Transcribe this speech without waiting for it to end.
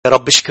يا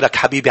رب بشكرك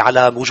حبيبي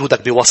على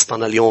وجودك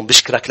بوسطنا اليوم.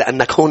 بشكرك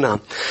لأنك هنا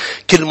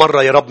كل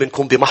مرة يا رب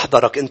بنكون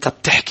بمحضرك. أنت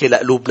بتحكي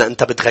لقلوبنا،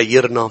 أنت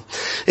بتغيرنا،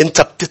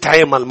 أنت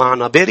بتتعامل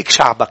معنا. بارك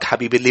شعبك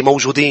حبيبي اللي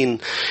موجودين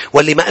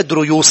واللي ما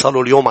قدروا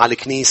يوصلوا اليوم على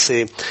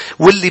الكنيسة،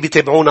 واللي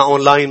بيتابعونا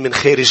أونلاين من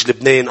خارج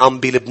لبنان أم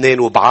بلبنان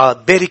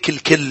وبعاد. بارك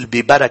الكل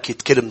ببركة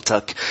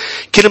كلمتك.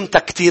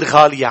 كلمتك كتير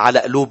غالية على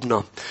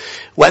قلوبنا،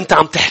 وأنت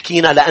عم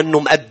تحكينا لأنه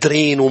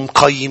مقدرين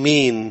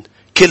ومقيمين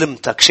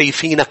كلمتك.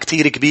 شايفينها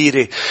كتير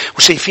كبيرة،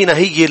 وشايفينها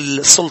هي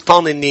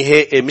السلطان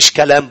النهائي، مش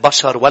كلام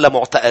بشر ولا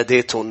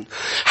معتقداتهم.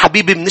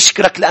 حبيبي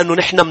بنشكرك لأنه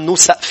نحن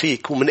منوثق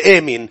فيك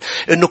ومنآمن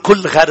أنه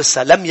كل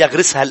غرسة لم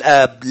يغرسها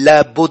الآب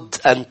لابد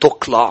أن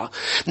تقلع.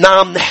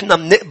 نعم نحن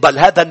منقبل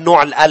هذا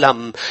النوع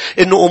الألم،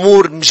 أنه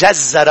أمور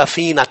مجزرة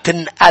فينا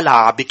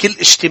تنقلع بكل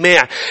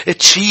اجتماع،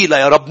 تشيلها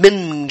يا رب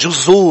من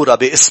جذورها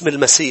باسم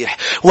المسيح،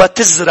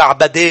 وتزرع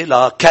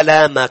بدالها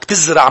كلامك،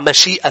 تزرع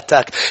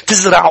مشيئتك،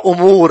 تزرع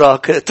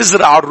أمورك،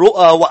 تزرع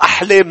الرؤى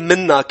وأحلام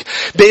منك.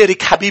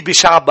 بارك حبيبي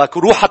شعبك،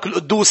 وروحك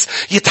القدوس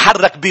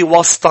يتحرك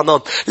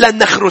بوسطنا لن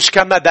نخرج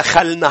كما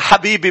دخلنا.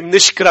 حبيبي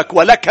منشكرك،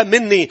 ولك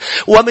مني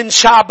ومن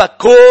شعبك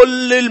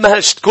كل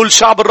المجد. كل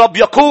شعب الرب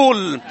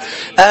يقول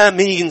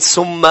آمين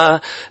ثم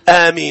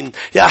آمين.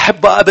 يا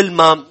أحبة قبل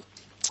ما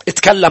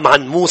اتكلم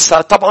عن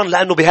موسى، طبعا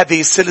لأنه بهذه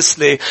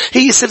السلسلة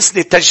هي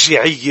سلسلة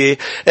تشجيعية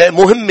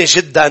مهمة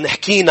جدا.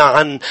 حكينا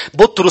عن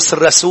بطرس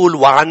الرسول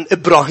وعن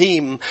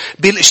إبراهيم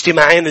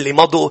بالاجتماعين اللي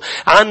مضوا،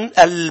 عن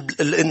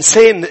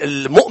الإنسان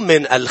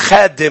المؤمن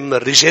الخادم،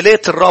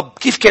 رجالات الرب،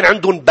 كيف كان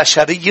عندهم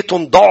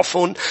بشريتهم،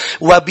 ضعفهم،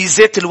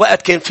 وبذات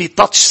الوقت كان في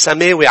تاتش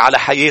سماوي على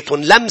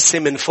حياتهم، لمسة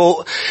من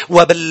فوق.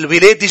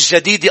 وبالولادة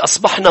الجديدة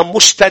أصبحنا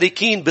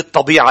مشتركين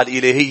بالطبيعة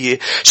الإلهية.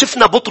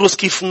 شفنا بطرس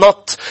كيف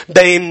نط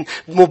بين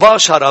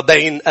مباشرة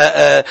بين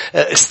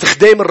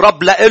استخدام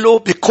الرب لإله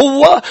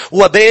بقوة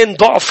وبين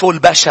ضعفه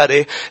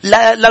البشري،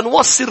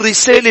 لنوصل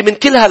رسالة من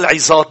كل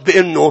هالعظات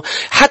بأنه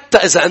حتى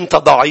إذا أنت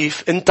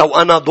ضعيف، أنت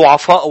وأنا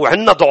ضعفاء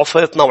وعنا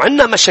ضعفاتنا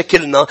وعنا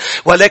مشاكلنا،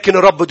 ولكن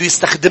الرب بده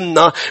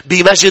يستخدمنا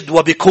بمجد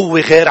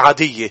وبقوة غير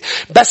عادية.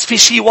 بس في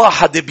شيء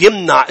واحد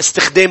بيمنع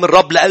استخدام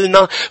الرب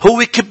لإلنا،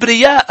 هو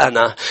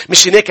كبرياءنا.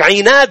 مش هناك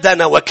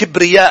عنادنا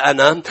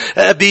وكبرياءنا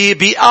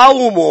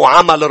بيقاوموا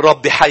عمل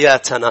الرب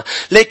بحياتنا،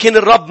 لكن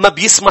الرب ما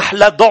بيسمح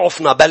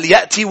ضعفنا بل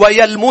يأتي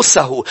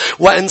ويلمسه.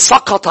 وإن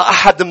سقط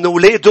أحد من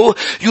أولاده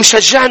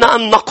يشجعنا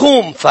أن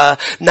نقوم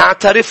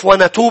فنعترف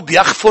ونتوب،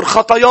 يغفر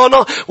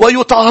خطايانا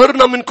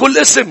ويطهرنا من كل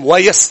اسم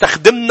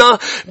ويستخدمنا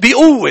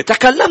بقوة.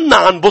 تكلمنا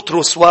عن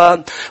بطرس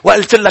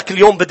وقلت لك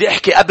اليوم بدي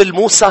أحكي قبل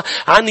موسى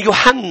عن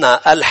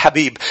يوحنا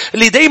الحبيب،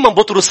 اللي دايما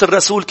بطرس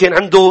الرسول كان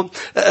عنده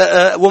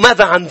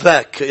وماذا عن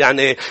ذاك،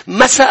 يعني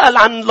ما سأل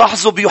عن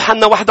لحظه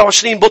بيوحنا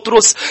 21.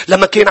 بطرس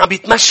لما كان عم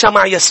يتمشى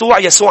مع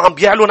يسوع عم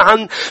بيعلن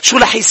عن شو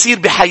رح يصير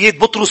بحياة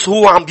بطرس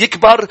هو عم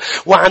بيكبر،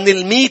 وعن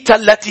الميتة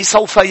التي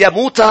سوف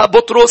يموتها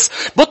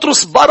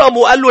بطرس برم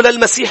وقال له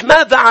للمسيح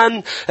ماذا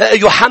عن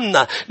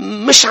يوحنا،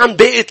 مش عن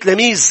باقي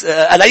تلاميذ.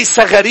 أليس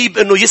غريب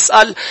أنه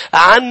يسأل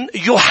عن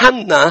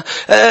يوحنا؟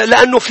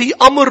 لأنه في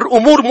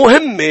أمور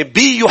مهمة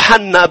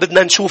بيوحنا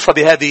بدنا نشوفها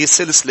بهذه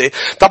السلسلة.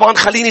 طبعا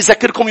خليني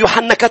أذكركم،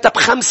 يوحنا كتب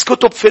 5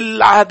 كتب في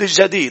العهد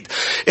الجديد: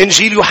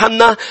 إنجيل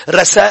يوحنا،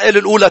 رسائل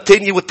الأولى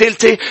الثانية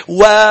والثالثة،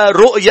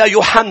 ورؤيا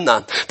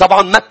يوحنا.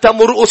 طبعا متى،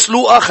 مرقس،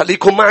 لوقا.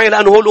 خليكم معي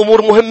لأنه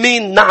الأمور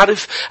مهمين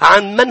نعرف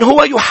عن من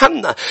هو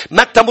يوحنا.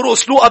 متى،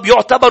 مرقس، لوقا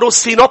بيعتبروا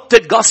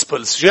سينوبتيك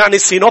جاسبلز. يعني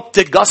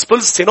سينوبتيك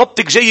جاسبلز،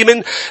 سينوبتيك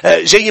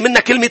جاي من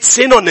كلمة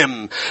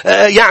سينونيم.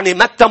 يعني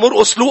متى،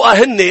 مرقس، لوقا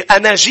هن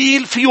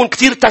أناجيل فيهم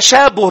كتير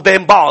تشابه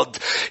بين بعض.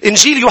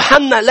 إنجيل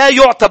يوحنا لا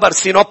يعتبر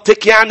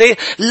سينوبتيك، يعني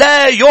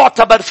لا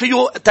يعتبر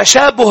فيه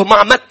تشابه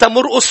مع متى،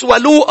 مرقس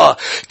ولوقا،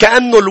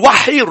 كأنه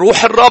الوحي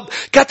روح الرب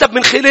كتب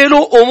من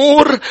خلاله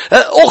أمور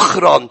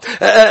أخرى.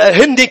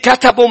 هن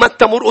كتبوا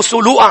متى، مرقس،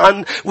 ولوقا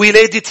عن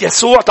ولادة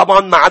يسوع.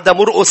 طبعا ما عدا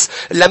مرقس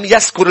لم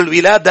يذكر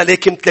الولادة،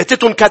 لكن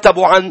ثلاثتهم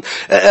كتبوا عن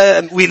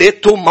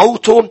ولادته،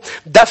 موته،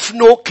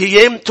 دفنه،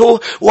 قيامته،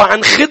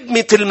 وعن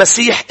خدمة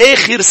المسيح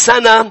آخر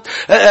سنة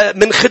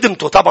من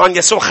خدمته. طبعا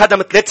يسوع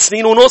خدم 3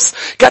 سنين ونص،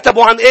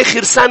 كتبوا عن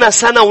آخر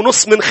سنة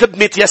ونص من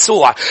خدمة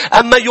يسوع.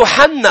 أما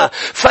يوحنا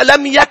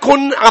فلم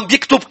يكن عم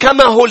بيكتب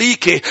كما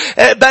هوليك،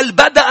 بل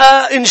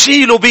بدأ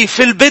إنجيله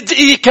في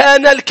البدء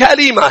كان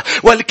الكلمة،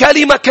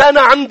 والكلمة كان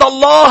عند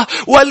الله،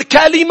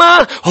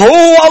 والكلمة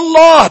هو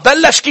الله.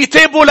 بلش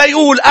كتابه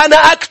ليقول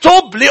أنا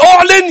أكتب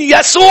لأعلن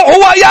يسوع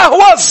هو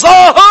يهوه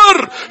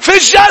الظاهر في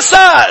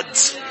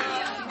الجسد.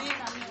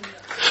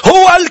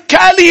 هو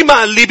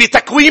الكلمة اللي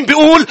بتكوين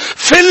بيقول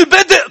في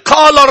البدء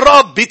قال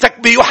الرب.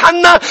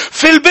 بيوحنا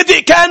في البدء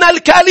كان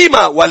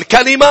الكلمة،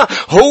 والكلمة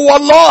هو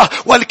الله،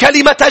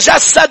 والكلمة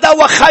تجسد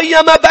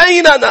وخيم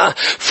بيننا.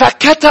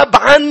 فكتب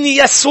عن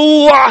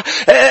يسوع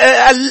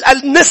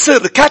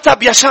النسر،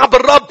 كتب يا شعب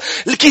الرب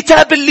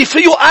الكتاب اللي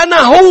فيه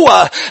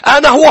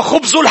أنا هو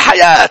خبز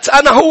الحياة،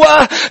 أنا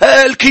هو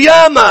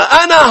القيامة،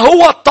 أنا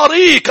هو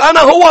الطريق، أنا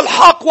هو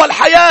الحق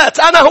والحياة،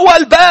 أنا هو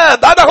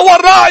الباب، أنا هو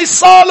الراعي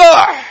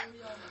الصالح.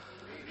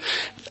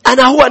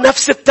 أنا هو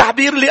نفس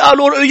التعبير اللي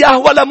قالوا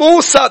يهوه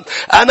لموسى.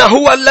 أنا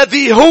هو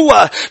الذي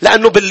هو.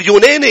 لأنه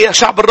باليوناني يا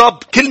شعب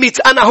الرب كلمة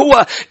أنا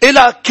هو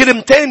إلى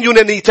كلمتين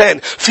يونانيتين.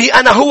 في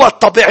أنا هو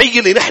الطبيعي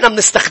اللي نحن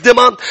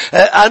بنستخدمها،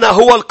 أنا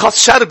هو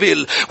القس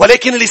شربل.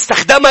 ولكن اللي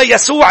استخدمها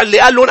يسوع اللي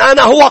قال لهم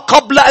أنا هو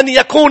قبل أن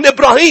يكون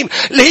إبراهيم،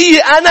 اللي هي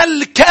أنا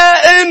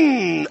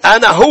الكائن.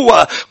 أنا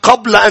هو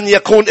قبل أن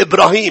يكون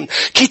إبراهيم.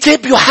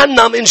 كتاب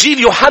يوحنا، إنجيل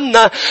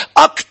يوحنا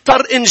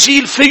أكتر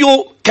إنجيل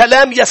فيه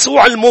كلام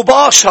يسوع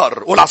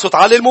المباشر. قول على صوت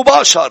عالي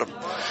المباشر.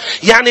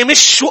 يعني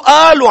مش شو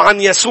قالوا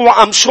عن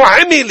يسوع أم شو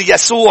عمل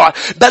يسوع،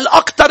 بل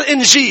أكتر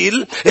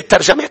إنجيل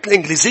الترجمات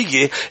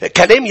الإنجليزية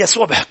كلام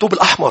يسوع بحطوه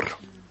بالأحمر.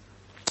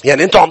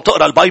 يعني أنتوا عم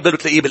تقرأ البايبل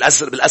وتلاقيه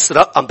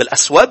بالأزرق أم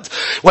بالأسود،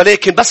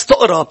 ولكن بس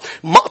تقرأ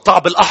مقطع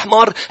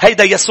بالأحمر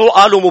هيدا يسوع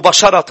قاله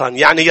مباشرة.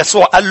 يعني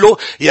يسوع قال له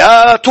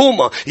يا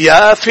توما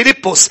يا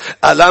فيليبوس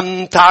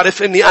ألم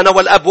تعرف أني أنا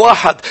والأب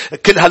واحد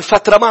كل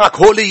هالفترة معك.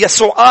 هولي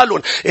يسوع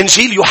قالون.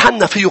 إنجيل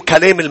يوحنا فيه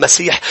كلام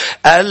المسيح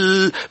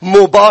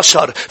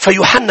المباشر.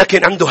 فيوحنا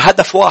كان عنده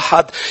هدف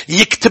واحد،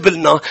 يكتب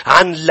لنا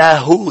عن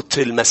لاهوت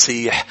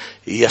المسيح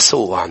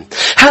يسوع.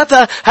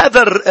 هذا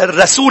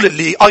الرسول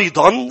اللي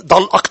أيضا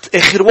ضل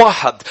آخر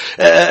واحد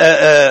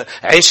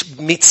عيش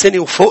 100 سنة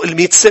وفوق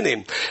 100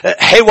 سنة.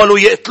 حاولوا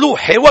يقتلوه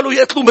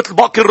مثل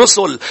باقي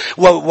الرسل.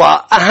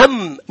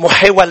 وأهم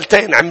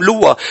محاولتين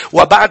عملوها،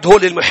 وبعد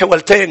هول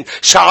المحاولتين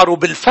شعروا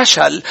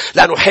بالفشل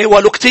لأنه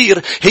حاولوا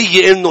كتير.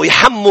 هي إنه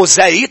يحموا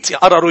زيت،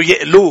 قرروا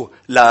يقلوه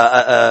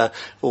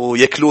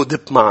ويأكلوه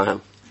دب معه.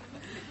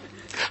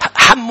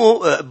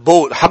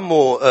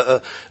 حموا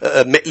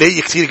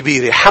مقلية كتير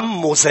كبيرة،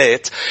 حموا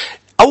زيت.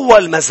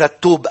 أول ما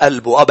زتوه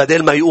بقلبه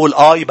بدل ما يقول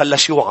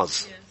يبلش يوعظ.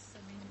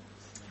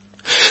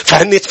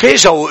 فهن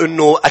تفاجئوا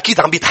إنه أكيد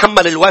عم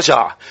بيتحمل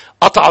الوجع.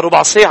 قطع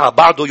ربع ساعة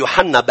بعده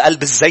يوحنا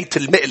بقلب الزيت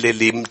المقلي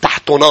اللي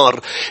تحته نار،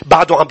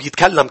 بعده عم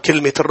بيتكلم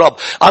كلمة الرب.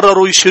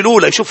 قرروا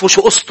يشيلوه ليشوفوا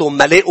شو قصته.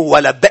 ما لقوا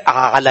ولا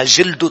بقعة على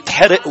جلده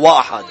تحرق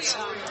واحد.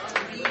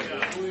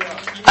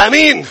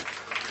 أمين.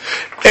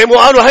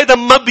 قالوا هيدا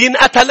ما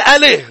بينقتل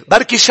عليه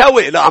بركي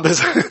شوي. لا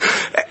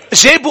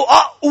جابوا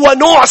أقوى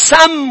نوع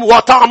سم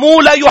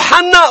وطعموه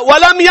ليوحنا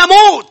ولم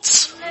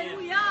يموت.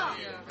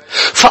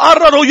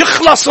 فقرروا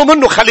يخلصوا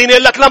منه. خليني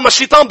أقول لك، لما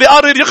الشيطان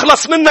بيقرر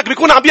يخلص منك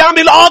بيكون عم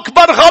بيعمل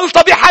أكبر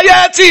غلطة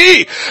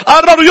بحياته.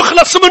 قرروا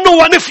يخلصوا منه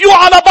ونفيوه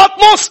على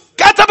بطمس.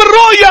 كتب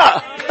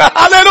الرؤيا.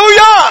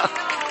 هاليلويا.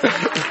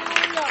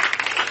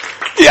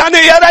 يعني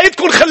يا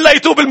ريتكم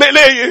خليتوه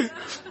بالمقلية.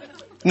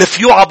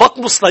 نفيوه على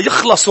بطمس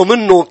ليخلصوا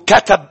منه.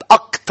 كتب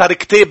أكتر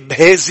كتاب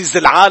هازز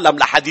العالم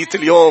لحديث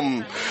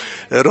اليوم،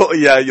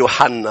 رؤيا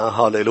يوحنا.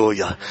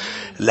 هاليلويا.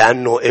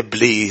 لأنه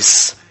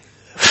إبليس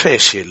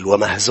فاشل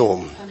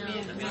ومهزوم.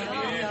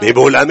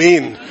 بيقول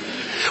أمين.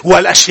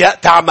 والأشياء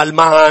تعمل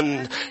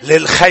معا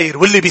للخير.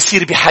 واللي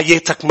بيصير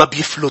بحياتك ما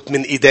بيفلت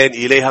من إيدين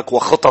إلهك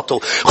وخططه.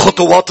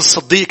 خطوات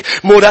الصديق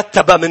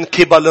مرتبة من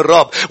قبل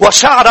الرب.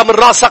 وشعرة من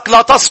راسك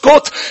لا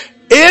تسقط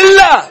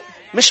إلا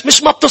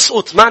مش ما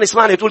بتسقط.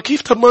 اسمعني تقول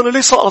كيف؟ طب ما أنا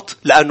ليه سقط؟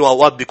 لأنه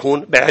أوقات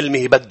بيكون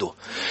بعلمه بده.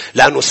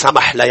 لأنه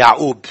سمح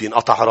ليعقوب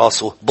ينقطع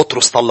راسه.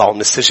 بطرس طلعه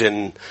من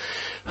السجن.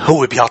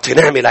 هو بيعطي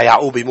نعمة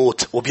ليعقوب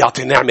يموت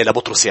وبيعطي نعمة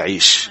لبطرس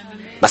يعيش.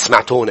 ما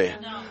سمعتوني؟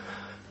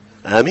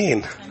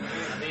 آمين.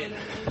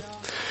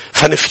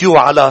 فنفيوه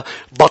على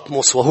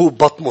بطمس. وهو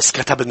بطمس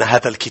كتب لنا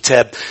هذا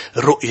الكتاب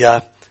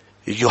رؤيا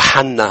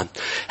يوحنا.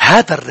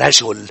 هذا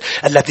الرجل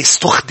الذي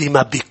استخدم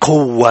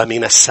بقوة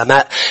من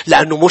السماء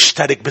لأنه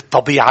مشترك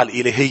بالطبيعة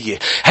الإلهية.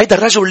 هذا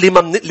الرجل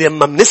اللي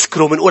لما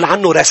منذكره منقول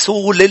عنه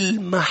رسول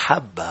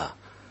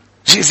المحبة.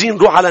 جايزين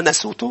نروح على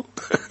ناسوته.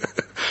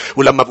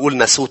 ولما بقول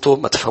ناسوته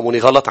ما تفهموني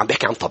غلط، عم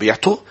بحكي عن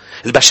طبيعته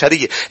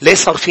البشرية. ليه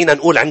صار فينا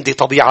نقول عندي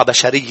طبيعة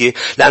بشرية؟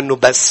 لأنه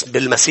بس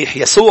بالمسيح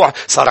يسوع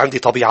صار عندي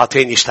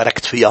طبيعتين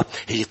اشتركت فيها،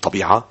 هي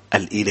الطبيعة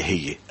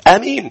الإلهية.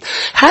 آمين.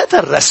 هذا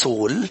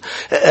الرسول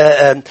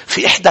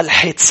في إحدى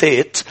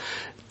الحادثات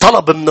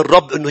طلب من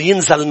الرب أنه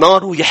ينزل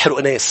نار ويحرق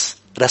ناس.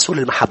 رسول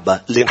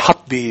المحبة اللي انحط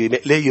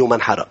بمقلية وما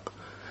انحرق.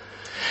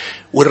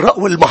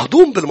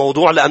 والمهضوم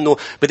بالموضوع، لأنه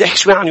بدي أحكي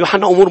شوي عن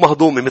يوحنا أمور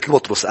مهضومة مثل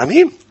بطرس.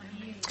 أمين.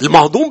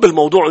 المهضوم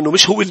بالموضوع أنه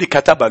مش هو اللي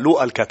كتبها،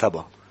 لوقا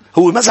الكتبها.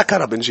 هو ما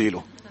ذكرها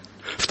بإنجيله.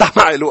 افتح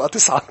معي لوقا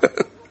 9.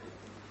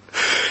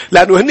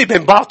 لأنه هن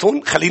بين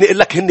بعضهم، خليني أقول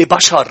لك، هن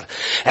بشر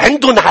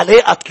عندهم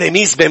علاقة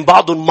تلاميذ بين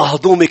بعضهم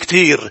مهضوم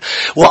كتير.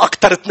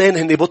 وأكتر اثنين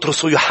هن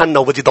بطرس ويوحنا.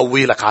 وبدي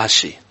ضويلك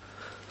عاشي.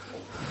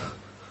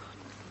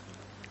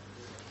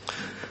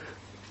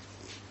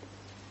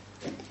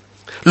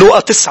 لوقا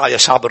 9 يا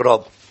شعب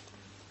الرب.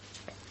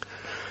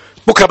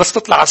 بكرة بس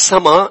تطلع على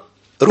السماء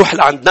روح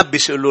لعند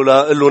نبش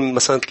قل له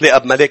مثلا تلاقي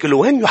بملاك قل له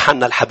وين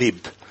يوحنا الحبيب؟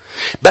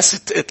 بس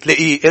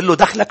تلاقيه قل له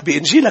دخلك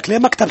بإنجيلك ليه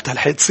ما كتبت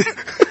هالحادثة؟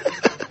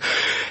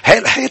 هاي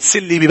الحادثة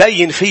اللي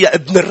بيبين فيها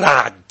ابن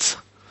الرعد.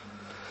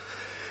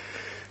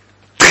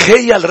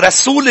 تخيل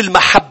رسول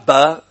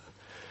المحبة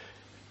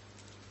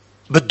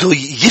بده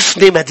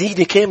يفني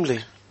مدينة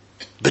كاملة،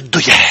 بده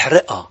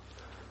يحرقها.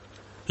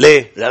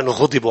 ليه؟ لأنه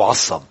غضب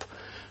وعصب.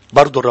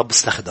 برضو الرب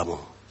استخدمه.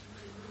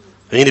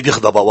 مين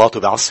بيغضب أواته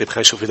بيعصب؟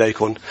 خلينا نشوف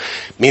إيديكم.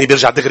 مين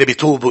بيرجع دغري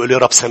بيتوب ويقول يا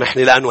رب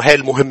سامحني؟ لأنه هاي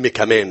المهمة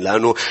كمان.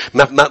 لأنه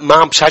ما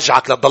عم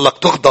بشجعك لتضلك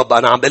تغضب.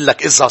 أنا عم بقول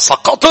لك إذا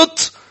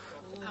سقطت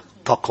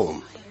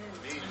تقوم.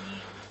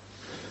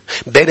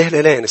 بين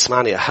هلالين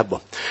اسمعني يا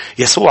أحبة.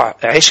 يسوع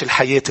عيش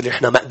الحياة اللي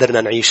احنا ما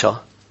قدرنا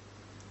نعيشها،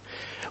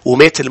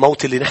 ومات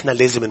الموت اللي نحن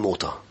لازم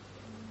نموتها.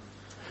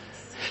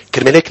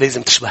 كرمالك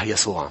لازم تشبه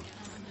يسوع،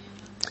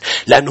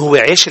 لأنه هو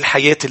عيش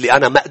الحياة اللي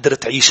أنا ما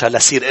قدرت أعيشها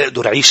لصير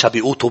أقدر أعيشها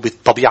بقوته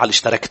بالطبيعة اللي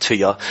اشتركت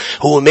فيها.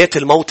 هو مات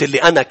الموت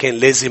اللي أنا كان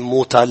لازم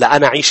موتها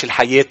لأنا أعيش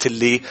الحياة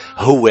اللي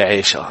هو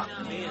عيشها.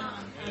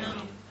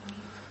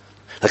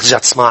 لك ترجع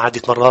تسمع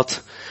عدة مرات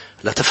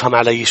لا تفهم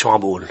علي شو عم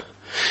بقول.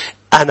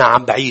 أنا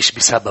عم بعيش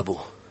بسببه،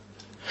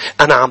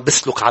 أنا عم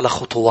بسلك على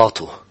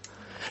خطواته،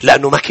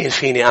 لأنه ما كان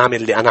فيني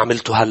أعمل اللي أنا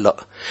عملته هلأ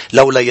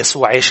لولا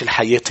يسوع عيش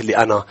الحياة اللي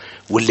أنا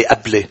واللي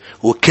قبله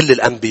وكل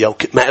الأنبياء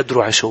ما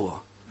قدروا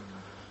عيشوها.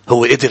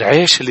 هو قدر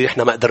عيش اللي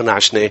نحن ما قدرنا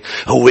عشناه.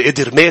 هو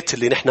قدر مات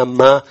اللي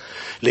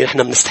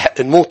نحن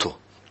بنستحق نموته.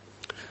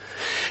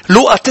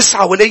 لوقا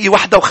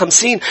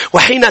 9:51.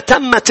 وحين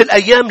تمت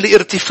الأيام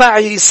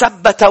لارتفاعه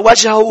ثبت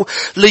وجهه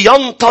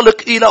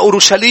لينطلق إلى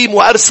أورشليم،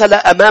 وأرسل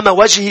أمام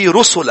وجهه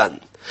رسلا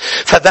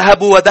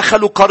فذهبوا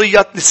ودخلوا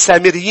قرية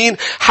للسامريين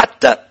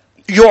حتى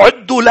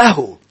يعدوا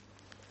له،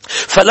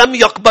 فلم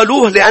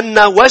يقبلوه لأن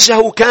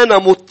وجهه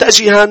كان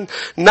متجها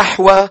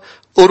نحو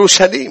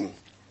أورشليم.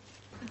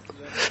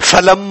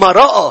 فلما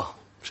رأى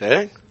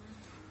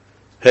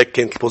هيك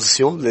كانت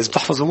البوزيسيون لازم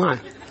تحفظوا معي.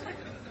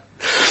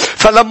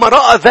 فلما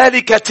رأى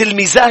ذلك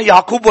تلميذه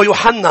يعقوب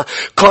ويوحنا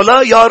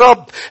قالا يا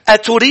رب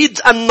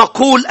أتريد أن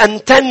نقول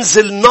أن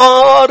تنزل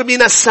نار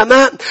من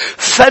السماء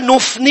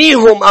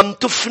فنفنيهم أم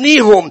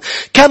تفنيهم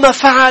كما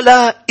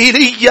فعل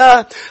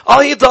إيليا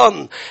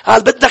أيضا؟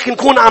 قال بدك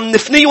نكون عم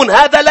نفنيهم؟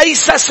 هذا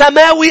ليس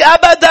سماوي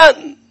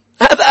أبدا،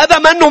 هذا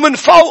منه من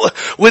فوق.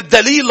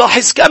 والدليل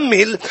لاحظ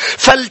كمل.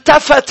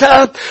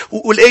 فالتفت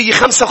والآية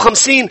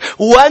 55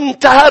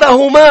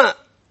 وانتهرهما.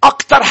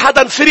 أكتر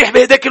حدا فرح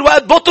بهداك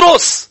الوقت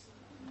بطرس،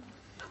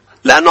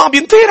 لأنه عم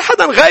بينتهر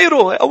حدا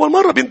غيره. أول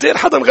مرة بينتهر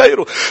حدا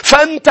غيره.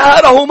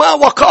 فانتهرهما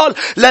وقال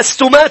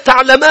لستما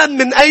تعلمان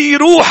من أي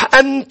روح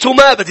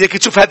أنتما. بدي هيك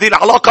تشوف هذه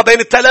العلاقة بين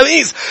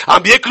التلاميذ.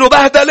 عم بيأكلوا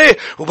بهدلة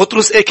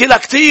وبطرس أكلها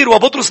كتير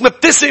وبطرس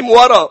مبتسم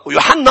ورا.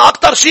 ويوحنا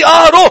أكتر شيء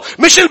قهره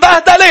مش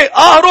البهدلة،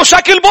 قهره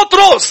شكل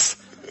بطرس.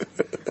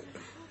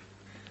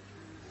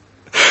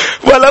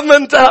 ولما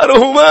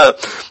انتهرهما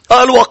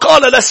قال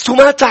وقال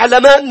لستما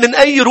تعلمان من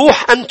أي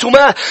روح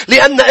أنتما،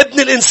 لأن ابن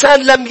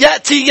الإنسان لم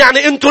يأتي.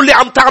 يعني أنتم اللي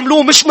عم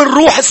تعملوه مش من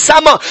روح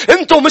السماء،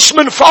 أنتم مش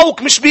من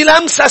فوق، مش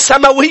بلمسة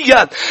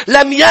سماوية.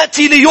 لم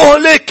يأتي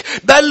ليهلك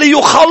بل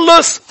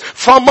ليخلص.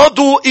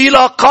 فمضوا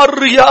إلى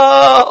قرية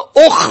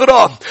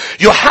أخرى.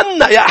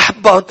 يوحنا يا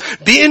أحبة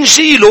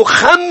بإنجيله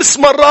 5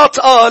 مرات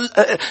قال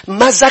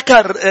ما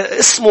ذكر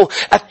اسمه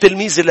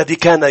التلميذ الذي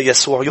كان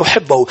يسوع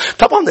يحبه.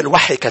 طبعا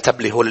الوحي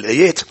كتب له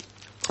الآيات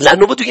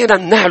لأنه بده ينا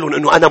نعلن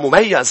أنه أنا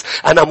مميز،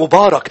 أنا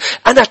مبارك،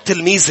 أنا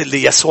التلميذ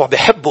اللي يسوع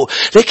بحبه.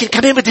 لكن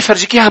كمان بدي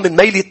فرجيك إياها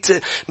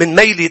من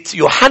ميلة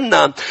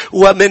يوحنا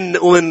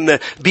ومن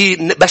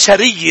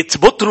بشرية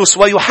بطرس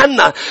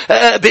ويوحنا،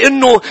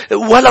 بأنه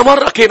ولا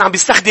مرة كان عم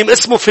بيستخدم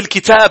اسمه في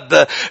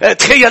الكتاب.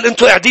 تخيل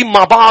أنتوا قاعدين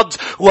مع بعض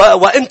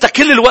وأنت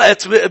كل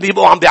الوقت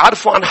بيبقوا عم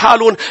بيعرفوا عن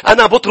حالهم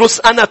أنا بطرس،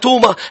 أنا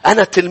توما،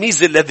 أنا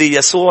التلميذ الذي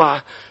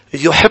يسوع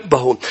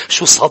يحبه.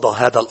 شو صدى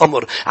هذا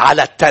الأمر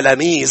على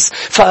التلاميذ؟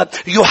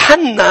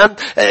 فيوحنا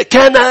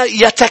كان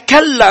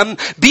يتكلم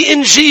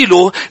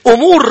بإنجيله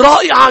أمور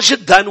رائعة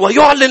جدا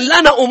ويعلن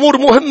لنا أمور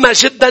مهمة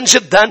جدا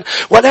جدا،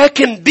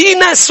 ولكن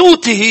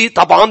بناسوته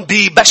طبعا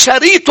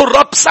ببشرية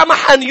الرب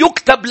سمح أن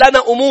يكتب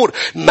لنا أمور.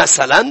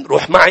 مثلا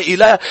روح معي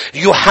إلى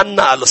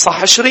يوحنا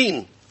الإصحاح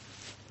 20.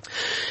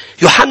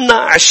 يوحنا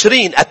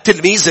 20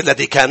 التلميذ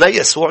الذي كان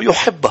يسوع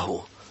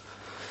يحبه.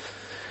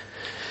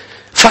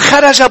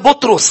 فخرج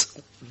بطرس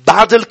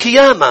بعد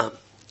القيامة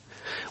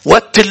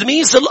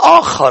والتلميذ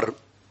الآخر.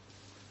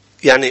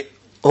 يعني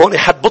هون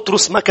حد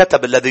بطرس ما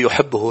كتب الذي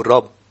يحبه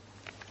الرب.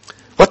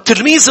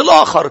 والتلميذ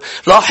الآخر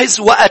لاحظ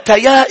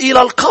وأتيا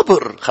إلى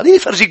القبر. خليني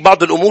أفرجيك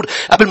بعض الأمور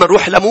قبل ما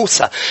نروح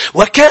لموسى.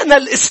 وكان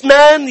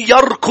الاثنان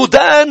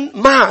يركضان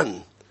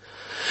معا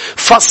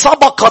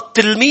فسبق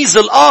التلميذ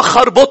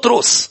الآخر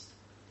بطرس.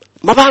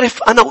 ما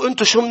بعرف أنا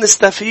وإنتو شو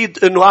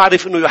منستفيد إنه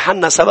أعرف إنه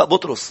يوحنا سبق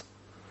بطرس.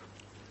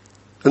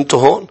 انتوا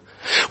هون.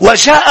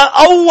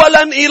 وجاء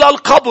اولا الى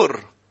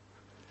القبر.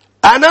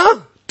 انا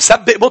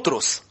بسبق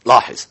بطرس.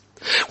 لاحظ.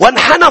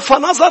 وانحنى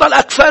فنظر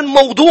الاكفان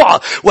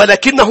موضوعة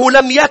ولكنه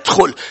لم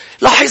يدخل.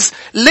 لاحظ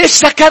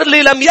ليش ذكر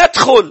لي لم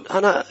يدخل؟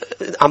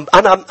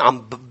 انا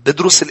عم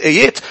بدرس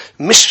الايات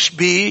مش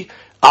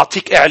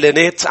أعطيك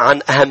إعلانات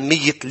عن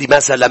أهمية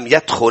لماذا لم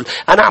يدخل.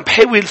 أنا عم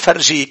بحاول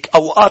فرجيك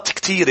أوقات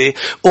كتيرة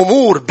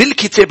أمور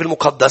بالكتاب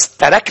المقدس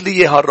ترك لي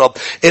إياها الرب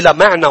إلى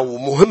معنى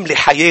ومهم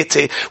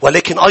لحياتي،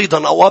 ولكن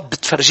أيضا أوقات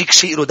بتفرجيك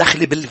شيء له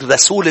دخل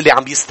بالرسول اللي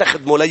عم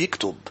يستخدمه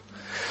ليكتب.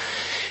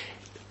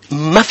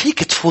 ما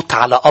فيك تفوت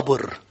على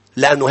قبر،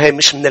 لأنه هي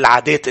مش من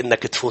العادات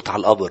إنك تفوت على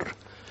القبر.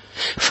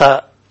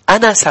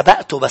 أنا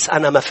سبقته بس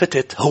أنا ما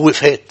فتت، هو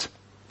فات.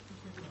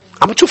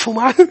 عم تشوفوا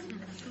معي؟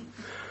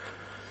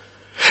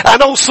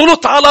 أنا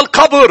وصلت على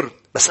القبر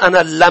بس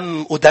أنا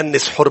لم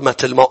أدنس حرمة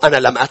الموت، أنا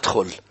لم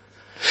أدخل.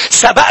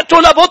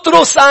 سبقته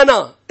لبطرس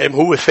أنا،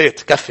 هو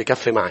فات.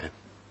 كفي معي.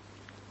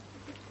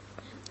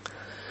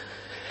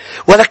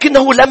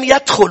 ولكنه لم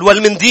يدخل،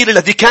 والمنديل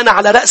الذي كان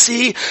على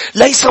رأسه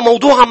ليس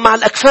موضوعا مع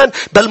الأكفان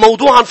بل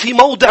موضوعا في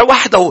موضع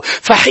وحده.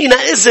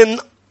 فحينئذ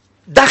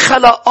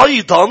دخل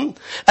أيضا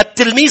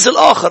التلميذ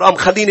الآخر.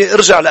 خليني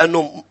أرجع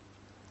لأنه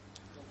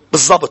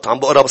بالضبط عم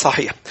بقرأ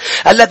صحيح.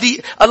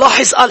 الذي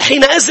ألاحظ قال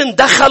حينئذ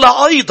دخل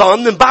أيضا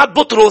من بعد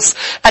بطرس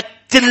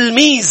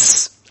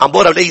التلميذ. عم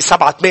بقرأ لي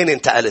 7-8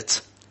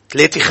 انتقلت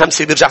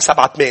 3-5 بيرجع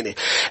 7-8.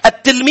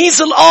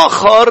 التلميذ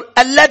الآخر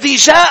الذي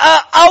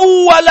جاء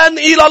أولا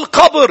إلى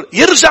القبر.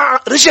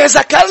 رجع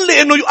ذكر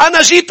لي إنه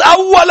أنا جيت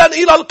أولا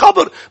إلى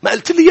القبر. ما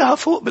قلت لي إياها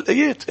فوق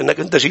بالآيات إنك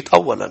أنت جيت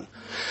أولا.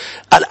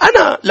 قال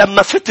أنا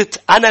لما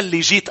فتت، أنا اللي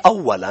جيت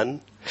أولا.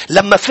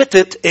 لما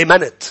فتت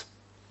آمنت.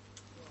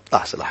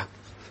 لحظة.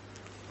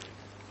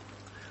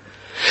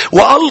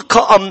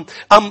 وألقى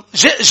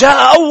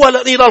جاء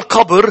أولا إلى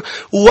القبر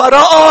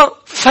ورأى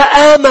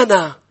فآمن.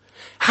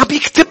 عم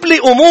يكتب لي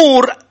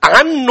أمور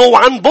عنه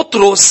وعن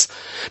بطرس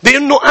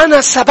بأنه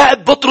أنا سبقت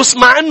بطرس،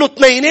 مع أنه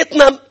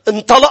اثنيناتنا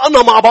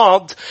انطلقنا مع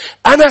بعض.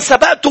 أنا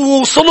سبقت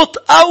ووصلت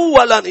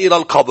أولا إلى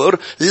القبر،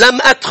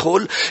 لم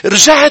أدخل.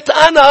 رجعت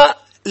أنا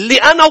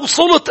لأنا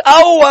وصلت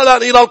أولا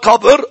إلى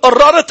القبر،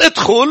 قررت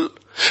أدخل.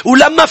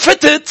 ولما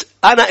فتت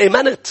أنا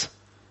آمنت.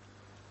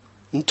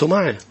 أنتوا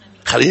معي؟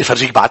 خليني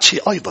أفرجيك بعد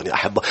شيء أيضا يا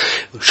أحبة.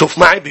 شوف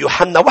معي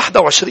بيوحنا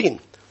 21.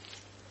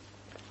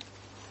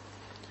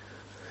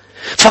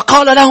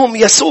 فقال لهم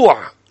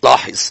يسوع،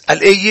 لاحظ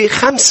الآية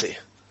 5: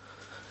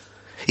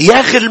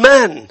 يا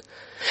غلمان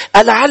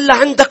ألعل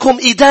عندكم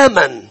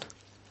إداما؟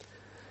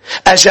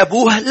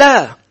 أجابوه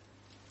لا.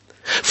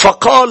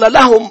 فقال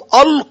لهم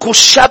ألقوا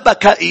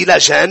الشبكة إلى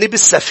جانب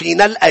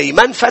السفينة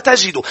الأيمن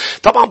فتجدوا.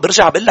 طبعا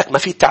برجع بقول لك ما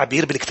في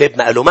تعبير بالكتاب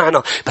ما قالوا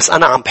معنا، بس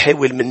أنا عم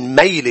بحاول من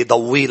ميلي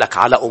ضوي لك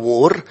على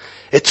أمور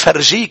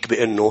تفرجيك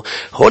بأنه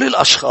هول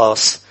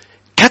الأشخاص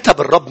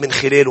كتب الرب من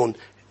خلالهم،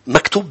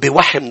 مكتوب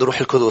بوحي من روح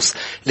القدس،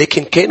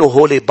 لكن كانوا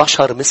هولي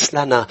بشر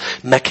مثلنا.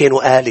 ما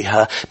كانوا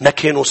آلهة، ما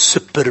كانوا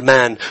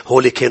سوبرمان.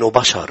 هولي كانوا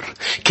بشر،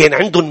 كان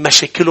عندهم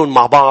مشاكلهم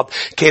مع بعض،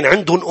 كان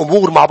عندهم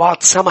أمور مع بعض.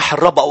 سمح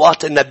الرب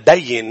أوقات أن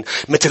تبين،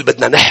 مثل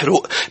بدنا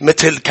نحرق،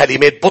 مثل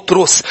كلمات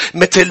بطرس،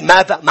 مثل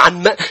ماذا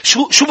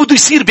شو بده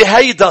يصير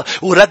بهيدا.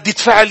 وردة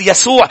فعل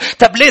يسوع.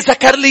 طب ليه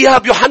ذكر لي اياها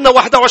بيوحنا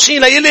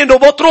 21 ليلي انه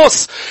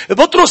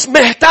بطرس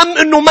مهتم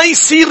انه ما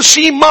يصير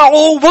شيء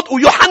معه،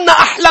 ويوحنا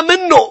احلى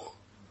منه.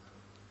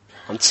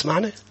 عم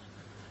تسمعني؟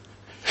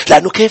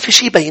 لأنه كان في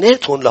شيء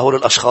بيناتهم لهول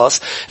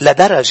الأشخاص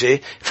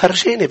لدرجة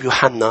فرجاني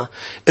بيوحنا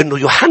إنه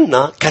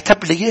يوحنا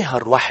كتب لي إياها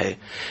الوحي.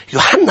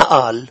 يوحنا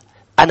قال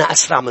أنا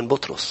أسرع من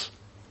بطرس.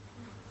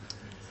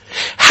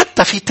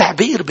 حتى في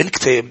تعبير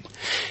بالكتاب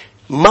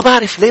ما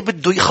بعرف ليه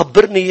بده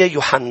يخبرني إياه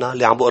يوحنا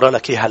اللي عم بقرأ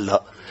لك إيه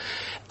هلأ.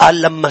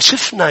 قال لما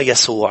شفنا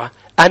يسوع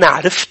أنا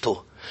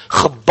عرفته،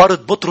 خبرت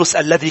بطرس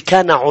الذي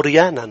كان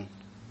عريانا.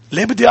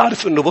 ليه بدي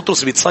أعرف إنه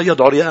بطرس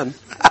بيتصيد عريان؟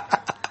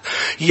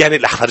 يعني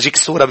اللي أخرجيك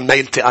الصورة من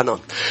ميلتي أنا.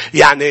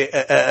 يعني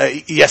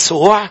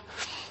يسوع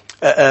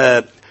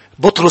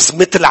بطرس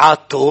مثل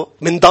عادته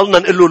من ضلنا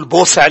نقول له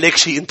البوس عليك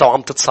شيء أنت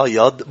وعم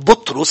تتصيد.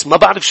 بطرس ما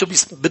بعرف شو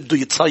بده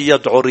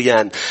يتصيد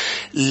عريان.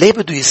 ليه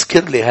بده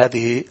يذكر لي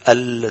هذه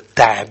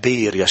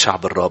التعبير يا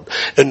شعب الرب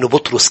إنه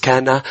بطرس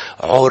كان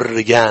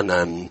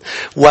عريانا؟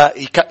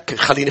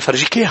 خليني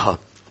فرجيك إياها.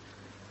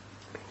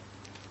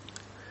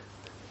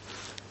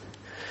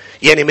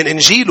 يعني من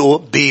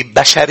إنجيله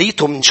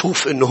ببشريته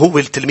منشوف إنه هو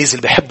التلميذ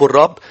اللي بيحبه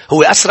الرب،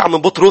 هو أسرع من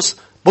بطرس.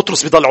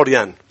 بطرس بيضل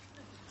عريان.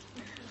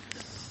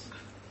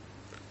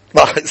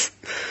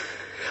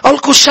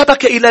 ألقوا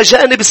الشبكة إلى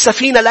جانب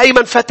السفينة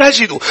الأيمن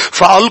فتجدوا.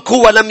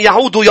 فألقوا ولم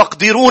يعودوا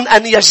يقدرون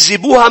أن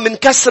يجذبوها من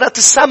كثرة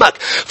السمك.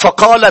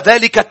 فقال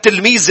ذلك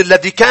التلميذ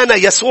الذي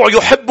كان يسوع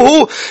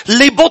يحبه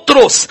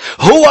لبطرس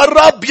هو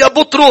الرب يا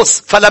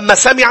بطرس. فلما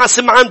سمع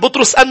سمعان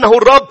بطرس أنه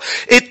الرب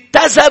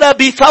اتزر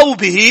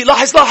بثوبه.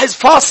 لاحظ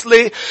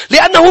فاصلة،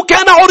 لأنه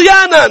كان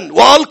عريانا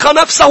وألقى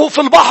نفسه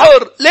في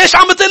البحر. ليش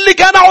عم تقول لي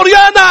كان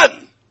عريانا؟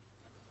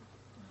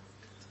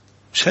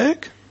 مش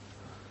هيك؟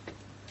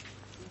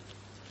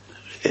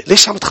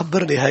 ليش عم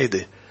تخبرني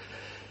هيدا؟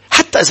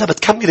 حتى إذا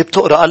بتكمل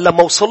بتقرأ قال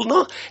لما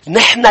وصلنا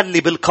نحن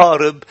اللي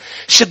بالقارب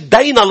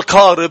شدينا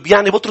القارب.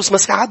 يعني بطرس ما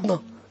ساعدنا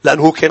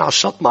لأنه هو كان على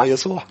الشط مع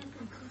يسوع.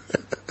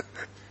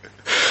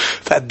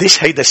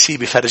 فقديش هيدا الشيء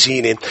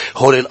بيفرجيني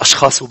هول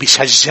الأشخاص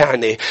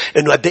وبيشجعني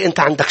إنه قد إيه أنت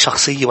عندك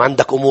شخصية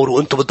وعندك أمور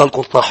وأنتوا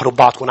بتضلكم تناحروا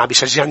بعضكم. عم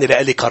بيشجعني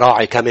لألي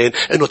كراعي كمان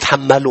إنه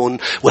تحملون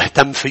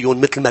واهتم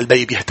فيهم مثل ما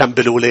البي بيهتم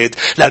بالولاد،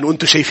 لأنه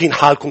أنتوا شايفين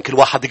حالكم كل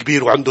واحد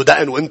كبير وعنده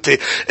دقن وأنت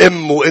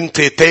أم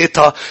وأنت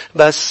تيتا،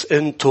 بس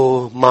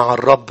أنتوا مع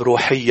الرب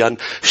روحيا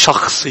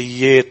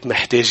شخصيات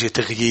محتاجة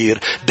تغيير.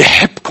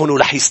 بحبكم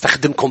ورح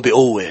يستخدمكم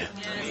بقوة.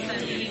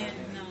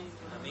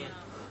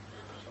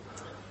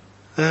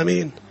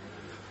 آمين.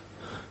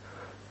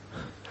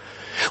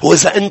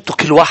 وإذا أنتوا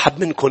كل واحد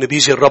منكم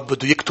بيجي الرب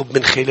بده يكتب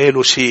من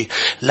خلاله شيء،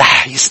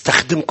 رح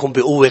يستخدمكم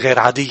بقوة غير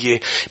عادية،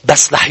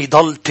 بس رح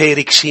يضل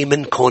تارك شيء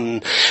منكم،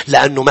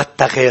 لأنه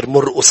متى غير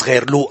مرقس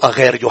غير لوقا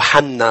غير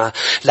يوحنا،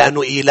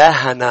 لأنه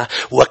إلهنا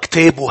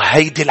وكتابه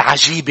هيدي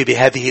العجيبة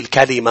بهذه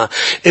الكلمة،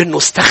 إنه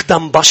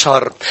استخدم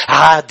بشر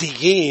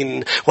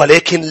عاديين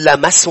ولكن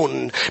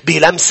لمسن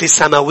بلمسة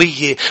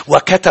سماوية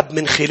وكتب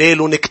من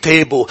خلاله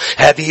كتابه.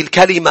 هذه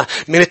الكلمة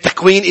من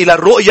التكوين إلى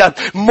الرؤية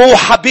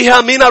موحى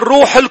بها من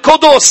الروح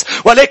القدس،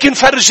 ولكن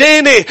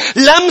فرجاني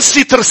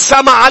لمسة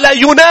ترسم على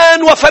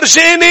يونان،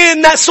 وفرجاني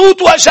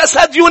ناسوت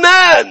وجسد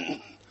يونان،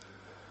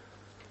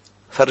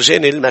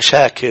 فرجاني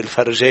المشاكل،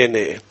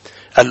 فرجاني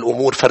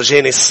الأمور،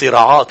 فرجاني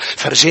الصراعات،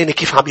 فرجاني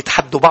كيف عم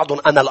يتحدوا بعضهم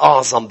أنا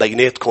الأعظم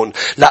بيناتكم.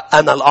 لا،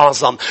 أنا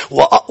الأعظم.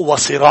 وأقوى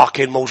صراع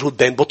كان موجود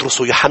بين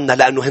بطرس ويوحنا،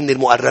 لأنه هن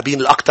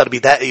المقربين الأكثر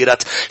بدائرة.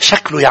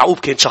 شكله يعقوب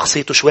كان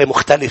شخصيته شوي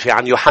مختلفة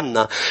عن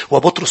يوحنا،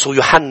 وبطرس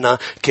ويوحنا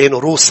كانوا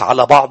روس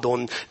على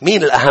بعضهم.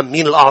 مين الأهم؟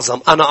 مين الأعظم؟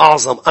 أنا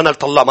أعظم، أنا اللي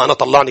طلع، ما أنا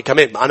طلعني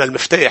كمان، أنا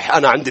المفتاح،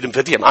 أنا عندي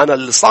المفاتيح، أنا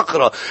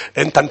الصخرة.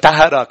 أنت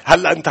انتهرك،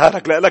 هلأ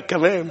انتهرك لك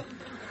كمان.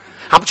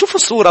 عم بتشوفوا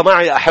الصورة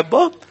معي يا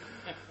أحبة؟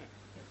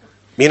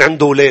 مين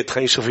عنده أولاد؟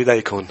 خلينا نشوف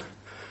إيديكم.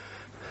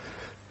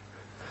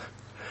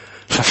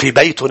 ففي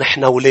بيته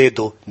نحن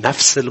أولاده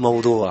نفس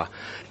الموضوع.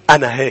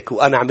 أنا هيك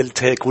وأنا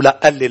عملت هيك، ولا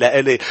قال لي لا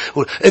إلي،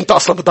 أنت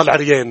أصلا بتضل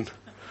عريان.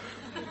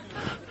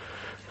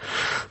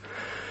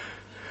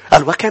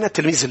 قال وكان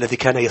التلميذ الذي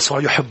كان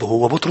يسوع يحبه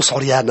وبطرس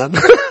عريانا.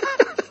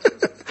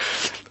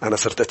 أنا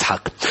صرت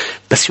أضحك.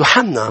 بس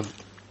يوحنا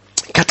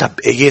كتب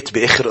آيات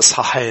بآخر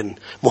إصحاحين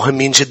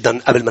مهمين جدا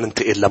قبل ما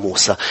ننتقل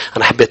لموسى.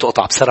 أنا حبيت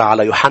أقطع بسرعة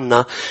على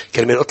يوحنا،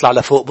 كلمين أطلع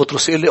لفوق.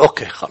 بطرس يقول لي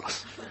أوكي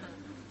خلاص،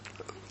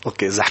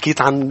 أوكي إذا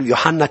حكيت عن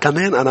يوحنا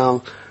كمان أنا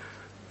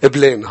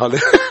إبلين هالي.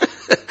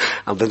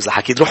 عم بمزح.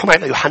 أكيد روحوا معي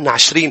ليوحنا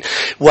 20،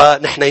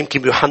 ونحن يمكن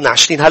بيوحنا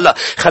 20 هلأ.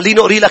 خليني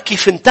أقري لك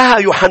كيف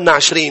انتهى يوحنا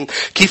 20،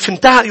 كيف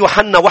انتهى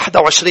يوحنا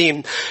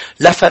 21،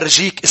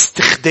 لفرجيك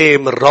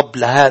استخدام الرب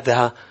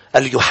لهذا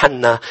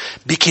اليوحنا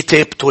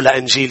بكتابته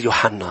لإنجيل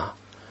يوحنا.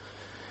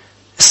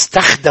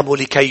 استخدموا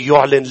لكي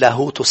يعلن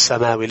لاهوته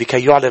السماوي،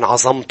 لكي يعلن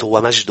عظمته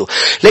ومجده.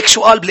 لك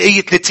شو قال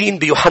بالآية 30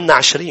 بيوحنا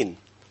 20؟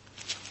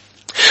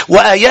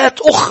 وآيات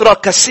أخرى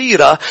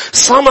كثيرة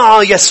صنع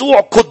يسوع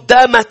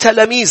قدام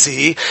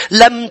تلاميذه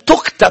لم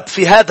تكتب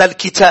في هذا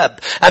الكتاب،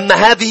 أما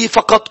هذه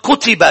فقد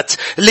كتبت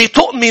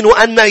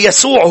لتؤمنوا أن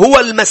يسوع هو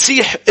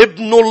المسيح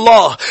ابن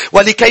الله،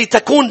 ولكي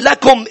تكون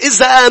لكم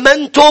إذا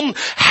آمنتم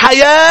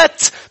حياة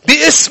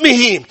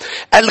باسمه.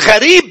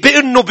 الغريب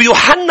بأنه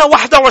بيوحنا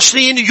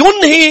 21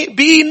 ينهي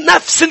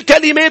بنفس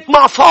الكلمات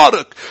مع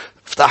فارق.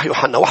 افتح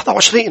يوحنا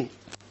 21.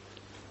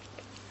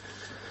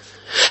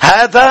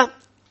 هذا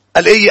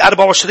الآية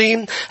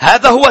 24.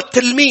 هذا هو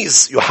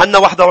التلميذ، يوحنا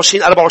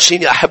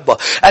 21:24 يا أحبة،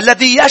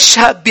 الذي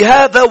يشهد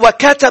بهذا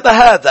وكتب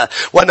هذا،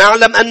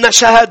 ونعلم أن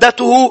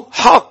شهادته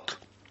حق.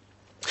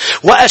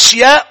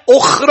 وأشياء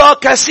أخرى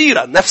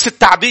كثيرة، نفس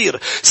التعبير،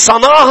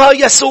 صنعها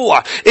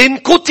يسوع إن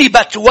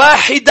كتبت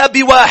واحدة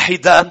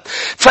بواحدة،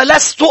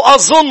 فلست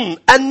أظن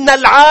أن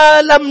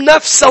العالم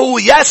نفسه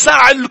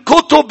يسع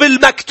الكتب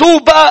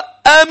المكتوبة.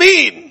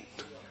 آمين.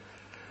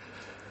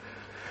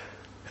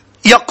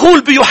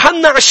 يقول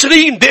بيوحنا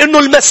 20 بأنه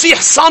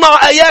المسيح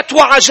صنع آيات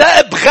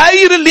وعجائب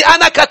غير اللي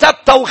أنا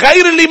كتبته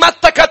وغير اللي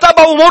متى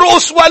كتبه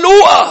ومرقس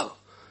ولوقا.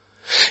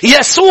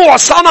 يسوع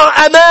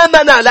صنع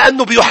أمامنا،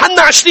 لأنه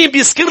بيوحنا 20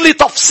 بيذكر لي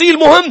تفصيل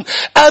مهم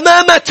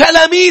أمام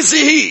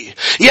تلاميذه.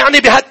 يعني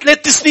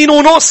بهالثلاث سنين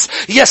ونص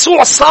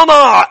يسوع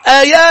صنع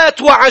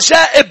آيات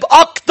وعجائب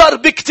أكتر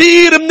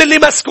بكتير من اللي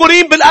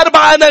مذكورين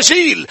بالأربع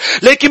أناجيل.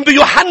 لكن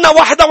بيوحنا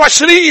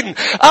 21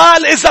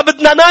 قال إذا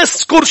بدنا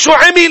نذكر شو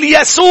عمل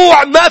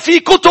يسوع، ما في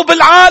كتب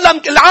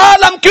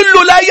العالم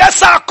كله لا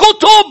يسع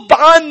كتب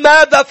عن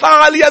ماذا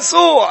فعل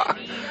يسوع.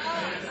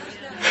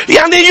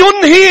 يعني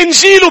ينهي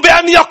إنجيله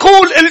بأن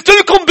يقول قلت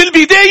لكم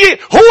بالبداية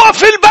هو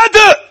في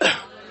البدء.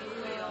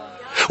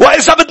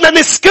 وإذا بدنا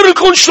نذكر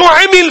لكم شو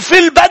عمل في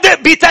البدء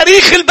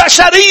بتاريخ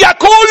البشرية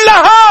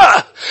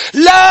كلها،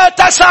 لا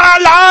تسع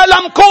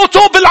العالم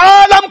كتب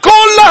العالم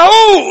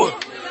كله.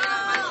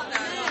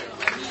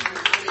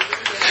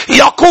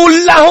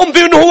 يقول لهم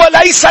بأنه هو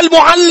ليس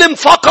المعلم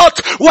فقط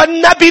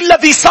والنبي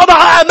الذي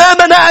صنع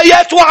أمامنا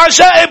آيات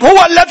وعجائب،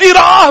 هو الذي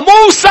رآه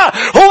موسى،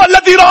 هو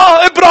الذي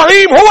رآه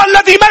إبراهيم، هو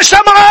الذي مشى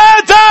مع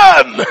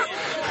آدم.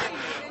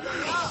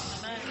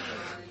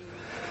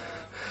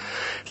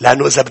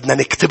 لأنه إذا بدنا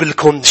نكتب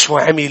لكم شو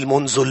عمل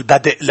منذ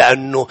البدء،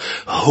 لأنه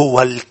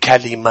هو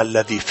الكلمة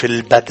الذي في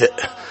البدء.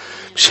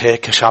 مش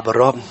هيك يا شعب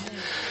الرب؟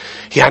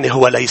 يعني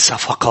هو ليس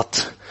فقط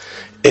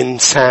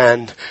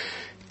إنسان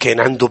كان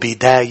عنده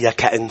بداية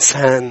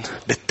كإنسان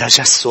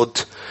بالتجسد،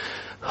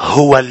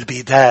 هو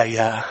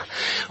البداية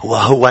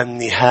وهو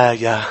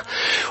النهاية،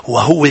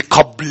 وهو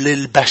قبل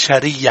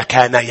البشرية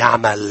كان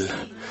يعمل.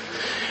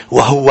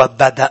 وهو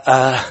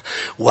بدأ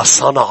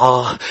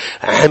وصنع،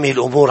 عمل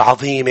أمور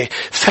عظيمة.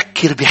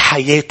 فكر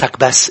بحياتك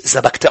بس إذا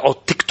بدك تقعد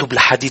تكتب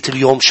لحديث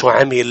اليوم شو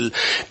عمل.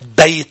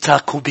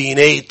 بيتك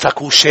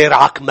وبنايتك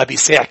وشارعك ما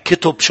بيساع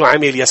كتب شو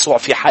عمل يسوع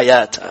في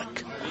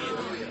حياتك.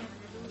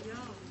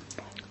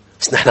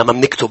 بس نحن ما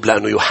بنكتب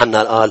لأنه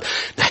يوحنا قال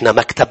نحن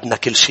ما كتبنا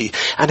كل شيء.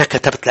 أنا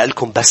كتبت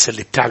لكم بس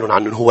اللي بتعلن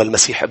عنه هو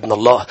المسيح ابن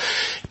الله.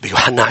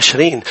 بيوحنا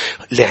 20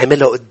 اللي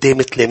عمله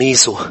قدام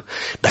تلاميذه،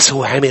 بس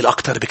هو عمل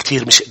أكتر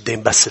بكتير مش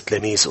قدام بس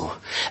تلاميذه.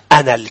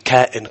 أنا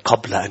الكائن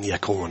قبل أن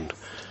يكون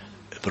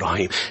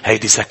إبراهيم.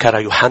 هيدي ذكر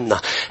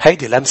يوحنا،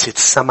 هيدي لمسة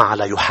السماء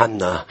على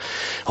يوحنا.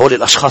 هول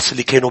الأشخاص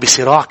اللي كانوا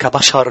بصراع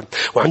كبشر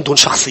وعندهم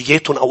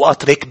شخصياتهم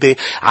أوقات راكبة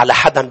على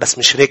حدا بس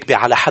مش راكبة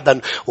على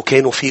حدا،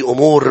 وكانوا في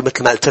أمور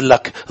مثل ما قلت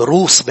لك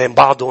روس بين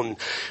بعضهم.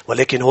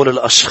 ولكن هول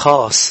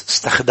الأشخاص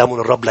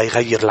استخدموا الرب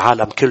ليغير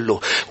العالم كله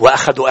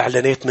وأخذوا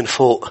إعلانات من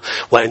فوق.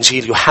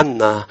 وإنجيل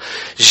يوحنا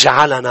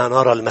جعلنا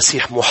نرى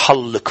المسيح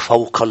محلق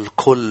فوق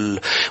الكل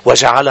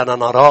وجعلنا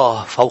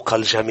نراه فوق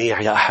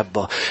الجميع. يا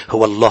أحبة،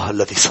 هو الله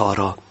الذي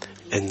صار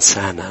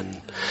إنسانا.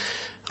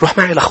 روح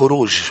معي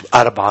لخروج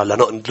 4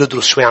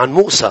 لندرس شوي عن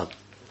موسى.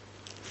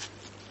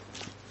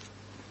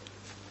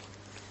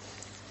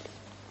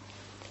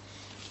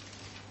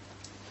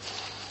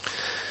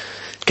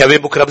 كمان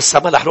بكرة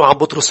بالسماء رح نروح عن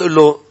بطرس قل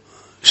له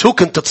شو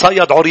كنت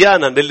تصيد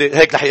عريانا؟ باللي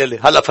هيك رح يقول لي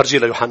هلأ فرجي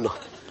ليوحنا.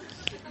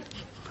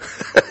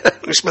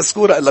 مش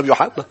مذكورة إلا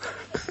بيوحنا.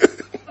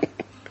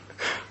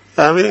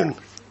 آمين.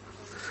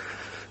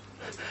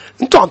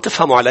 انتوا عم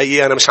تفهموا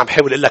علي، انا مش عم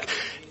بحاول اقول لك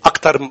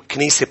اكتر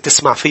كنيسة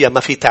بتسمع فيها ما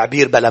في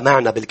تعبير بلا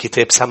معنى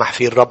بالكتاب سمح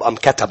فيه الرب ام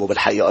كتبه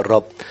بالحقيقة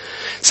الرب.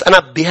 بس انا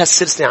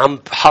بهالسلسلة عم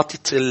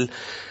حاطط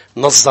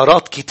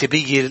النظارات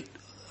كتابية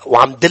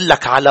وعم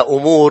دلك على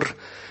امور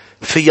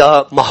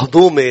فيها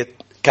مهضومة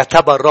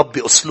كتبها الرب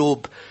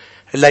باسلوب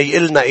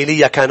ليقلنا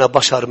ايليا كان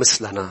بشر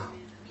مثلنا.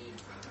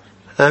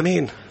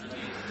 امين.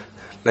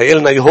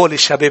 ليقلنا يهول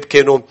الشباب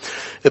كانوا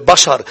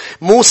بشر.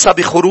 موسى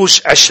بخروج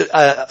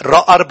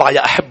 4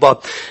 يا أحبة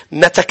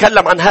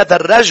نتكلم عن هذا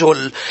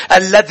الرجل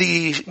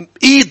الذي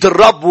إيد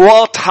الرب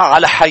واضحة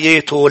على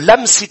حياته،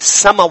 لمسة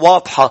السماء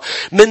واضحة،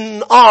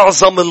 من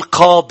أعظم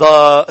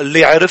القادة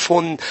اللي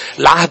عرفهم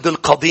العهد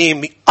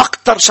القديم،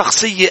 أكثر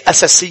شخصية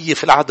أساسية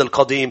في العهد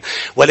القديم.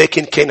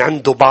 ولكن كان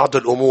عنده بعض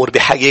الأمور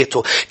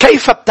بحياته.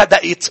 كيف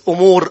ابتدأت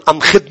أمور أم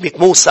خدمة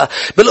موسى؟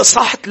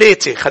 بالإصحاح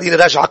 3 خليني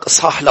راجعك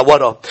إصحاح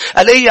لورا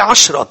الآية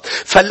 10.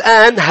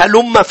 فالآن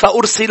هلم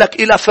فأرسلك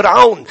إلى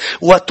فرعون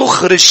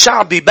وتخرج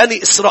شعبي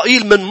بني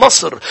إسرائيل من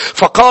مصر.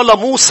 فقال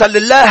موسى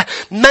لله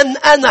من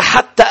أنا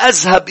حتى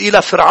أذهب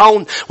إلى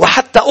فرعون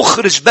وحتى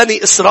أخرج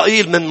بني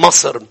إسرائيل من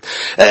مصر.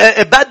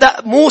 بدأ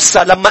موسى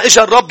لما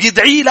إجا الرب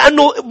يدعيه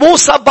لأنه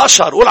موسى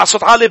بشر. قول على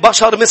صوت عالي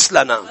بشر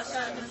مثلنا.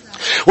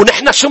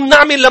 ونحن شو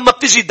بنعمل لما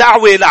بتجي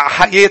دعوة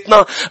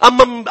لحياتنا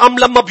أم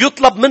لما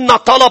بيطلب منا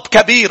طلب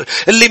كبير؟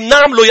 اللي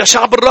بنعمله يا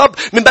شعب الرب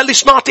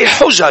بنبلش نعطي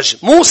حجج.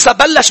 موسى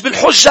بلش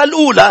بالحجة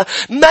الأولى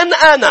من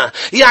أنا؟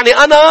 يعني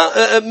أنا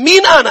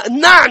مين أنا؟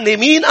 نعني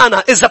مين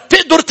أنا؟ إذا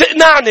بتقدر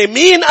تقنعني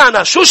مين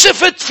أنا؟ شو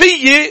شفت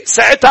فيي؟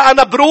 ساعتها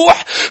أنا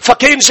بروح.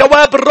 فكان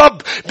جواب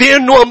الرب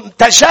بأنه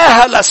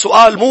تجاهل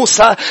سؤال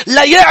موسى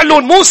لا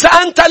يعلن موسى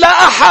أنت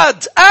لا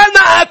أحد،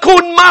 أنا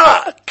أكون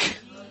معك.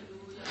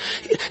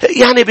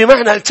 يعني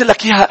بمعنى قلت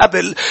لك إياها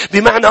قبل،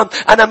 بمعنى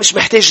أنا مش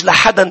محتاج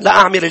لحدا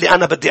لأعمل اللي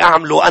أنا بدي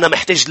أعمله. أنا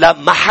محتاج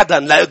لما حدا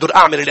لا يقدر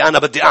أعمل اللي أنا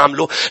بدي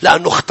أعمله،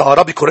 لأنه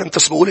اختار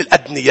بكورنثوس بيقول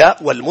الأدنياء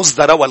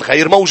والمزدرى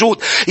والغير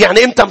موجود.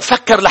 يعني أنت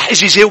مفكر رح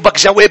يجي جاوبك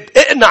جواب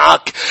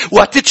اقنعك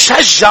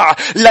وتتشجع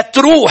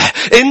لتروح.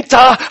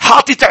 أنت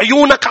حاطط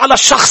عيونك على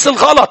الشخص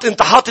الغلط،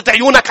 أنت حاطط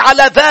عيونك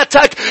على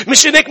ذاتك،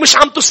 مش إنك مش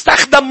عم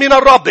تستخدم من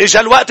الرب. إجا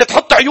الوقت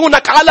تحط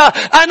عيونك على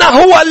أنا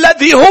هو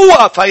الذي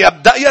هو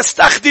فيبدأ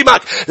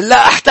يستخدمك.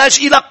 لا أحتاج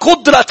إلى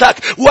قدرتك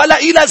ولا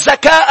إلى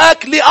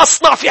ذكائك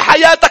لأصنع في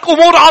حياتك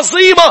أمور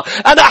عظيمة.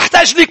 أنا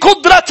أحتاج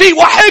لقدرتي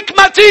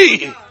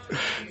وحكمتي،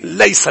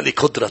 ليس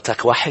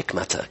لقدرتك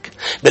وحكمتك.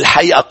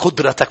 بالحقيقة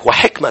قدرتك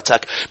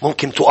وحكمتك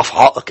ممكن توقف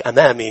عائق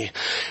أمامي،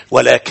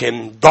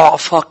 ولكن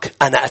ضعفك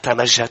أنا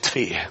أتمجد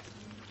فيه.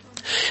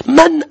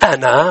 من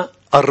أنا؟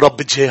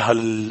 الرب تجاهل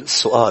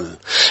السؤال.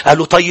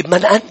 قالوا طيب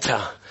من أنت؟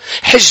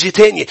 حجة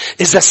تانية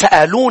إذا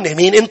سألوني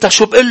مين أنت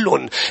شو بقول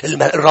لهم؟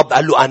 الرب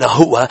قال له أنا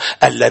هو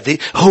الذي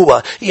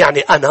هو. يعني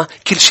أنا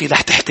كل شيء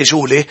رح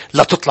تحتاجوا لي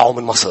لتطلعوا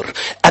من مصر،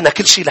 أنا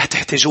كل شيء رح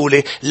تحتاجوا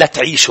لي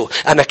لتعيشوا،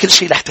 أنا كل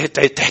شيء رح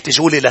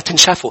تحتاجوا لي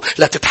لتنشفوا،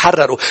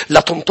 لتتحرروا،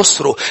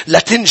 لتنتصروا،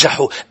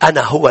 لتنجحوا.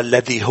 أنا هو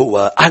الذي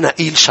هو، أنا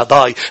إيل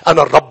شداي،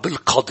 أنا الرب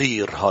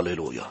القدير.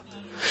 هاليلويا.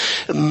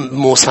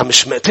 موسى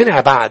مش مقتنع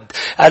بعد.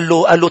 قال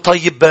له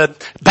طيب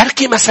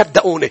بركي ما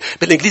صدقوني.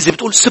 بالإنجليزي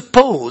بتقول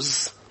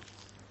suppose،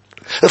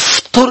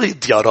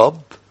 افترض يا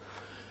رب.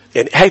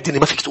 يعني هيدي اللي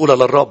ما فيك تقولها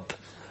للرب،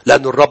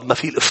 لأنه الرب ما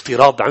فيه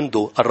الافتراض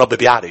عنده. الرب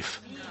بيعرف،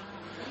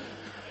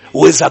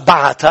 وإذا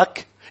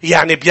بعتك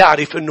يعني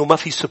بيعرف إنه ما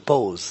في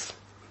suppose.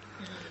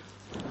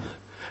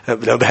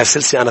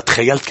 بهالسلسلة أنا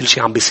تخيلت كل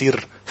شيء عم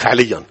بيصير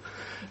فعليا،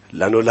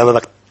 لأنه لما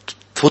بدك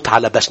تفوت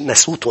على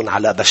نسوتهم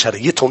على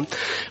بشريتهم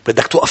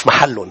بدك توقف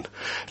محلهم،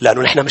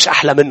 لأنه نحن مش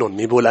أحلى منهم.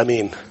 مين بيقول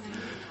أمين؟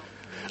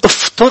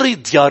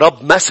 افترض يا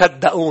رب ما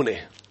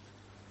صدقوني،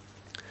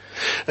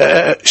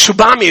 شو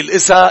بعمل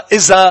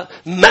إذا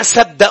ما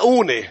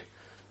صدقوني؟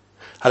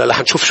 هلا رح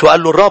نشوف شو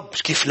قال له الرب،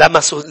 كيف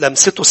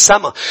لمسته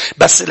السماء.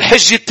 بس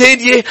الحجة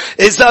الثانية،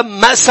 إذا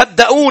ما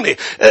صدقوني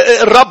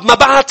الرب ما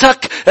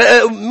بعتك،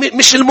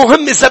 مش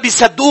المهم إذا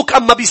بيصدقوك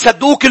أما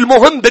بيصدقوك،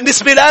 المهم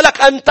بالنسبة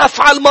لك أن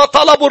تفعل ما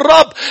طلب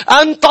الرب،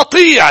 أن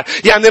تطيع.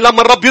 يعني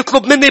لما الرب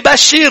يطلب مني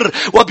بشير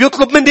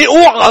وبيطلب مني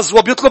أوعظ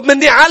وبيطلب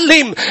مني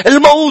علم،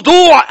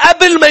 الموضوع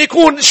قبل ما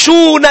يكون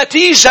شو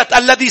نتيجة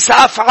الذي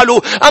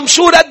سأفعله أم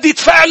شو ردة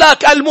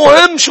فعلك،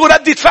 المهم شو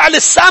ردة فعل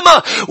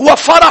السماء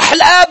وفرح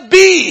الآب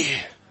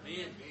بيه.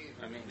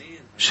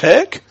 مش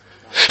هيك؟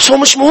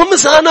 مش مهم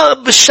إذا أنا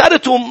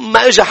بالشرط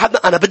وما إجا حد،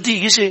 أنا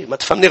بدي يجي، ما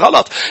تفهمني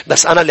غلط.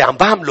 بس أنا اللي عم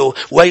بعمله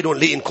ويل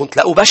لي إن كنت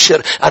لا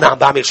أبشر. أنا عم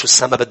بعمل شو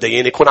السما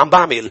بديني يكون عم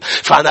بعمل،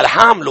 فأنا رح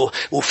أعمله.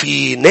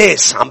 وفي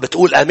ناس عم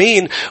بتقول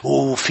أمين،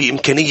 وفي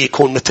إمكانية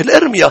يكون مثل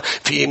إرميا،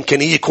 في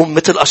إمكانية يكون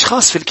مثل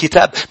أشخاص في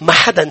الكتاب ما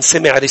حدا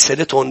سمع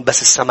رسالتهم،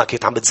 بس السما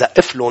كانت عم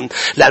بتزقف لهم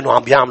لأنه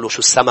عم بيعملوا شو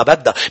السما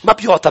بدها. ما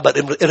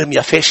بيعتبر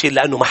إرميا فاشل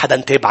لأنه ما حدا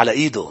تاب على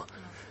إيده.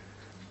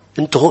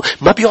 انتو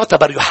ما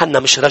بيعتبر يوحنا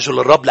مش رجل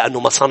الرب لأنه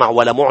ما صنع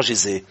ولا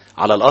معجزة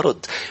على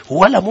الأرض،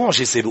 ولا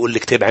معجزة بيقول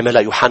الكتاب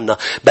عملها يوحنا،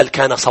 بل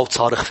كان صوت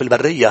صارخ في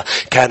البرية،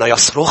 كان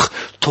يصرخ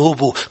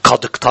توبوا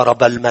قد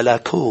اقترب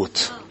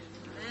الملكوت.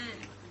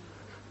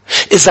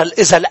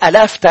 إذا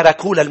الألاف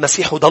تركوا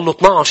للمسيح وضلوا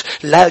 12،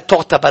 لا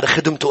تعتبر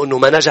خدمته أنه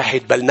ما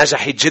نجحت، بل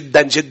نجحت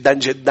جدا جدا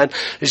جدا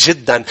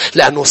جدا،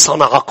 لأنه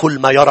صنع كل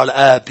ما يرى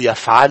الآب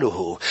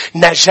يفعله.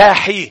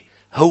 نجاحي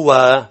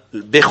هو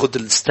بياخد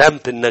الستامب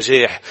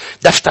النجاح،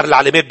 دفتر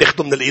العلامات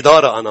بياخده من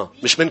الإدارة، أنا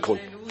مش منكم.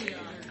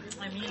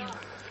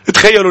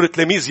 تخيلوا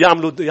التلاميذ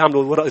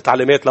يعملوا ورقة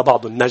علامات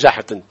لبعضهم،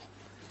 نجاحت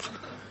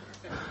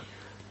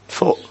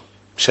فوق،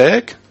 مش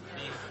هيك؟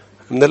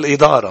 من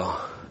الإدارة.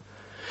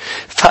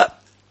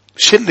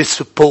 فشل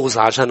سبوز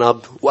على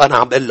جنب، وأنا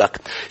عم بقول لك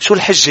شو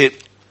الحجة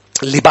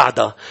اللي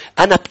بعدها.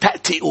 أنا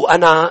بتأتي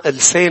وأنا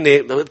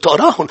لساني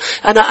بتقراهن،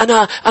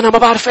 أنا ما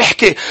بعرف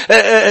أحكي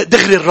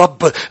دغري.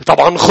 الرب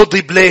طبعا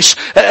غضب ليش؟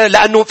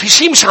 لأنه في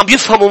شيء مش عم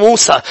يفهمه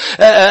موسى.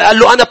 قال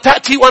له أنا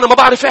بتأتي وأنا ما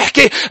بعرف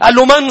أحكي. قال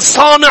له من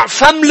صانع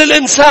فم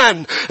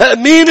للإنسان؟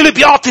 مين اللي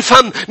بيعطي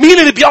فم؟ مين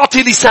اللي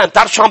بيعطي لسان؟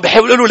 تعرف شو عم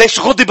بيحاول له ليش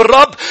غضب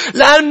الرب؟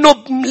 لأنه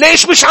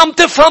ليش مش عم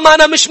تفهم؟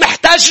 أنا مش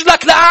محتاج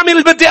لك لأعمل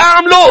اللي بدي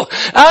أعمله،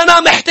 أنا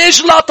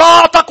محتاج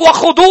لطاعتك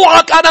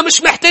وخضوعك، أنا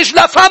مش محتاج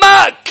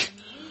لفمك،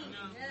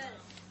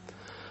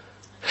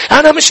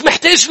 أنا مش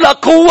محتاج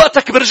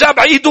لقوتك. برجع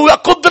بعيده يا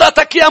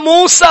قدرتك يا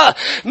موسى،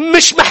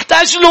 مش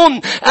محتاج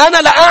لهم. أنا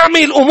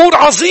لأعمل أمور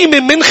عظيمة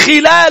من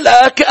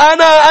خلالك.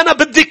 أنا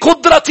بدي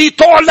قدرتي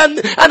تعلن،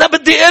 أنا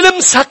بدي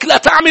ألمسك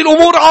لتعمل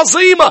أمور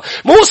عظيمة.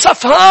 موسى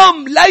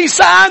فهم،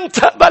 ليس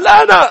أنت بل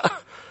أنا.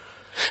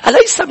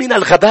 أليس من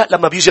الغباء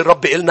لما بيجي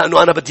الرب يقولنا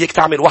أنه أنا بدي إياك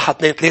تعمل 1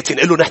 2 3،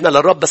 نقول له نحن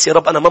للرب بس يا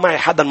رب أنا ما معي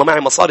حدا، ما معي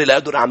مصاري لا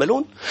أقدر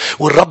أعملون.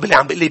 والرب اللي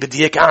عم بيقول لي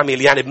بدي إياك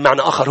أعمل، يعني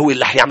بمعنى آخر هو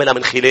اللي رح يعملها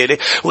من خلالي.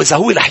 وإذا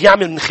هو اللي رح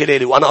يعمل من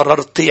خلالي وأنا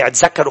قررت طيع،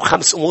 تذكروا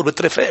 5 أمور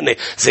بترافقني.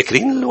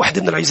 ذاكرين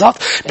الوحدة من العظات؟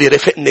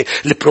 بيرافقني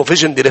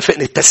البروفيجن،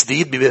 بيرافقني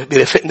التسديد،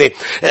 بيرافقني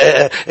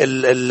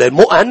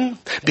المؤن،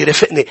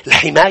 بيرافقني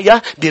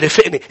الحماية،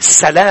 بيرافقني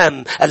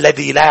السلام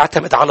الذي لا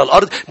يعتمد على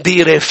الأرض،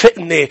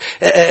 بيرافقني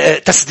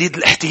تسديد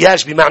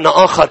الاحتياج بمعنى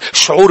آخر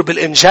الشعور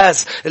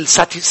بالإنجاز،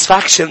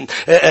 الساتيسفاكشن،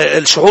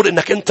 الشعور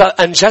إنك أنت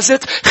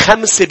أنجزت.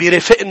 5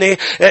 بيرافقني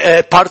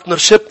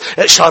بارتنرشيب،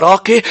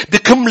 شراكة،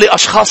 بكمل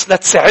أشخاص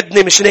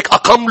لتساعدني. مش هيك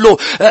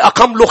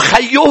أقام له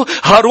خيه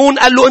هارون،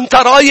 قال له أنت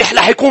رايح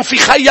رح يكون في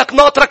خيك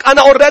ناطرك،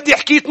 أنا أوريدي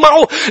حكيت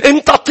معه،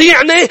 أنت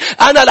طيعني،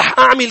 أنا رح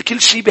أعمل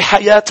كل شيء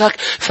بحياتك.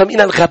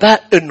 فمن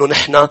الغباء إنه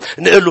نحن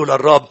نقوله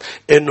للرب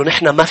إنه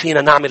نحن ما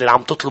فينا نعمل اللي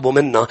عم تطلبه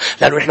منا،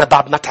 لأنه نحن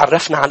بعد ما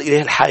تعرفنا على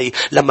الإله الحي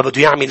لما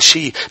بده يعمل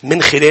شيء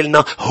من خلالنا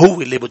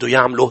هو اللي بده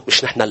يعمله،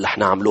 مش نحن اللي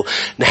نعمله.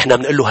 نحن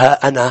بنقول له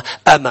ها أنا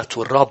أمة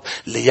الرب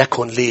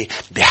ليكن لي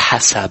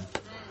بحسب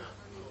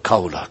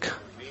قولك.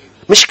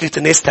 مشكلة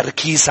الناس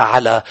تركيزها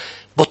على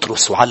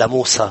بطرس وعلى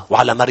موسى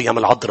وعلى مريم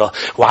العذراء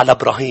وعلى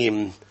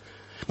إبراهيم،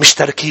 مش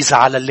تركيزها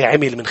على اللي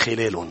عمل من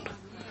خلالهم.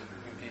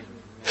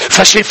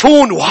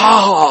 فشايفون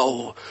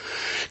واو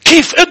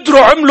كيف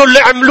قدروا عملوا اللي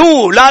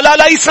عملوه.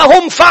 لا ليس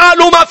هم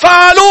فعلوا ما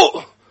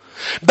فعلوا،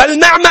 بل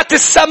نعمة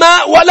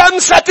السماء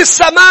ولمسة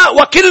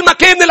السماء. وكل ما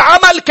كان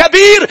العمل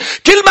كبير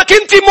كل ما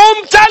كنت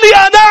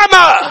ممتلئة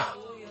نعمة.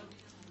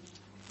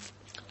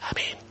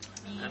 آمين.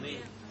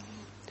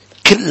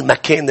 كل ما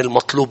كان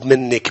المطلوب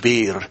مني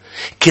كبير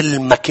كل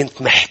ما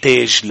كنت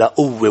محتاج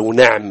لقوة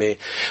ونعمة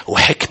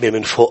وحكمة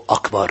من فوق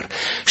أكبر.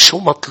 شو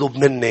مطلوب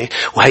مني؟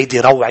 وهيدي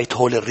روعة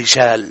هول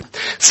الرجال.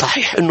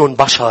 صحيح إنهم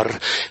بشر،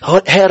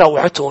 هي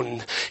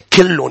روعتهم.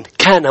 كل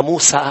كان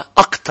موسى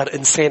أكتر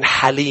إنسان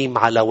حليم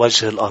على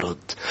وجه الأرض.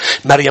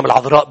 مريم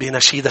العذراء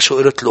بنشيدة شو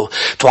قلت له؟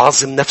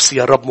 تعظم نفسي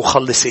يا رب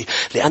مخلصي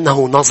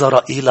لأنه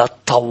نظر إلى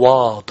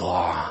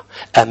التواضع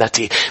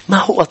أمتي. ما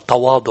هو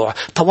التواضع؟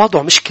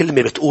 التواضع مش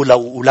كلمة بتقولها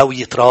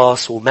ولوية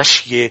راس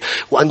ومشية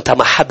وأنت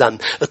ما حدا.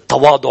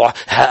 التواضع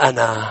ها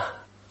أنا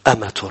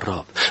أمة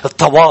الرب.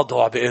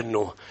 التواضع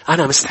بأنه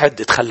أنا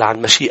مستعد أتخلى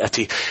عن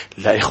مشيئتي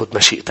لا أخذ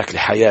مشيئتك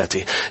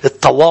لحياتي.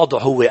 التواضع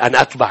هو أن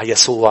أتبع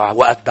يسوع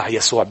وأتبع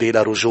يسوع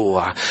بلا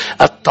رجوع.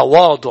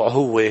 التواضع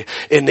هو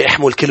أن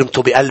أحمل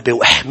كلمته بقلبي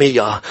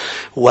وأحميها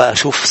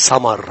وأشوف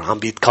ثمر عم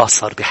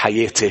بيتكاثر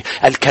بحياتي.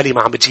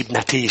 الكلمة عم بتجيب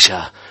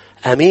نتيجة.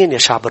 أمين يا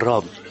شعب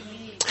الرب.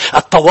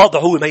 التواضع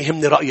هو ما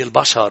يهمني رأي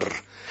البشر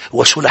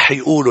وشو رح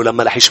يقولوا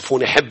لما رح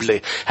يشوفوني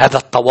حبلة. هذا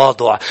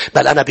التواضع.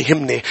 بل أنا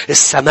بيهمني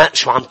السماء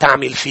شو عم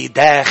تعمل في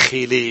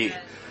داخلي.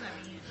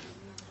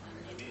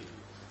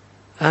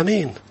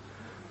 آمين.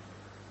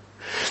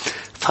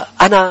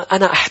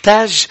 فأنا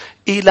أحتاج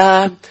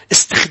إلى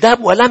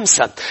استخدام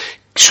ولمسة.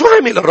 شو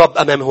عمل الرب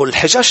أمامه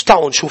الحجاج؟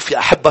 تعالوا نشوف يا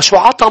أحبة شو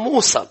عطى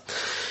موسى.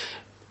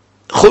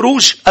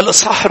 خروج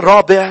الإصحاح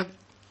 4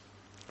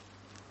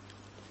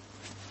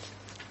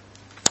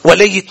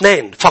 ولي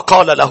 2.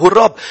 فقال له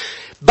الرب.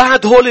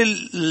 بعد هول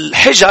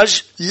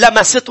الحجج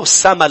لمسته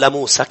السماء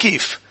لموسى.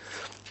 كيف؟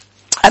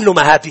 قال له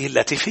ما هذه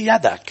التي في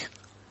يدك؟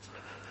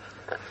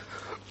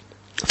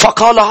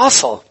 فقال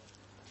عصا.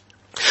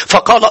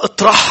 فقال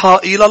اطرحها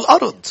إلى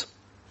الأرض.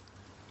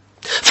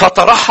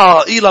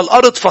 فطرحها إلى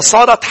الأرض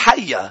فصارت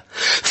حية.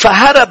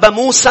 فهرب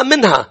موسى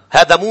منها.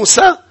 هذا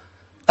موسى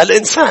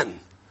الإنسان.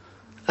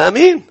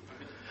 آمين.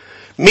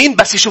 مين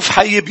بس يشوف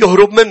حي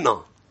بيهرب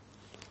منه؟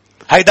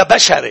 هيدا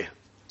بشري.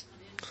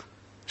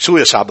 شو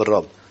يا شعب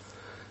الرب؟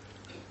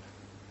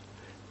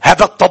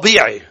 هذا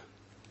الطبيعي.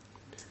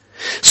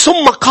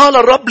 ثم قال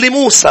الرب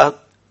لموسى.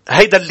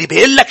 هيدا اللي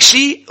بيقول لك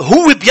شيء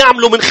هو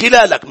بيعمله من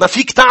خلالك. ما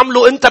فيك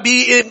تعمله انت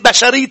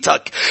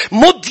ببشريتك.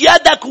 مد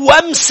يدك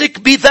وامسك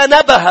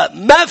بذنبها.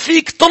 ما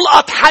فيك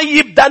تلقط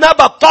حي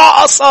بدنبها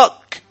بتعقصك.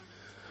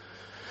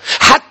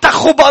 حتى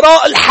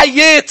خبراء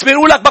الحياة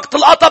بيقولك بدك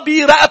تلقطها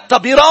برقبتها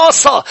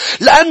براسها.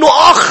 لأنه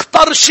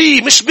أخطر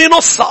شيء مش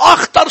بنصها.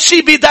 أخطر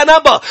شيء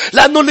بدنبها.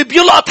 لأنه اللي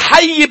بيلقط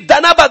حي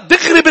بدنبها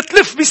دغري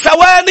بتلف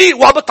بثواني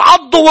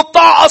وبتعضه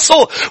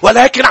وبتعقصه.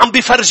 ولكن عم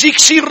بيفرجيك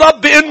شيء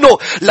الرب إنه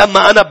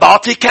لما أنا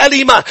بعطي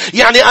كلمة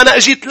يعني أنا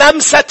أجيت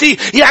لمستي.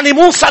 يعني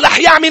موسى رح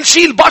يعمل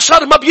شيء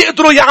البشر ما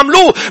بيقدروا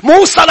يعملوه.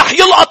 موسى رح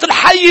يلقط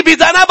الحي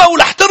بدنبها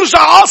ورح ترجع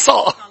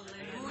عصا.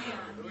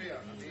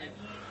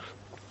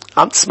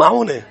 عم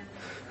تسمعوني؟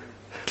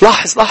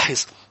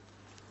 لاحظ.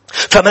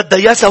 فمد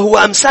يده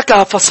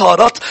وأمسكها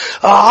فصارت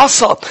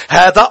عصا.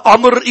 هذا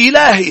أمر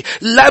إلهي.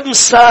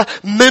 لمسة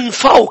من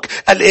فوق.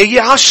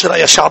 الآية 10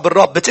 يا شعب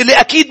الرب. بتقلي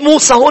أكيد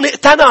موسى هون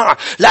اقتنع.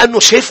 لأنه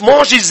شاف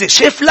معجزة.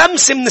 شاف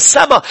لمسة من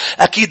السماء.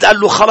 أكيد قال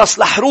له خلاص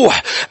رح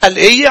روح.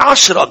 الآية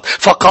 10.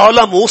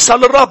 فقال موسى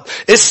للرب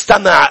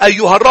استمع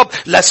أيها الرب.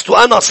 لست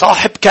أنا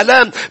صاحب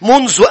كلام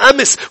منذ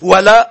أمس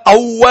ولا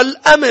أول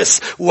أمس.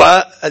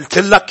 وقلت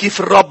لك كيف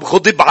الرب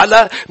غضب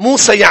على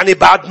موسى يعني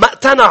بعد ما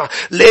اقتنع.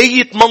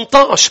 الآية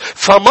 18.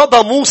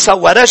 فمضى موسى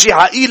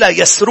ورجع إلى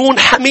يسرون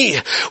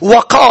حميه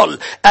وقال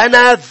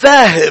أنا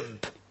ذاهب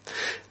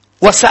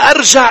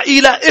وسأرجع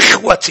إلى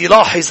إخوتي.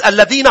 لاحظ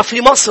الذين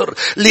في مصر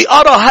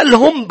لأرى هل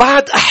هم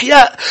بعد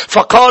أحياء.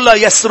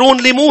 فقال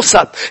يسرون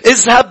لموسى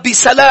اذهب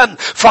بسلام.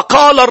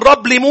 فقال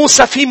الرب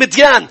لموسى في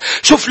مديان.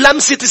 شوف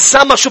لمسة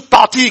السماء شو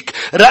بتعطيك.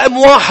 رقم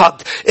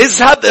 1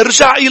 اذهب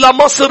ارجع إلى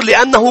مصر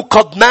لأنه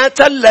قد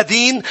مات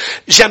الذين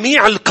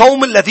جميع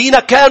القوم الذين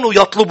كانوا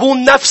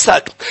يطلبون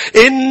نفسك.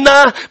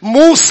 إن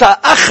موسى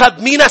أخذ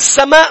من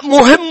السماء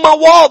مهمة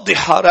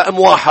واضحة. رقم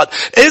 1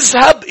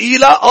 اذهب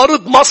إلى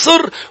أرض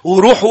مصر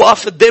وروح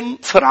قدام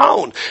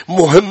فرعون.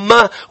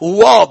 مهمة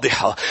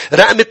واضحة.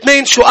 رقم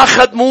 2 شو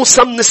أخذ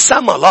موسى من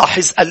السماء؟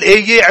 لاحظ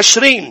الآية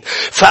 20.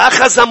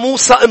 فأخذ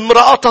موسى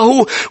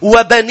امرأته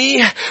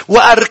وبنيه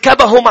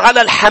وأركبهم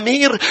على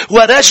الحمير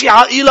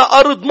ورجع إلى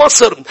أرض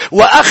مصر.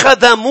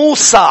 وأخذ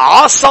موسى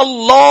عصا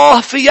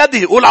الله في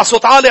يده. قول على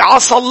صوت عالي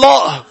عصا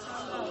الله.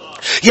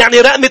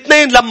 يعني رقم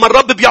 2 لما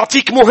الرب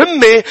بيعطيك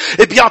مهمة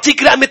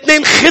بيعطيك رقم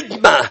 2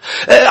 خدمة.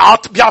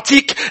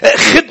 بيعطيك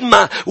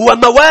خدمة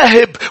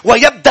ومواهب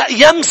ويبدأ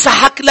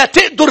يمسحك لا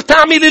تقدر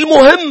تعمل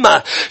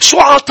المهمة. شو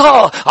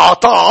عطاه؟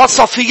 عطاه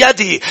عصا في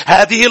يدي.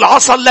 هذه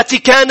العصا التي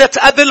كانت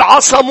قبل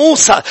عصا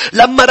موسى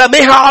لما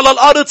رميها على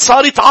الأرض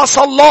صارت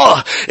عصا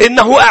الله.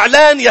 إنه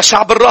إعلان يا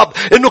شعب الرب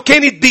إنه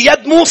كانت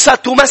بيد موسى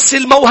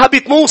تمثل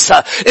موهبة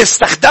موسى.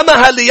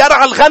 استخدمها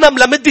ليرعى الغنم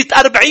لمدة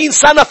 40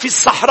 سنة في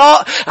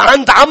الصحراء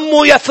عند عمه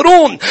أمه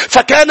يثرون،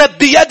 فكانت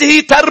بيده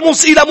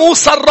ترمز إلى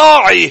موسى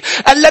الراعي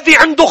الذي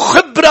عنده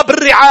خبرة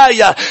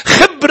بالرعاية،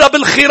 خبرة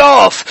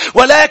بالخراف،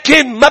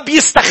 ولكن ما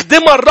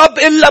بيستخدمها الرب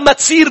إلا ما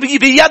تصير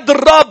بيد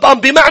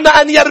الرب، بمعنى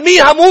أن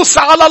يرميها موسى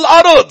على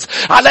الأرض.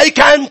 عليك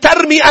أن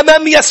ترمي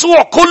أمام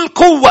يسوع كل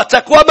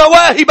قوتك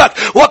ومواهبك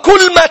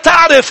وكل ما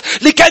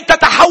تعرف، لكي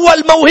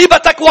تتحول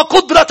موهبتك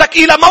وقدرتك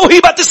إلى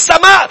موهبة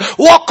السماء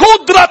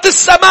وقدرة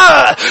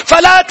السماء،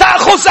 فلا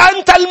تأخذ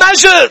أنت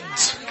المجد.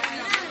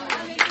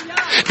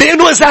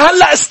 لأنه إذا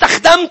هلأ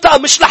استخدمتها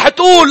مش رح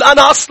تقول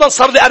أنا أصلا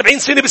صار لي 40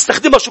 سنة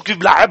بستخدمها، شو كيف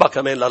بلعبها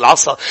كمان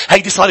للعصا،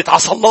 هيدي صارت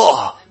عصا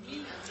الله.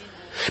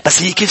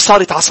 بس هي كيف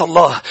صارت عصا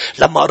الله؟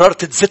 لما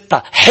قررت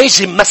تزتها،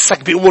 حاجم مسك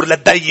بأمور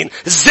لتبين،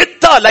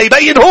 زتها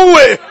ليبين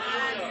هو.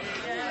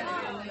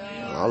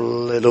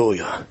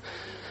 هللويا.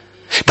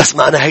 بس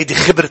ما أنا هيدي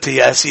خبرتي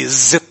يا أسي،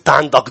 زت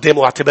عند أقدامه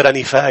واعتبرها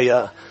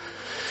نفاية.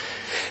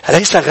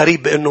 ليس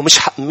غريب إنه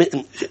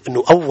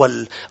إنه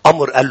أول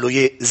أمر قال له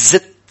إيه،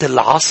 زت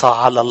العصا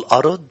على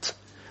الأرض،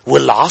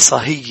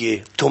 والعصا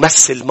هي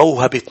تمثل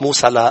موهبة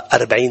موسى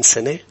ل40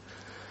 سنة.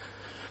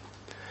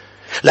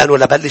 لأنه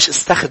لبلش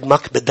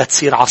استخدمك بدها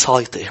تصير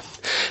عصايتي،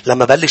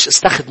 لما بلش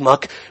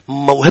استخدمك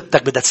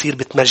موهبتك بدها تصير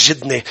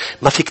بتمجدني،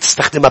 ما فيك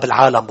تستخدمها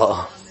بالعالم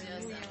بقى،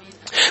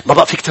 ما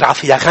بقى فيك ترعى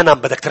فيها غنم،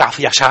 بدك ترعى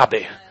فيها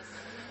شعبي.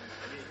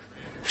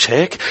 مش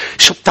هيك؟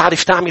 شو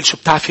بتعرف تعمل، شو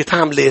بتعرفي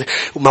تعملي،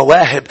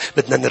 ومواهب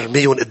بدنا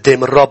نرميهم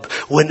قدام الرب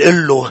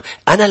ونقول له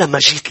أنا لما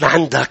جيت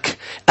لعندك،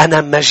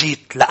 أنا ما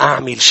جيت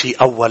لأعمل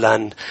شيء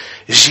أولا،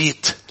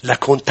 جيت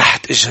لكون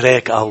تحت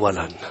إجراك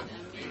أولا.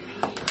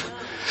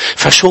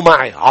 فشو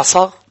معي؟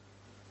 عصا.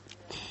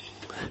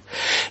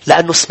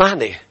 لأنه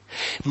اسمعني،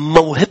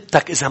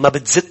 موهبتك إذا ما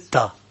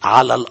بتزتها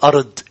على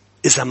الأرض،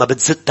 إذا ما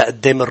بتزتها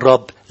قدام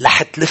الرب،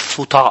 رح تلف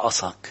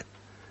وتعقصك.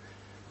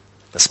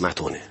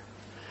 سمعتوني؟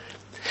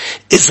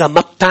 إذا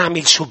ما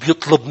بتعمل شو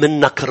بيطلب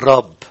منك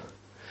الرب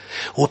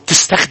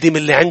وبتستخدم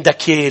اللي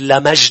عندك إيه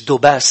لمجده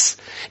بس،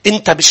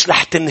 أنت مش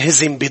رح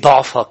تنهزم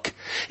بضعفك،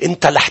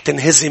 أنت رح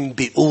تنهزم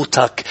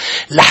بقوتك،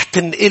 رح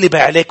تنقلب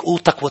عليك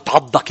قوتك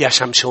وتعضك يا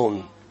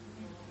شمشون.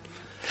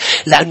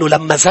 لأنه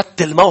لما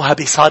زدت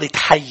الموهبة صارت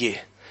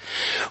حية،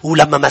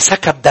 ولما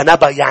مسكها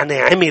بدنبا يعني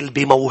عمل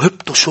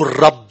بموهبته شو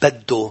الرب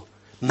بده،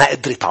 ما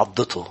قدرت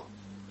عضته.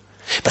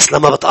 بس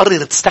لما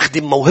بتقرر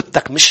تستخدم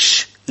موهبتك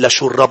مش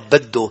لشو الرب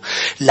بده،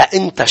 لا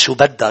انت شو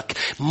بدك،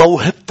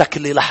 موهبتك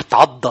اللي رح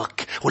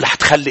تعضك ورح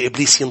تخلي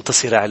إبليس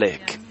ينتصر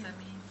عليك.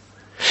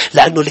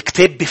 لأنه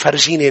الكتاب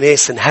بفرجيني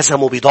ناس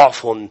انهزموا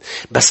بضعفهم،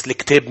 بس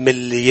الكتاب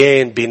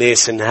مليان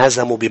بناس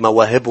انهزموا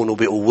بمواهبهم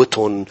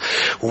وبقوتهم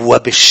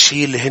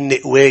وبالشي اللي هن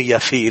قوية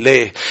فيه.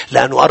 ليه؟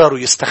 لأنه قرروا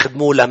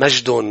يستخدموه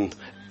لمجدهم،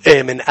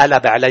 من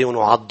قلب عليهم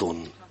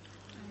وعضهم.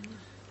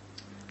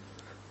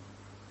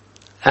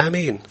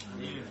 آمين.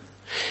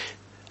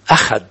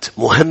 أخذ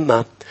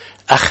مهمة،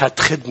 أخذ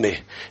خدمة،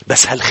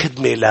 بس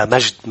هالخدمة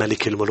لمجد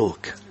ملك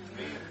الملوك.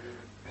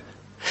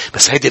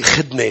 بس هيدي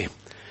الخدمة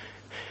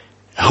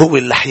هو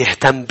اللي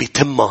يهتم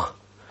بتمه،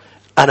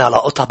 أنا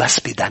لقطة بس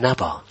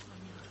بدنبا.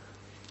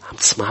 عم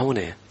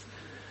تسمعوني؟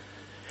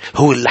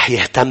 هو اللي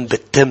يهتم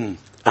بالتم،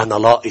 أنا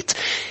لاقط.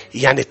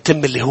 يعني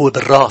التم اللي هو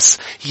بالراس،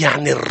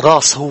 يعني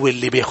الراس هو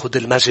اللي بياخد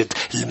المجد،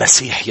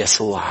 المسيح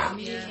يسوع.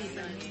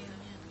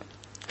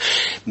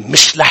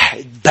 مش رح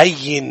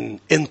تبين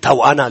انت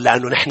وانا،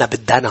 لانه نحن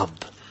بالدنب.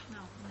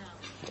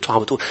 انتوا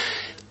عم تقول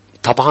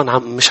طبعا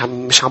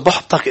مش عم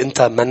بحطك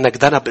انت منك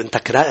دنب، انت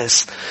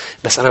كرأس.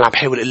 بس انا عم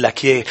بحاول اقول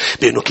لك ايه،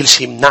 بانه كل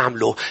شيء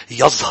بنعمله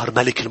يظهر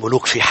ملك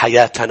الملوك في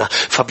حياتنا.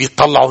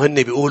 فبيطلعوا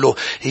هن بيقولوا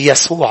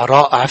يسوع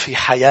رائع في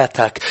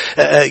حياتك،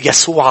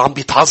 يسوع عم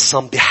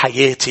بيتعظم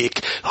بحياتك.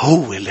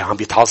 هو اللي عم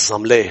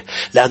بيتعظم. ليه؟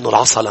 لانه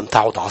العصا لم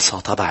تعد عصا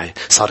تبعي،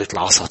 صارت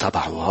العصا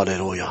تبعه.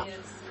 هاليلويا.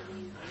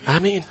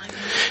 آمين.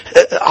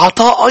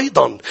 عطاء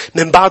أيضا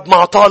من بعد ما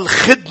عطاء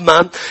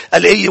الخدمة،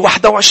 الآية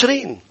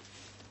 21.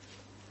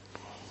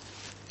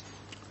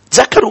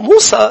 تذكروا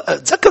موسى،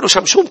 تذكروا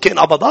شمشوم كان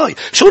قبضاي.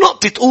 شو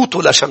نقطة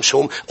قوته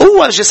لشمشوم؟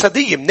 قوة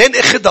جسدية. منين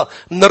اخدها؟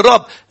 من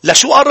الرب.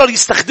 لشو قرر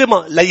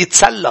يستخدمها؟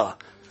 ليتسلى،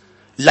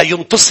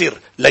 لينتصر،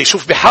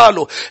 ليشوف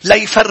بحاله،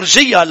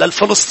 ليفرجيها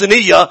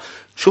للفلسطينية.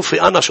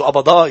 شوفي أنا شو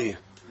قبضاي،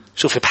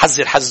 شوفي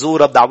بحذر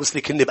حزورة بدي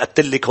عوزلك إني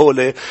بقتلك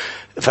هولي.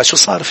 فشو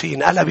صار فيه؟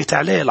 انقلبت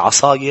عليه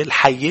العصاية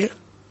الحية،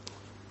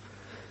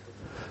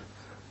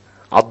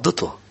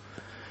 عضته.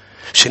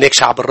 شنيك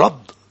شعب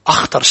الرب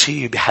أخطر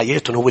شيء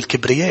بحياتهم هو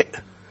الكبرياء.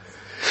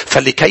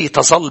 فلكي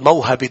تظل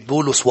موهبة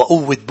بولس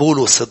وقوة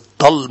بولس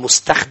تظل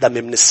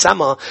مستخدمة من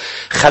السماء،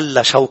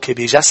 خلى شوكي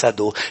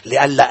بجسده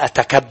لألا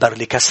أتكبر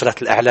لكسرة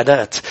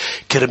الإعلانات.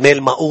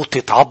 كرمال ما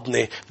قوتي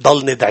تعضني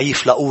ضلني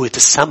ضعيف لقوة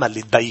السماء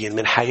اللي تبين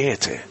من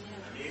حياتي.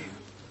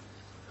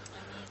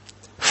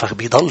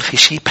 فبيضل في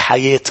شيء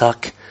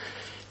بحياتك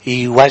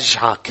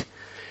يوجعك،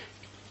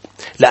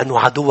 لأنه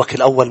عدوك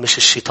الأول مش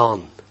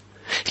الشيطان.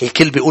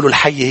 الكل بيقولوا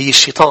الحية هي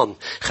الشيطان.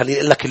 خليني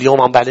أقول لك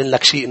اليوم عم بعلن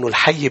لك شيء، إنه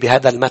الحية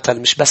بهذا المثل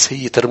مش بس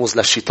هي ترمز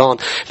للشيطان،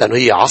 لأنه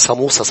هي عصا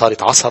موسى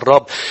صارت عصا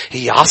الرب.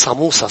 هي عصا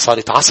موسى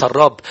صارت عصا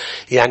الرب.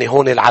 يعني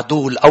هون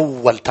العدو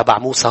الأول تبع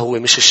موسى هو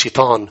مش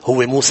الشيطان،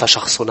 هو موسى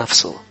شخصه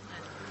نفسه.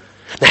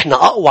 نحن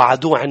أقوى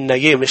عدو عنا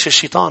إياه مش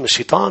الشيطان.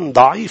 الشيطان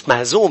ضعيف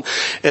مهزوم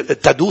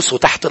تدوسه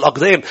تحت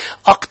الأقدام.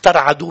 أكتر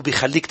عدو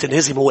بيخليك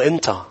تنهزم هو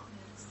أنت،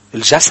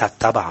 الجسد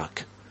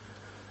تبعك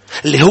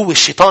اللي هو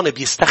الشيطان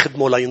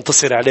بيستخدمه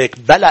لينتصر عليك.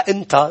 بلا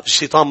أنت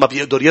الشيطان ما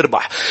بيقدر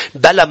يربح.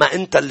 بلا ما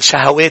أنت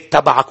الشهوات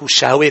تبعك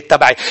والشهوات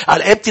تبعي.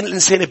 قال أمتى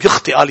الإنسان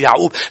بيخطئ؟ قال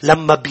يعقوب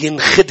لما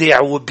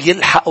بينخدع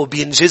وبيلحق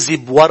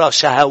وبينجذب وراء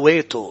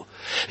شهواته.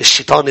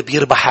 الشيطان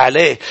بيربح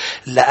عليه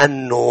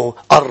لأنه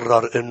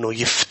قرر أنه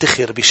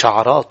يفتخر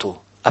بشعراته.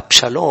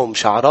 أبشالوم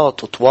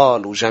شعراته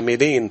طوال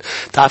وجميلين.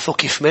 تعرفوا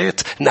كيف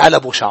مات؟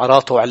 انقلبوا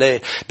شعراته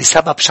عليه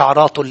بسبب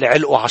شعراته اللي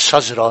علقوا على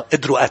الشجرة.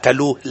 قدروا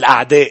قتلوه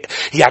الأعداء.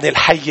 يعني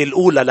الحية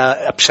الأولى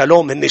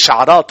لأبشالوم هن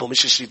شعراته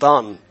مش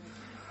الشيطان.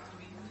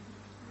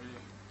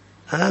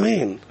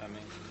 آمين.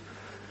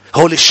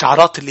 هول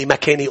الشعرات اللي ما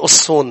كان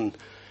يقصون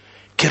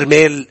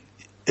كرمال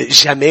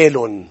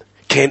جمال.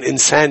 كان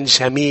إنسان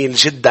جميل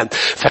جدا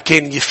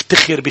فكان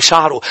يفتخر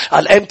بشعره.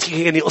 قال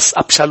أمتى كان يقص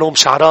أبشالوم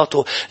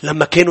شعراته؟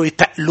 لما كانوا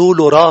يتقلوا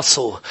له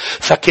راسه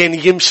فكان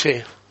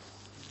يمشي.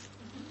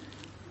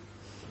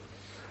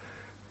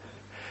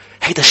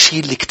 هيدا الشيء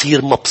اللي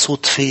كتير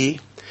مبسوط فيه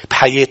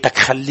بحياتك.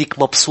 خليك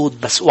مبسوط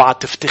بس اوعى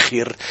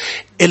تفتخر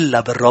إلا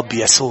بالرب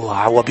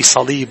يسوع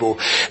وبصليبه،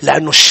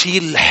 لأنه الشيء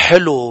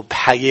الحلو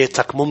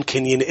بحياتك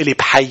ممكن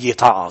ينقلب حي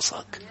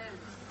تعظك.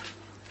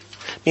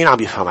 مين عم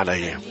يفهم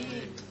علي؟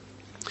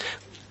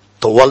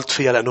 طولت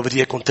فيها لأنه بدي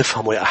يكون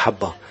تفهموا يا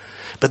أحبة.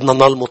 بدنا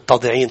نضل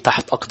متضعين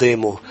تحت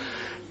أقدامه،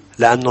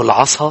 لأنه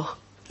العصا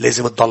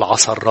لازم تضل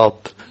عصا الرب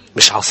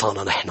مش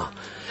عصانا نحن.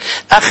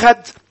 أخذ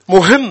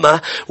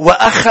مهمة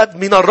وأخذ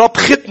من الرب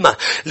خدمة.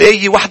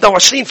 لأي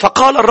 21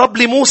 فقال الرب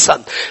لموسى.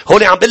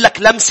 هون عم بقول لك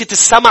لمسة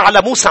السماء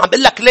على موسى. عم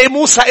بقول لك ليه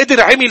موسى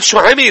قدر عمل شو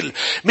عمل؟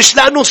 مش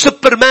لأنه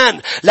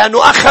سوبرمان،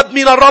 لأنه أخذ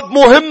من الرب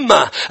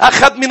مهمة،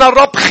 أخذ من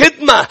الرب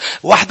خدمة.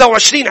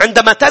 21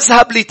 عندما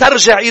تذهب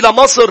لترجع إلى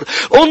مصر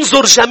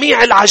انظر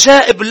جميع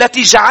العجائب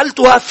التي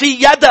جعلتها في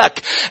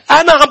يدك.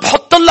 أنا عم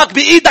بحط لك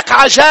بإيدك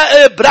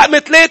عجائب. رقم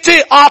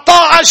 3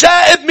 أعطاه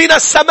عجائب من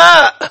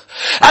السماء.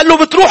 قال له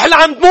بتروح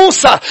لعند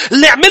موسى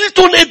اللي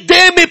عملتهم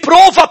قدامي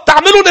بروفا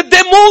بتعملون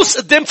قدام موسى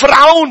قدام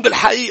فرعون.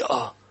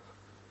 بالحقيقة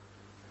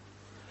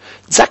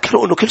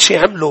تذكروا انه كل شيء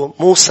عمله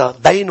موسى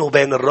بينه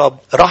وبين الرب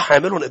راح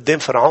عملهم قدام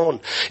فرعون.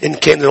 ان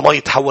كان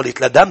المي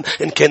تحولت لدم،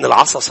 ان كان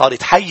العصا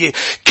صارت حية،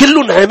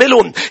 كلهم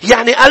عملهم.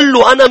 يعني قال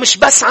له انا مش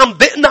بس عم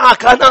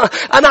بقنعك،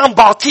 انا عم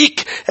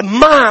بعطيك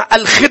مع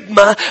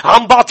الخدمة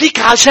عم بعطيك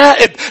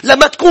عجائب.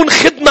 لما تكون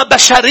خدمة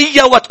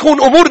بشرية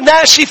وتكون امور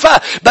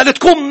ناشفة، بل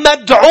تكون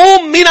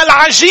مدعوم من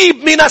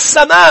العجيب من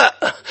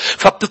السماء.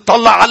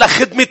 فبتطلع على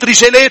خدمة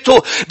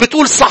رجالاته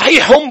بتقول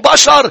صحيح هم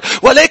بشر،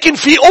 ولكن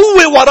في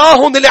قوة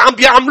وراهم اللي عم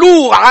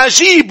بيعملوه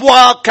عجيب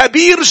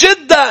وكبير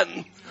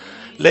جدا.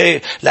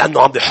 ليه؟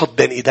 لأنه عم بيحط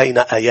بين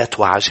إيدينا آيات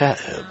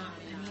وعجائب.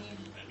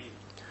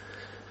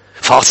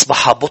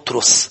 فأصبح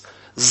بطرس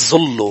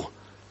ظله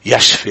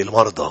يشفي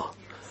المرضى،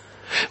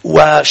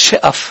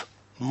 وشقف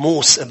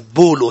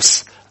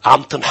بولس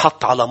عم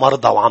تنحط على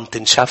مرضى وعم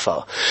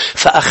تنشفى.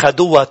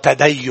 فأخذوها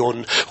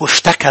تدين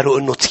وافتكروا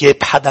انه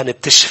تياب حدا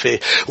بتشفي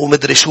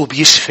ومدري شو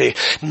بيشفي.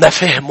 ما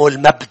فهموا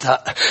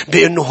المبدأ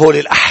بانه هول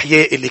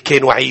الأحياء اللي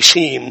كانوا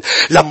عايشين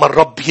لما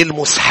الرب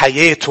يلمس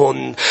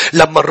حياتهم،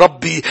 لما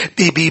الرب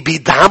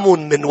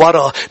بيدعمهم من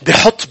وراء،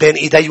 بيحط بين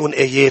ايديهم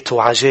آيات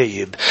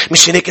وعجائب.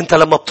 مش هيك انت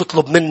لما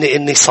بتطلب مني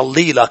اني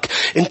صلي لك،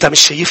 انت مش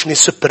شايفني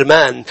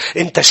سوبرمان،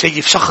 انت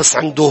شايف شخص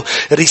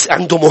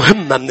عنده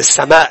مهمة من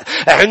السماء،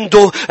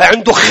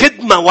 عنده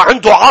خدمة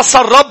وعنده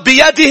عصا الرب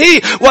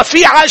بيده،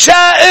 وفي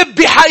عجائب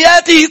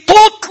بحياته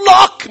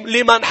تطلق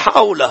لمن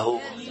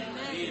حوله.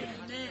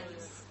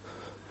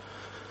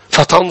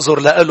 فتنظر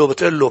له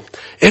بتقول له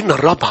إن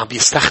الرب عم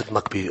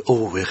يستخدمك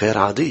بقوة غير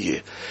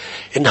عادية.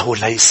 إنه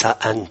ليس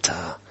أنت،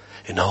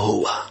 إنه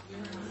هو.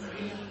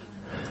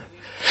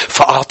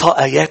 فأعطى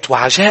آيات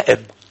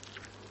وعجائب.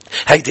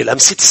 هيدي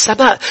لمسة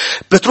السماء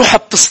بتروح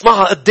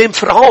بتصنعها قدام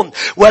فرعون.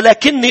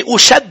 ولكني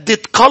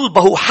أشدد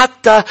قلبه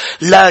حتى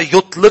لا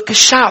يطلق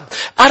الشعب.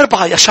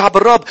 4 يا شعب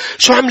الرب.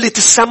 شو عملت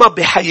السماء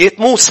بحياة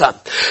موسى؟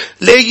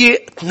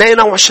 ليه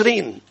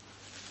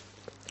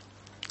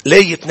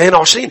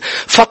 22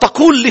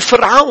 فتقول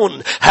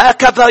لفرعون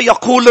هكذا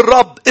يقول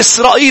الرب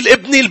إسرائيل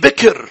ابني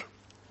البكر.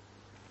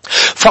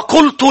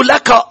 فقلت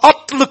لك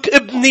أطلق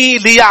ابني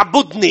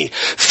ليعبدني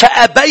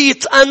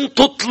فأبيت أن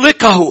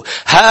تطلقه.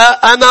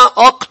 ها أنا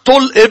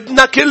أقتل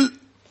ابنك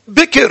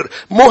البكر.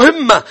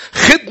 مهمة،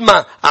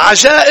 خدمة،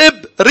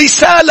 عجائب،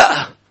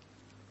 رسالة.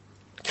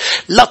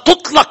 لا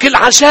تطلق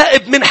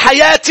العجائب من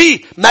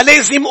حياتي. ما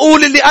لازم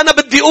أقول اللي أنا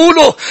بدي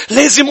أقوله،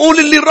 لازم أقول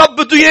اللي الرب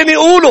بده ياني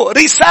أقوله.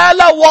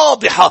 رسالة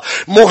واضحة،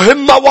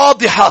 مهمة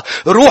واضحة.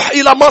 روح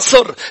إلى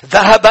مصر،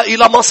 ذهب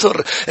إلى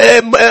مصر.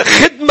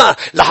 خدمة،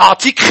 رح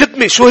أعطيك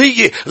خدمة. شو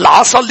هي؟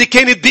 العصا اللي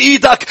كانت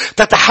بإيدك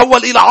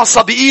تتحول إلى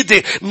عصا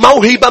بإيدي.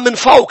 موهبة من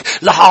فوق.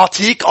 رح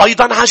أعطيك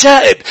أيضا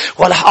عجائب،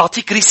 ورح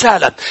أعطيك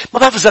رسالة. ما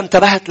بعرف إذا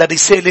انتبهت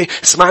لرسالة.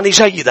 اسمعني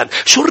جيدا.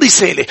 شو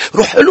الرسالة؟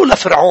 روح قله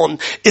لفرعون: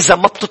 إذا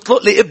ما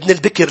بتطلق لي ابن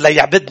البكر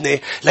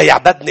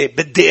ليعبدني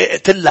بدي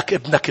اقتلك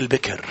ابنك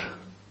البكر.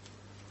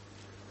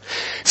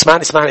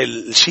 اسمعني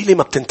الشيء اللي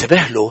ما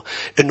بتنتبه له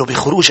انه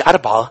بخروج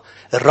 4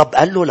 الرب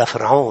قال له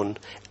لفرعون: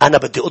 انا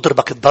بدي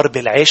اضربك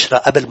الضربة 10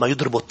 قبل ما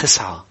يضربوا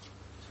 9.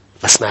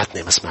 ما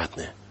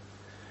سمعتني.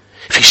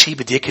 في شيء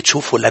بدي اياك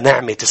تشوفه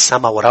لنعمة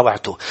السماء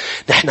وروعته.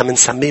 نحن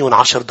بنسميهم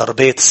 10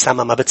 ضربات،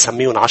 السماء ما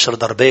بتسميهم 10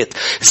 ضربات،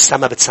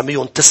 السماء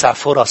بتسميهم 9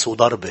 فرص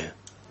وضربة.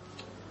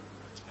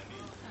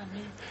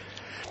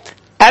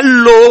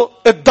 قال له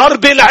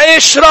الضربة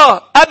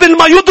 10 قبل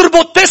ما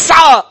يضربوا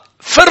 9.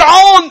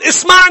 فرعون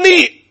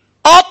اسمعني،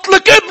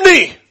 اطلق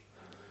ابني.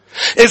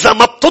 إذا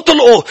ما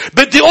بتطلقه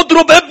بدي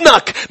أضرب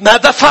ابنك.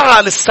 ماذا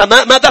فعل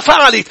السماء؟ ماذا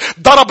فعلت؟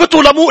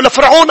 ضربته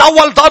لفرعون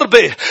أول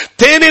ضربة،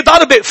 تاني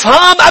ضربة.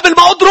 فهم قبل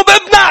ما أضرب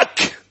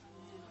ابنك.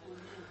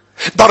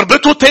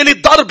 ضربته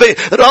ثالث ضربة،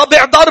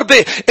 رابع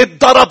ضربة.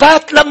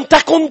 الضربات لم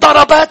تكن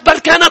ضربات بل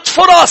كانت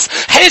فرص.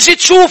 حاجة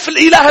تشوف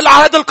الإله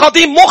العهد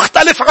القديم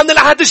مختلف عن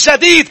العهد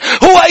الجديد.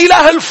 هو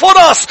إله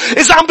الفرص.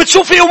 إذا عم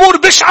بتشوفي أمور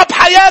بشعة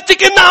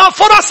بحياتك إنها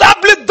فرص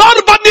قبل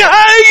الضربة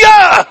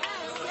النهائية.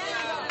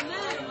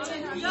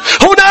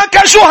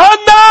 هناك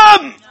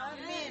جهنم.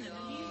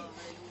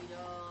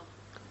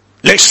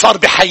 ليش صار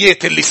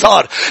بحياتي اللي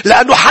صار؟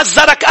 لأنه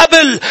حذرك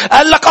قبل،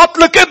 قال لك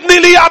أطلق ابني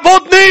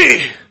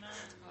ليعبدني.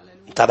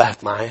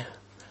 انتبهت معي؟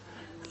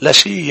 لا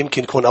شيء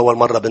يمكن يكون أول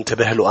مرة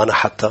بنتبه له أنا.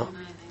 حتى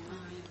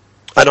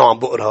أنا عم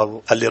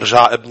بقرأ قال لي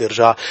رجع ابني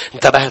رجع.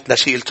 انتبهت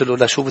لشيء؟ قلت له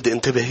لا شو بدي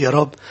انتبه يا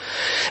رب؟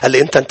 قال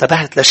لي أنت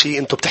انتبهت لشيء؟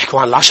 أنتوا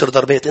بتحكوا عن 10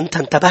 ضربات. أنت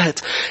انتبهت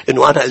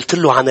إنه أنا قلت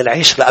له عن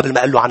 10 قبل ما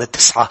قال له عن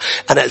 9.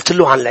 أنا قلت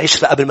له عن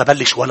 10 قبل ما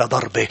بلش ولا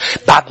ضربة.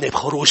 بعدني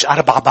بخروج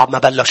 4 بعد ما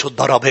بلشوا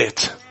الضربات.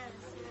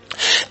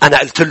 أنا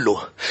قلت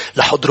له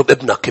رح أضرب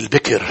ابنك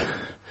البكر.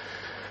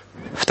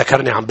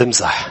 افتكرني عم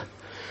بمزح،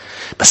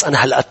 بس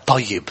أنا هالقد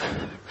طيب،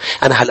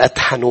 أنا هالقد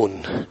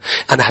حنون،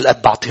 أنا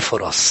هالقد بعطي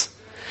فرص.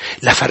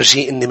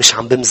 لفرجي إني مش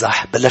عم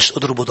بمزح. بلشت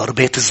أضربه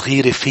ضربات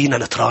صغيرة فينا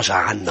نتراجع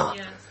عنها.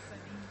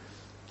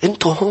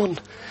 انتوا هون.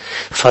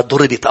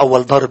 فضربت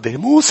أول ضربة.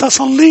 موسى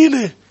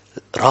صليلي.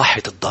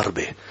 راحت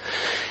الضربة.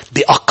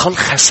 بأقل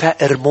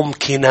خسائر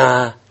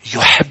ممكنة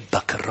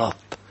يحبك الرب.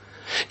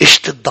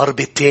 اشت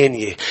الضربة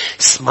الثانية.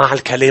 اسمع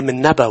الكلام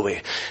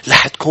النبوي.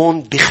 رح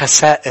تكون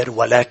بخسائر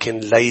ولكن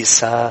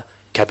ليس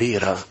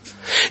كبيرة.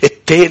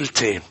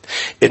 الثالثة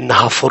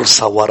إنها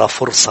فرصة ورا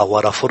فرصة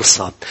ورا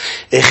فرصة.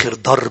 آخر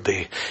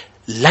ضربة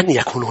لن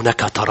يكون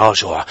هناك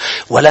تراجع،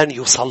 ولن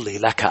يصلي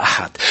لك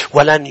أحد،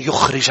 ولن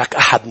يخرجك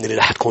أحد من اللي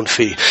رح تكون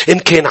فيه. إن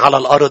كان على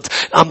الأرض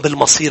أم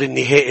بالمصير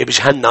النهائي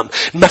بجهنم.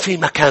 ما في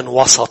مكان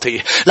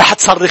وسطي. رح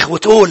تصرخ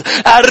وتقول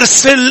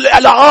أرسل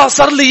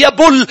العازر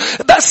ليبل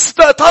بس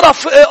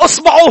طرف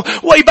أصبعه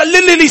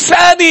ويبلل لي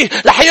لساني.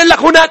 رح يقول لك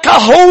هناك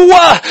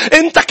هو.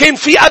 أنت كان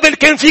في قبل،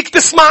 كان فيك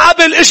تسمع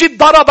قبل. اجت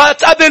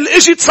ضربات قبل،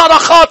 اجت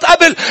صرخات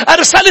قبل،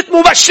 أرسلت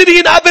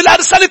مبشرين قبل،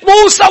 أرسلت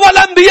موسى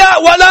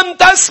والأنبياء ولم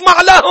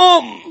تسمع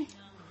لهم.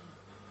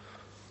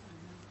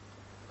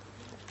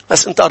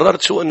 بس انت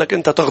قررت شو؟ انك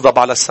انت تغضب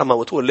على السماء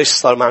وتقول ليش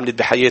صار ما عملت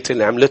بحياتي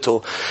اللي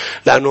عملته؟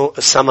 لانه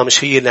السماء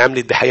مش هي اللي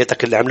عملت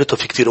بحياتك اللي عملته.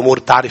 في كتير امور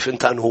تعرف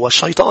انت انه هو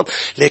الشيطان،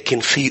 لكن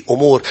في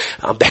امور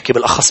عم بحكي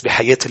بالاخص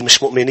بحياة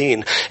المش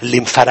مؤمنين اللي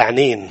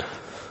مفرعنين.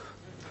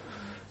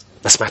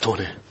 ما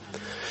سمعتوني؟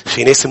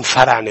 في ناس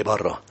مفرعنة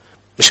برا،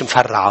 مش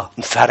مفرعة،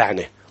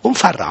 مفرعنة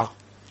ومفرعة.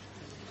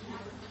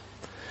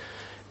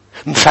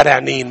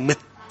 مفرعنين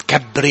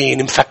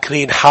متكبرين،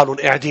 مفكرين حالهم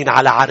قاعدين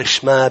على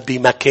عرش ما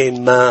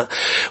بمكان ما.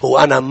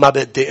 وأنا ما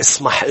بدي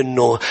اسمح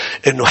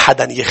إنه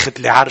حدا ياخد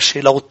لي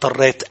عرشي. لو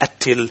اضطريت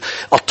قتل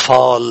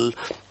أطفال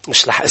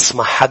مش رح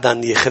اسمح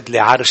حدا ياخد لي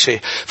عرشي.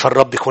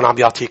 فالرب يكون عم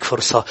يعطيك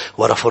فرصة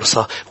ورا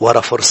فرصة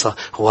ورا فرصة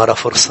ورا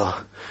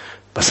فرصة.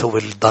 بس هو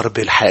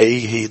الضربة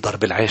الحقيقية هي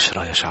ضرب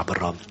 10 يا شعب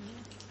الرب.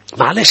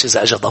 معلش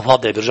إذا أجا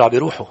ضفادع بيرجعوا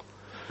بيروحوا،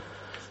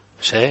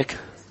 مش هيك؟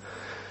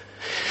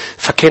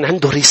 فكان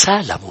عنده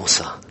رسالة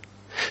موسى.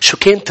 شو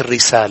كانت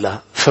الرسالة؟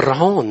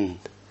 فرعون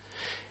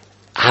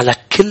على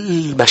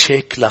كل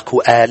مشاكلك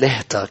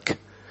وآلهتك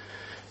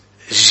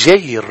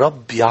جاي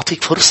الرب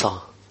يعطيك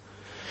فرصة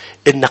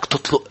إنك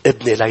تطلق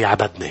ابني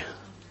ليعبدني.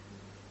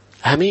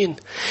 آمين.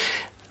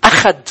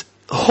 أخذ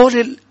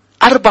هول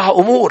 4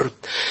 أمور.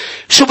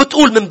 شو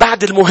بتقول من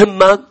بعد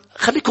المهمة؟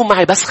 خليكم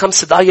معي بس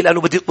 5 دقايق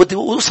لأنه بدي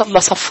أوصل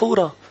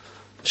لصفورة،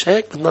 مش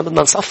هيك؟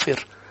 بدنا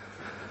نصفر.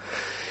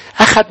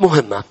 أخذ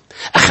مهمة،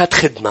 أخذ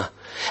خدمة،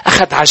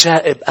 أخذ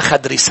عجائب،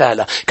 أخذ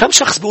رسالة. كم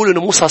شخص بيقول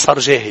إنه موسى صار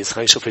جاهز؟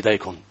 خلينا نشوف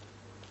إيديكم.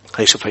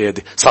 هي شوف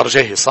هيدي صار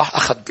جاهز صح.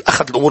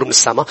 أخذ الأمور من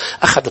السماء،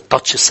 أخذ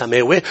التاتش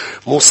السماوي.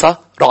 موسى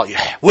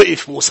رايح،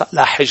 وقف موسى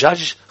لا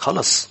حجج،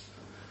 خلص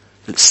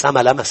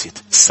السماء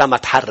لمست، السماء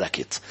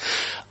تحركت.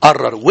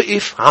 قرر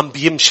وقف عم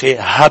بيمشي،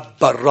 هب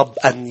الرب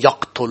أن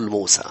يقتل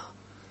موسى.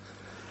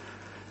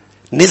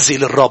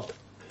 نزل الرب،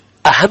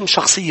 أهم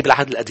شخصية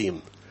بالعهد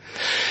القديم.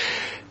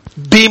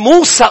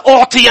 بموسى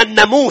أعطي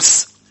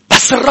الناموس،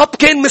 بس الرب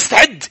كان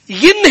مستعد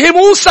ينهي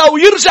موسى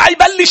ويرجع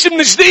يبلش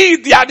من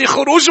جديد. يعني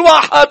خروج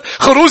 1،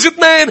 خروج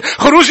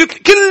 2،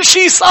 كل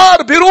شيء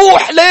صار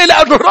بيروح. ليه؟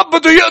 لأنه الرب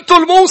بده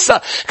يقتل موسى.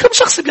 كم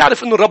شخص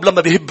بيعرف أنه الرب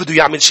لما بيهب بده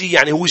يعمل شيء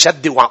يعني هو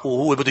جدي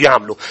وهو بده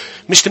يعمله،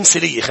 مش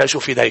تمثيلية. خلينا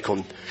نشوف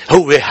ايديكم.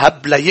 هو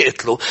هب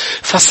ليقتله.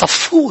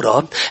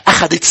 فصفورة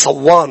أخذت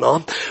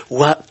صوانة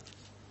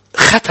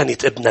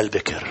وختنت ابن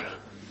البكر.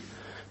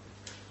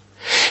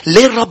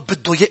 ليه الرب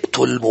بده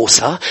يقتل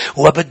موسى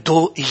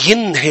وبده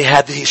ينهي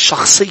هذه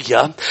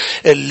الشخصية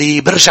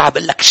اللي برجع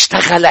بقول لك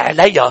اشتغل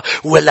عليها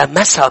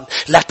ولمسها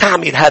لا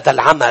تعمل هذا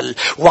العمل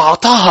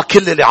وعطاها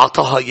كل اللي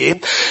عطاها اياه؟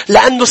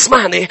 لأنه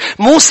اسمعني،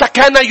 موسى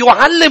كان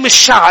يعلم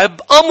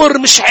الشعب أمر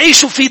مش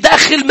عيشه في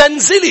داخل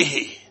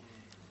منزله.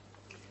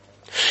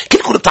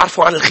 كلكم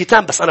بتعرفوا عن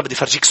الختان، بس أنا بدي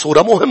فرجيك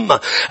صورة مهمة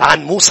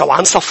عن موسى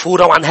وعن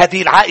صفورة وعن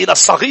هذه العائلة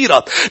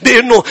الصغيرة،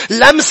 بأنه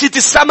لمسة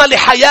السماء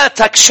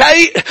لحياتك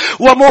شيء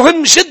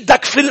ومهم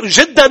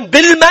جدا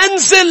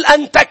بالمنزل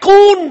أن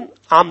تكون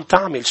عم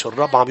تعمل شو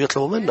الرب عم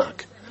يطلبه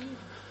منك.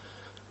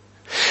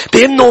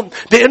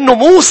 بأنه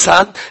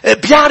موسى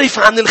بيعرف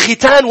عن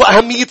الختان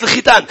وأهمية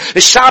الختان.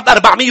 الشعب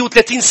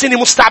 430 سنة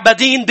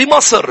مستعبدين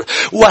بمصر،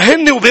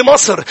 وهن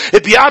وبمصر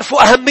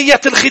بيعرفوا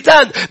أهمية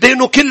الختان،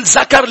 بأنه كل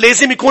ذكر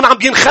لازم يكون عم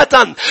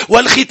ينختن،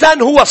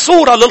 والختان هو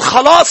صورة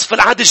للخلاص في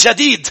العهد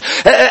الجديد.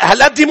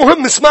 هلا دي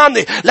مهم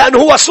اسمعني، لأنه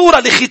هو صورة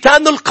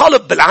لختان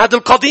القلب بالعهد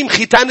القديم،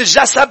 ختان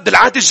الجسد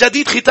بالعهد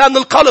الجديد، ختان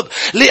القلب.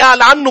 اللي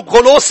قال عنه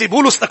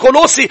بولس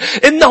لكولوسي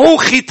إنه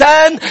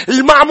ختان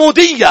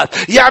المعمودية.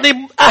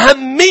 يعني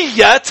أهمية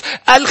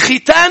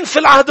الختان في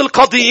العهد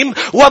القديم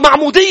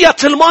ومعمودية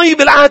الماء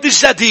بالعهد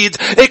الجديد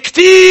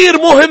كتير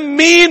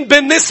مهمين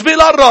بالنسبة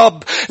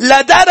للرب،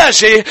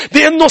 لدرجة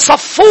بأنه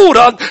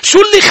صفورا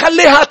شو اللي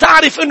خليها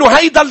تعرف أنه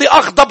هيدا اللي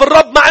أغضب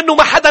الرب مع أنه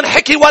ما حدا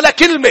حكي ولا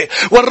كلمة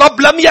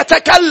والرب لم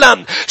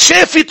يتكلم.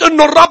 شافت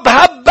أنه الرب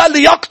هب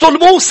ليقتل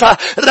موسى،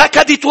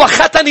 ركضت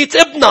وختنت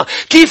ابنها.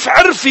 كيف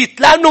عرفت؟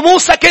 لأنه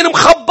موسى كان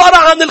مخبرة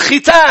عن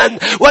الختان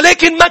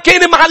ولكن ما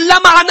كان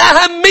معلمة عن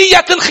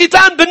أهمية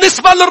الختان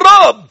بالنسبة للرب.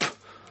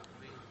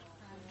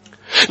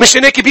 مش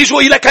هناك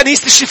بيجوا إلى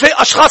كنيسة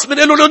الشفاء أشخاص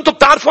بنقولوا له أنتم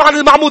بتعرفوا عن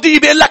المعمودية،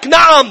 بيقول لك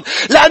نعم،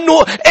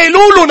 لأنه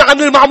قالوا لهم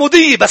عن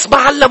المعمودية بس ما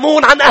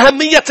علمون عن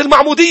أهمية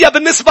المعمودية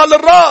بالنسبة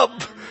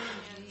للرب.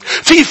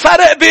 في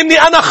فرق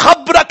بيني أنا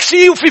خبرك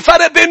شيء وفي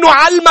فرق بينه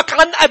علمك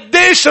عن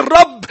قديش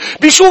الرب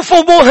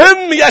بيشوفه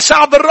مهم يا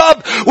شعب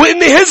الرب،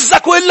 وإني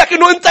هزك ويقول لك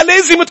إنه أنت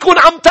لازم تكون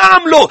عم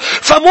تعمله.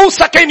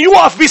 فموسى كان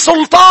يقف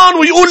بسلطان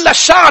ويقول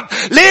للشعب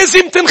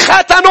لازم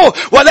تنختنوا،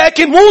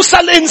 ولكن موسى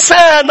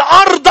الإنسان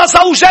أرضى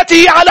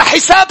زوجته على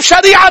حساب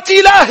شريعة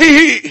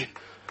إلهه.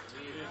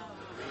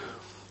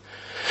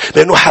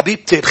 لأنه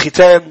حبيبتي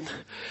الختان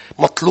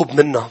مطلوب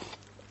منا،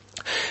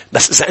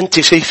 بس إذا أنت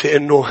شايفة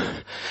إنه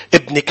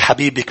ابنك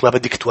حبيبك ما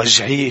بدك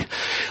توجعيه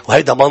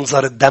وهيدا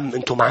منظر الدم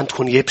أنتم ما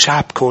عندكم إياه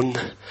بشعبكم،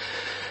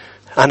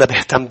 أنا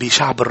بهتم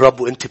بشعب الرب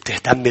وأنت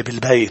بتهتمي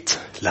بالبيت.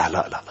 لا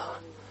لا لا لا.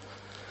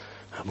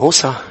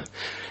 موسى،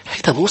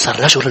 هيدا موسى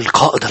الرجل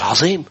القائد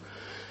العظيم،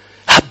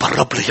 هب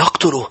الرب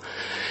ليقتله.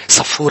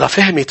 صفورة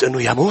فهمت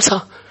إنه يا موسى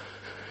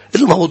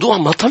الموضوع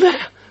ما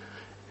طلع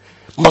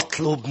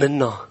مطلوب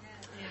منا،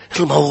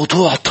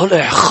 الموضوع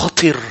طلع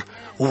خطر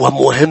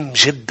ومهم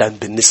جدا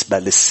بالنسبة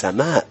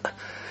للسماء.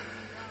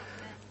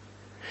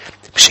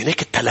 مش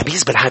هناك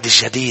التلاميذ بالعهد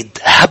الجديد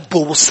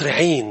هبوا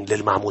مسرعين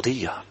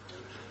للمعمودية،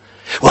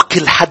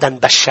 وكل حدا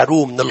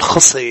بشروه من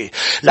الخصي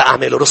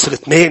لأعمال الرسل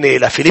 8،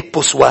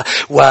 لفيليبوس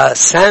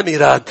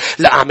وسامرة،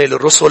 لأعمال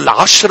الرسل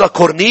 10،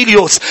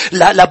 كورنيليوس،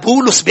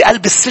 لبولس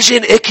بقلب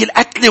السجن اكل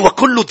قتل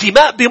وكل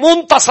دماء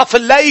بمنتصف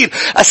الليل.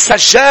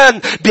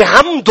 السجان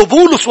بعمده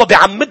بولس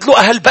وبعمد له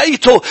أهل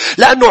بيته،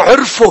 لأنه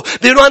عرفوا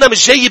بأنه أنا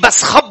مش جاي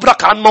بس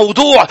خبرك عن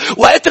موضوع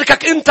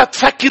وأتركك أنت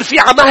تفكر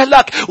فيه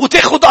عمهلك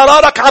وتاخد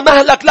قرارك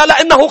عمهلك. لا،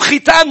 لأنه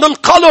ختان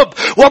القلب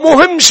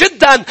ومهم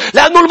جدا،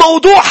 لأنه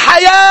الموضوع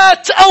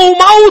حياة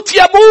أو موت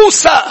يا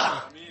موسى.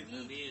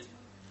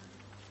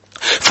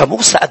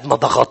 فموسى قد ما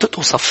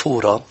ضغطته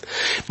صفورة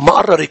ما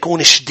قرر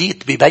يكون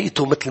شديد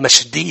ببيته مثل ما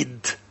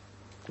شديد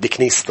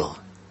بكنيسته.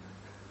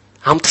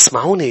 عم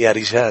تسمعوني يا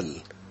رجال؟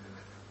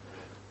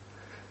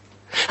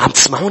 عم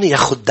تسمعوني يا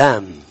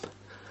خدام؟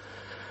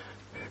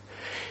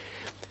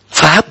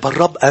 فهب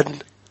الرب أن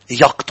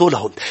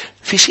يقتلهم.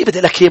 في شيء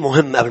بدي لك اياه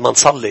مهم قبل ما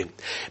نصلي،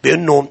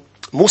 بأنه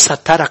موسى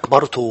ترك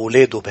مرته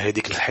وولاده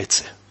بهذيك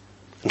الحادثة،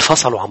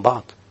 انفصلوا عن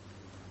بعض.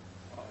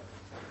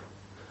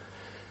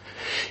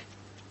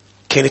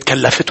 كانت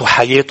كلفته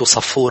حياته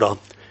صفورة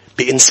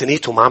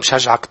بإنسانيته. ما عم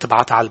شجعك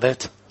تبعتها على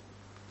البيت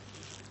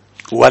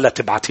ولا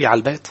تبعتيه على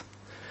البيت.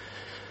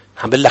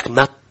 عم بقول لك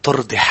ما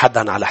ترضي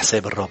حدا على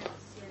حساب الرب.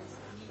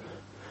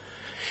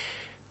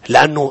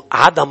 لأنه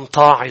عدم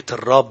طاعة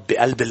الرب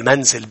بقلب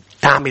المنزل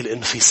تعمل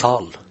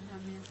انفصال.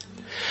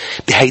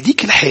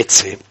 بهيديك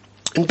الحادثة،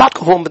 إن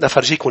بعدكم هون بدنا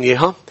أفرجيكم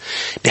إياها.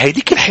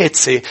 بهيديك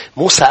الحادثة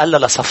موسى قال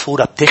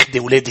لصفورة بتاخدي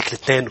ولادك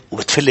الاثنين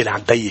وبتفلي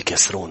لعند ديك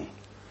يسرون.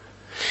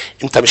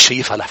 أنت مش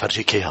شايفها، رح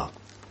فرجيك إياها.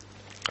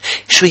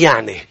 شو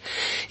يعني؟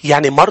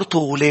 يعني مرته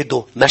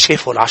وولاده ما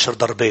شافوا 10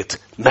 ضربات،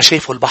 ما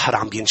شافوا البحر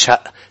عم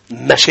بينشق،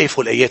 ما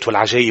شافوا الآيات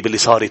والعجائب اللي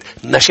صارت،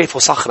 ما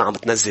شافوا صخرة عم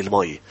تنزل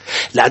مي،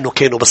 لأنه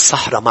كانوا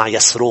بالصحراء مع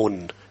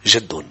يسرون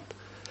جدهم.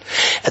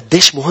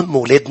 قديش مهم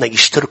ولادنا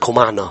يشتركوا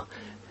معنا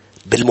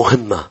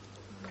بالمهمة،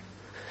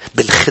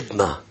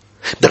 بالخدمة،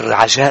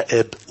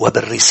 بالعجائب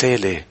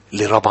وبالرسالة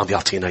اللي الرب عم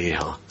يعطينا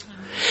إياها.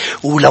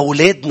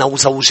 ولأولادنا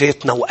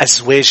وزوجاتنا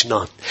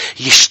وأزواجنا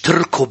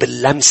يشتركوا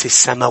باللمسة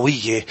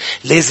السماوية،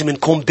 لازم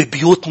نكون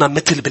ببيوتنا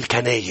مثل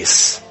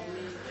بالكنايس.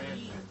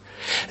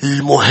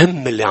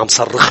 المهم اللي عم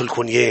صرخ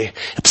لكم إياه،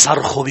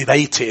 بصرخوا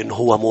ببيتي إنه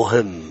هو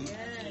مهم.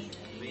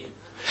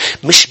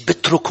 مش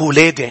بترك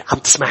ولادي. عم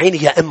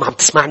تسمعيني يا أم، عم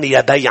تسمعني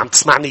يا بي، عم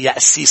تسمعني يا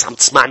قسيس، عم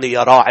تسمعني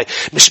يا راعي.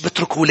 مش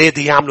بترك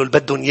ولادي يعملوا اللي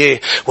بدهم إياه،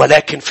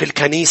 ولكن في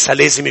الكنيسة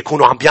لازم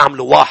يكونوا عم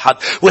بيعملوا 1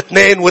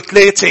 و2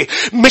 و3.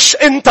 مش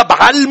أنت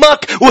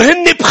بعلمك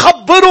وهن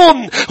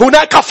بخبرهم.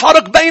 هناك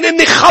فرق بين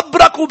إني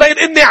خبرك وبين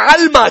إني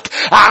علمك.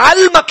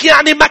 علمك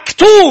يعني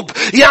مكتوب،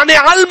 يعني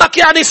علمك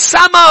يعني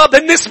السماء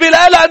بالنسبة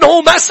لها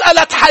أنه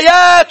مسألة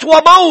حياة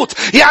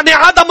وموت. يعني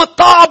عدم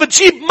الطاعة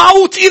بتجيب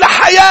موت إلى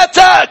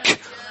حياتك.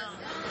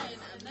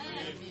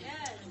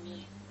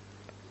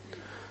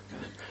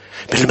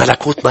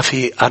 بالملكوت ما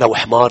في أنا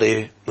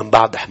وحماري من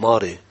بعد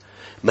حماري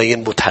ما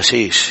ينبت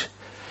حشيش.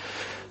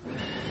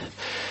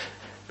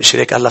 مش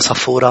هيك قال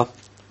صفورة؟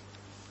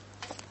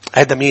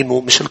 هذا مين؟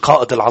 مش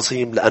القائد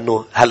العظيم؟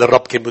 لأنه هل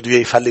الرب كان بده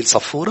يفلل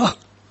صفورة؟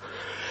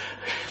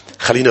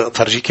 خلينا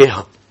أفرجيك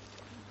إياها.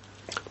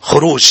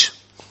 خروج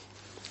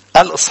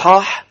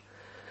الإصحاح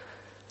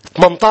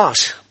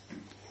 18.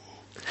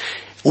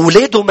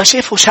 ولاده ما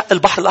شافوا شق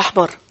البحر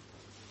الأحمر.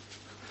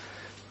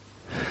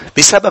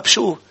 بسبب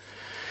شو؟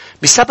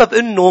 بسبب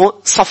انه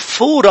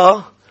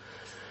صفورة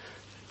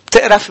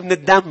بتقرف من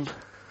الدم.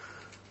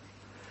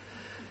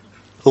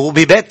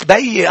 وببيت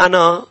بي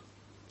انا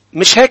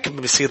مش هيك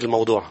بيصير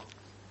الموضوع.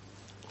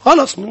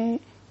 خلص، من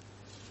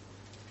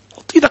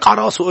حط ايدك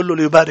على راسه وقول له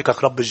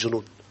ليباركك رب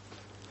الجنود.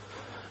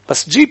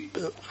 بس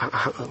تجيب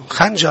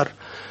خنجر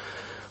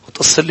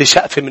وتقص لي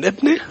شقفة من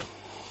ابني،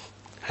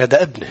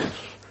 هذا ابني.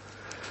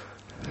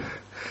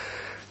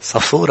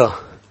 صفورة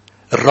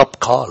الرب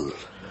قال،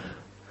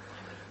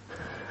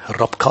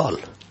 الرب قال.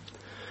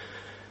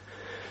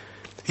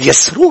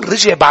 يسرون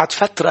رجع بعد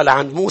فترة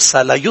لعند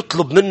موسى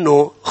ليطلب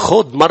منه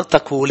خد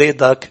مرتك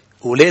وولادك.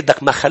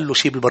 ولادك ما خلوا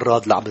شيء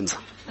بالبراد اللي عم بنزل.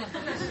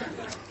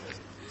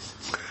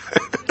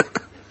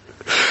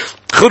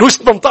 خروج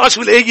 18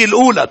 والآية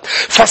الأولى.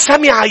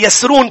 فسمع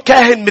يسرون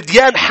كاهن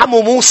مديان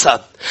حمو موسى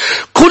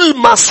كل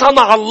ما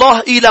صنع الله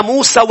إلى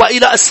موسى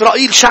وإلى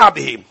إسرائيل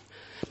شعبه.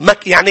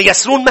 يعني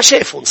يسرون ما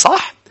شافون،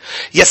 صح؟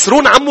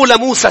 يسرون عمو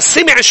لموسى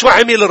سمع شو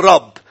عمل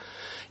الرب.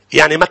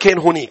 يعني ما كان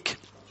هناك.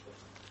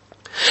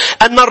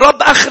 أن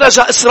الرب أخرج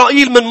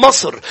إسرائيل من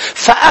مصر.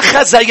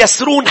 فأخذ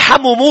يسرون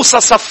حمو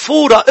موسى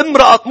صفورة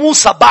امرأة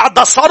موسى بعد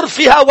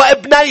صرفها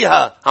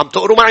وابنيها. عم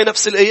تقروا معي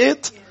نفس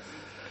الآيات؟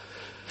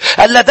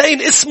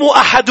 اللذين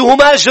اسمه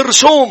أحدهما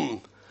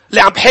جرشوم.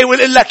 اللي عم بحاول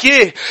اقول لك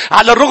ايه،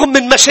 على الرغم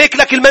من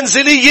مشاكلك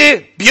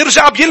المنزلية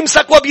بيرجع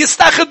بيلمسك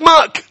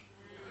وبيستخدمك.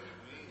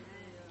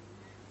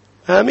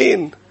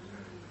 آمين.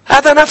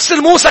 هذا نفس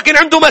الموسى كان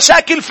عنده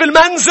مشاكل في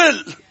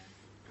المنزل،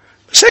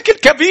 مشاكل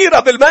كبيرة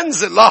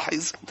بالمنزل.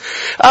 لاحظ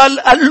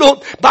قال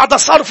له بعد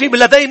صرفي من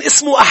لدين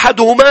اسمه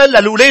أحدهما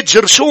للولاد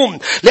جرشوم،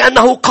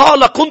 لأنه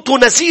قال كنت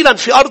نزيلا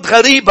في أرض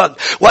غريبا،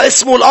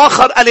 واسمه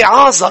الآخر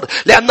العازر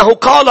لأنه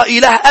قال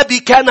إله أبي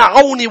كان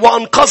عوني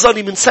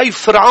وأنقذني من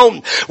سيف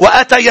فرعون.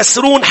 وأتى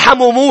يسرون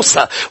حمو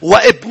موسى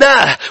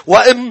وابناه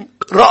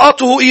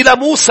وامرأته إلى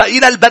موسى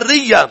إلى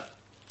البرية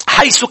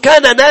حيث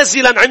كان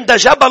نازلا عند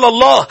جبل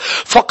الله.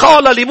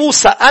 فقال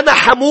لموسى أنا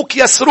حموك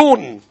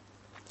يسرون،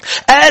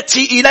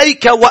 آتي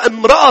إليك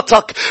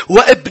وامرأتك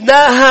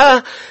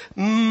وابناها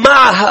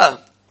معها.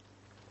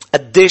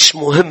 قديش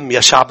مهم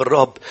يا شعب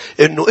الرب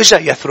انه اجا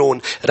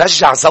يثرون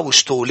رجع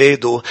زوجته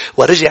وولاده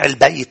ورجع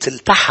البيت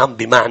التحم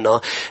بمعنى.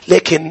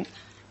 لكن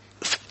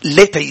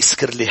ليه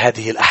تيذكر لي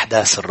هذه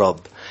الأحداث الرب؟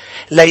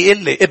 لا يقول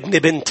لي ابني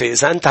بنتي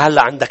إذا أنت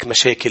هلأ عندك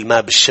مشاكل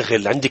ما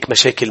بالشغل، عندك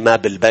مشاكل ما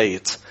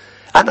بالبيت،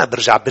 أنا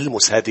برجع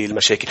بلمس هذه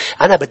المشاكل.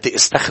 أنا بدي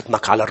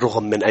استخدمك على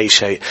الرغم من أي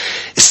شيء.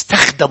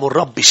 استخدموا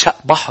الرب بشق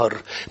بحر،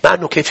 مع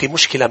أنه كان في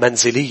مشكلة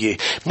منزلية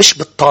مش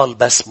بالطال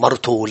بس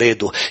مرته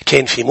وولاده،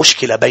 كان في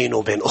مشكلة بينه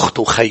وبين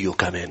أخته وخيه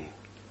كمان.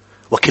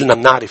 وكلنا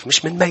بنعرف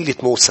مش من ميلة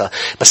موسى،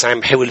 بس عم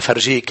بحاول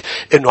أفرجيك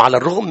أنه على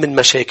الرغم من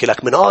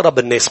مشاكلك من أقرب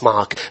الناس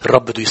معك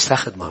الرب بده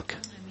يستخدمك.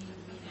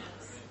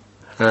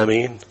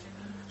 آمين.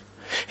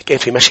 كان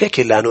في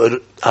مشاكل لأنه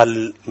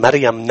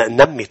مريم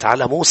نمت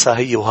على موسى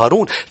هي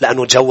وهارون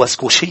لأنه تجوز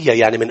كوشية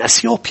يعني من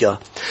أثيوبيا.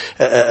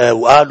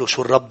 وقالوا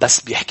شو الرب بس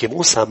بيحكي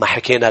موسى ما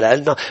حكينا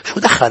لنا. شو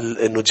دخل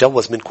إنه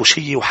تجوز من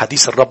كوشية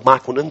وحديث الرب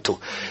معكم أنتو؟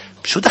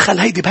 شو دخل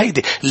هيدي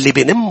بهيدي؟ اللي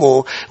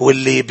بينموا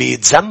واللي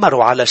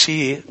بيتزمروا على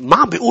شيء ما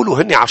عم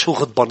بيقولوا هني عشو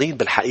غضبانين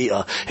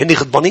بالحقيقة. هني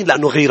غضبانين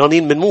لأنه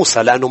غيرانين من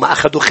موسى، لأنه ما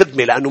أخذوا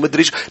خدمة، لأنه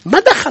مدريش ما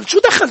دخل. شو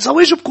دخل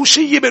زواجه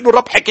بكوشية بأنه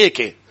الرب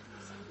حكيكي؟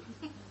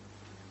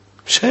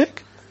 مش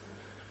هيك؟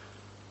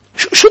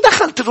 شو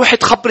دخل تروحي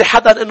تخبري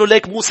حدا انه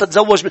ليك موسى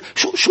تزوج من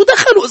شو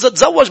دخلوا اذا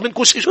تزوج من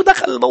كل شيء؟ شو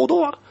دخل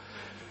الموضوع؟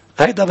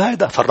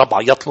 هيدا فالرب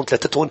عيط لهم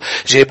ثلاثتهم،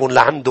 جابون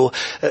لعنده،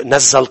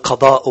 نزل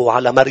قضاءه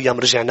على مريم،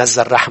 رجع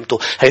نزل رحمته.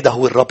 هيدا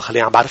هو الرب.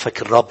 خليني عم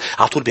بعرفك الرب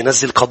على طول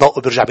بينزل قضاءه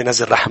بيرجع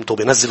بينزل رحمته،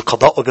 بينزل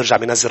قضاءه بيرجع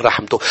بينزل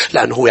رحمته،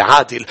 لانه هو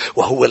عادل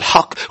وهو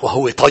الحق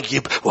وهو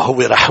طيب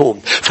وهو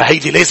رحوم.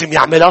 فهيدي لازم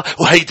يعملها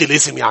وهيدي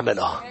لازم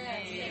يعملها.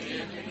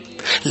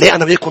 ليه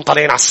أنا بيكون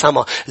طالعين على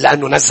السماء؟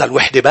 لأنه نزل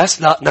وحدة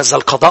بس؟ لا، نزل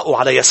قضاءه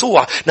على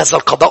يسوع، نزل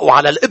قضاءه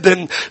على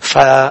الابن،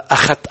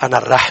 فأخذت أنا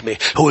الرحمة.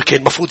 هو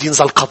كان مفروض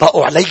ينزل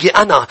قضاءه علي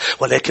أنا،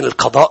 ولكن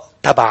القضاء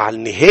تبع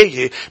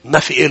النهاية ما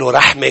في له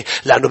رحمة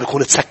لأنه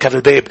بيكون تسكر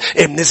الباب.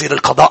 نزل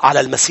القضاء على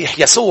المسيح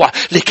يسوع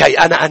لكي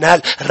أنا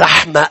أنال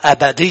رحمة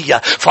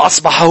أبدية،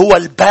 فأصبح هو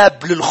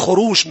الباب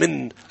للخروج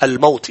من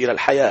الموت إلى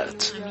الحياة.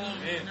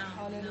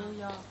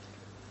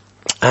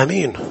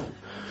 آمين.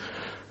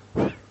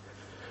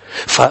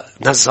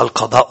 فنزل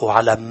قضاءه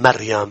على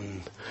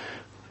مريم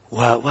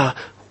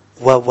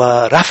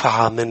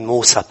ورفع من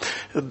موسى.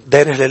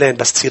 بين هلالين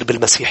بس تصير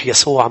بالمسيح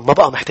يسوع ما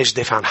بقى محتاج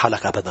دافع عن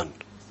حالك أبدا.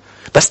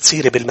 بس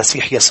تصيري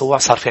بالمسيح يسوع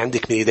صار في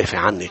عندك من يدافع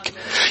عنك.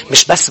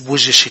 مش بس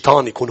بوجه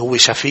الشيطان يكون هو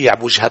شفيع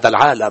بوجه هذا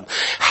العالم،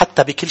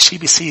 حتى بكل شيء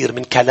بيصير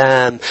من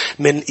كلام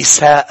من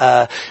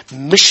إساءة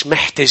مش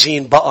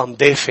محتاجين بقى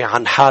ندافع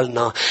عن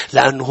حالنا،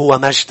 لأنه هو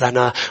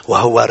مجدنا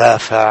وهو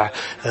رافع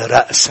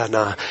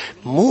رأسنا.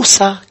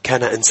 موسى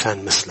كان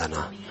إنسان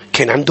مثلنا،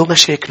 كان عنده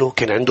مشاكله،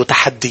 كان عنده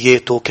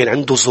تحدياته، كان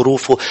عنده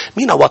ظروفه.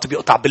 مين أوقات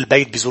بيقطع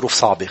بالبيت بظروف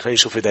صعبة؟ خلينا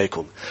نشوف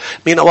إيديكم.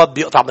 مين أوقات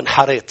بيقطع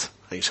بنحارات؟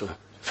 خلينا نشوف.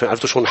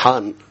 عرفتوا شو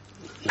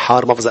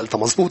نحار ما قلتها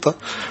مظبوطة؟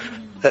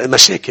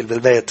 مشاكل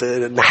بالبيت،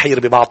 نحير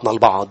ببعضنا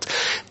البعض.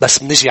 بس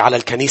بنجي على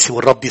الكنيسة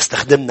والرب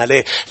يستخدمنا.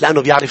 ليه؟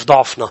 لأنه بيعرف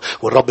ضعفنا،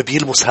 والرب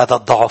بيلمس هذا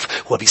الضعف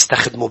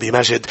وبيستخدمه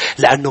بمجد،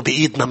 لأنه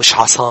بإيدنا مش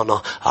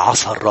عصانا،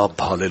 عصا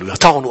الرب. هاليلويا.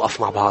 تعالوا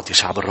نوقف مع بعض يا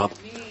شعب الرب.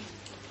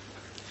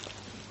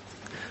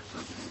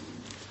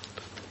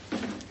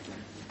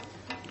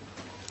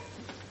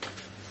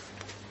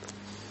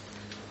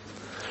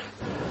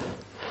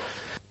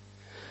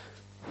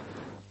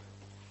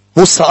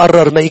 موسى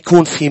قرر ما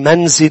يكون في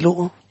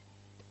منزله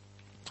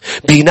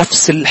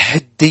بنفس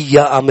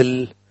الحدية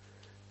أم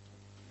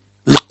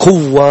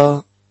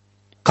القوة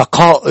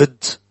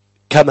كقائد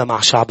كما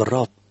مع شعب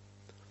الرب.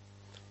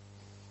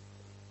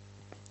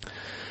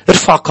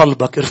 ارفع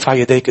قلبك، ارفع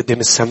يديك قدام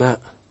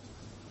السماء.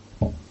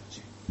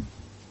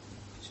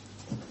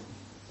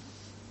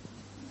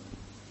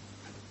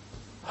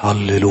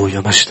 هللويا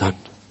مجدا.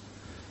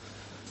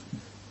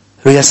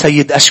 يا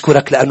سيد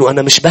أشكرك لأنه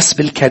أنا مش بس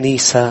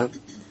بالكنيسة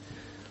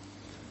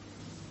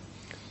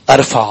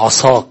أرفع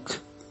عصاك،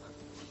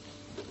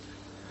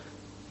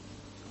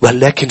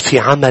 ولكن في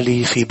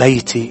عملي في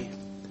بيتي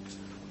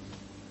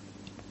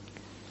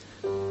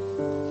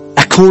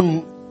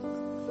أكون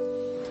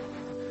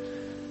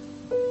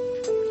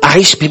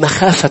أعيش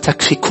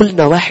بمخافتك في كل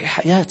نواحي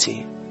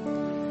حياتي.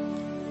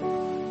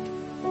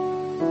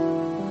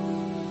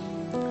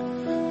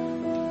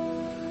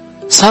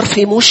 صار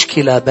في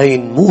مشكلة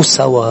بين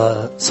موسى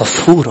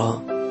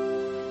وصفورة،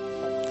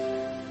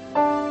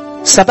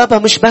 سببها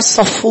مش بس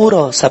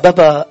صفورة،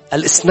 سببها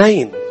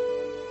الاثنين.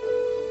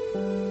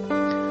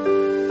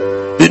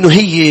 لأنه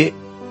هي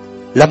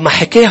لما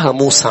حكاها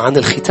موسى عن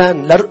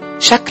الختان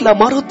شكلها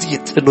ما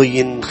رضيت أنه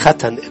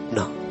ينختن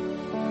ابنها.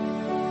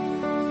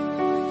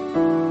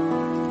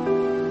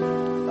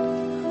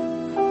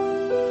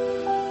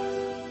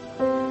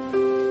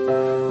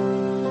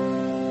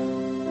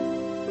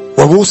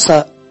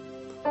 وموسى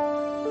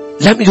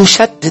لم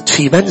يشدد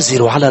في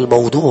منزله على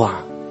الموضوع.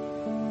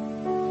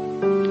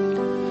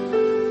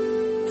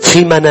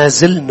 في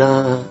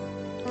منازلنا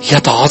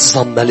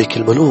يتعظم ملك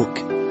الملوك،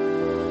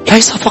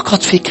 ليس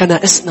فقط في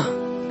كنائسنا،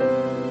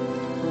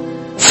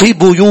 في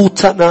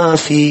بيوتنا،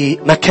 في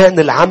مكان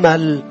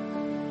العمل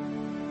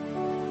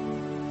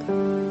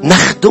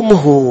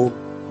نخدمه.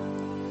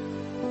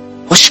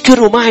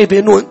 واشكروا معي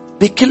بأنه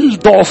بكل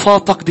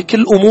ضعفاتك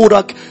بكل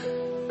أمورك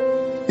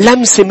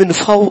لمسة من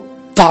فوق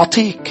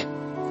تعطيك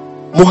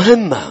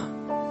مهمة،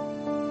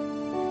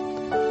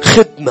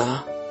 خدمة،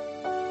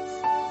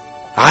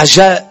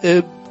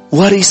 عجائب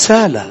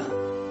ورسالة.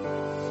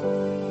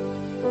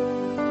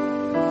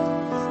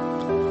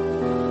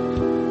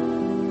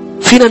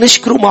 فينا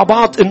نشكر مع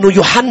بعض انه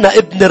يوحنا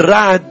ابن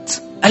الرعد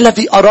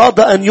الذي اراد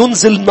ان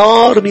ينزل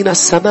نار من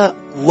السماء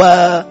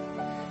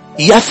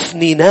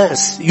ويفني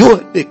ناس،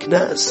 يهلك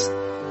ناس،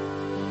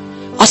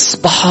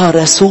 اصبح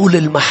رسول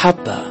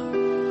المحبة.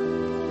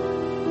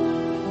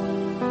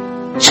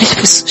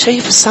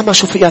 شايف السما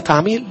شو فيها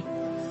تعميل.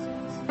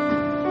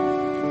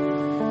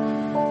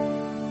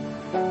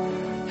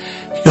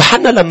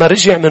 يوحنا لما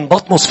رجع من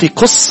بطمس في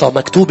قصة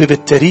مكتوبة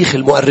بالتاريخ،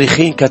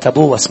 المؤرخين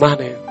كتبوها،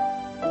 اسمعني.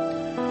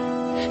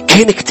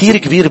 كان كتير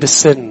كبير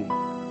بالسن،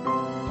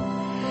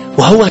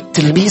 وهو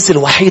التلميذ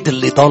الوحيد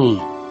اللي ضل.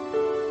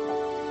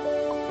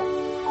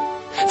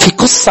 في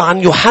قصة عن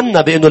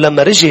يوحنا بأنه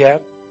لما رجع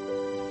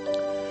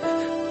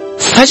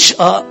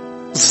فجأة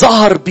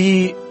ظهر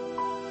بإحدى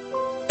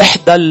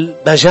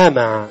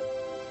المجامع.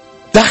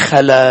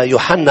 دخل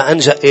يوحنا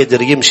أنجأ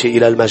قادر يمشي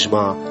إلى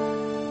المجمع،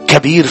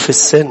 كبير في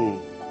السن،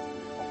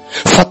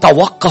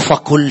 فتوقف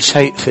كل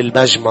شيء في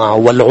المجمع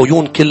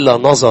والعيون كلها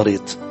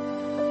نظرت،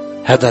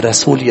 هذا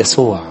رسول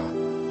يسوع.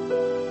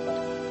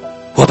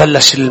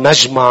 وبلش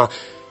المجمع،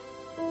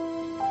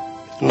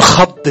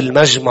 انخض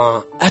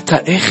المجمع،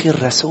 أتى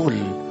آخر رسول.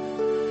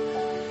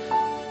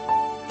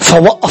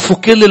 فوقفوا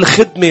كل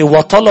الخدمة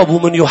وطلبوا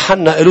من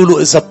يوحنا، قالوا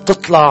له إذا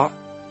بتطلع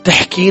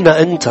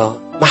تحكينا أنت،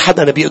 ما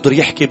حدا بيقدر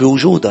يحكي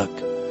بوجودك.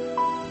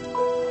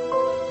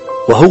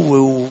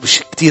 وهو مش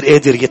كتير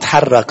قادر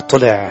يتحرك،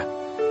 طلع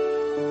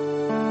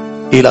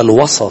إلى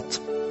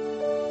الوسط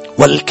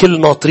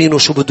والكل ناطرينه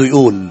شو بده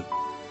يقول.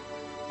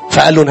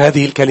 فقال لهم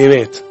هذه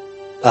الكلمات: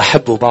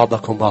 أحبوا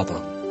بعضكم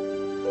بعضا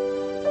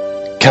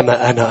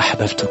كما أنا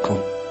أحببتكم.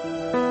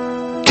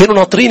 كانوا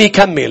ناطرين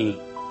يكمل،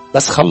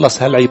 بس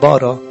خلص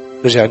هالعبارة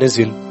رجع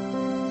نزل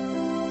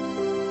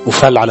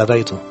وفل على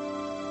بيته.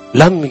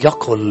 لم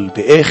يقل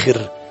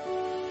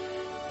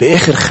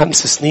بآخر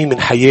 5 سنين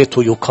من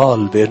حياته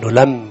يقال بأنه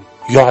لم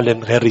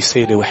يعلن غير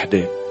رسالة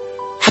وحدة.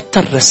 حتى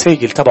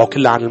الرسائل تبعه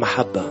كلها عن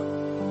المحبة.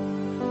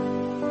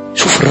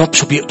 شوف الرب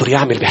شو بيقدر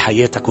يعمل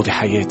بحياتك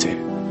وبحياتي.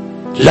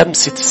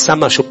 لمسة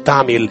السما شو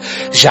بتعمل؟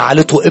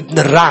 جعلته ابن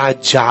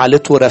الرعد،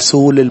 جعلته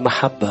رسول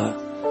المحبة،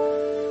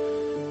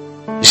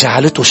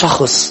 جعلته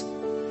شخص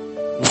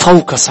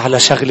مفوكس على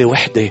شغلة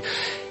وحدة.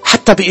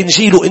 حتى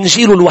بإنجيله،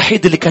 إنجيله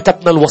الوحيد اللي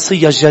كتبنا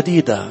الوصية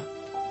الجديدة،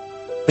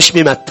 مش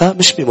بمتى،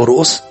 مش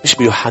بمرقس، مش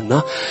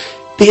بيوحنا.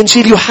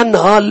 بإنجيل يوحنا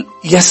قال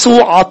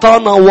يسوع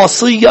عطانا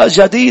وصية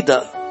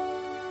جديدة.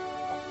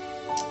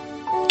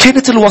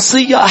 كانت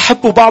الوصية: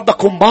 أحبوا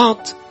بعضكم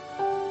بعض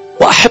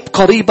وأحب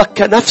قريبك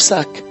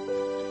كنفسك.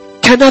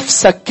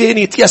 كنفسك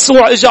كانت.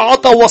 يسوع اجى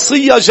عطى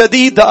وصية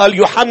جديدة، قال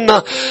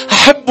يوحنا: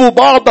 أحبوا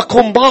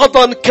بعضكم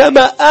بعضا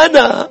كما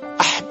أنا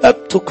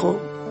أحببتكم.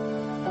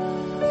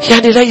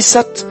 يعني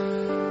ليست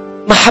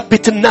محبة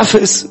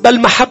النفس،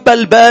 بل محبة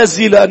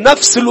البازلة،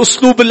 نفس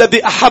الأسلوب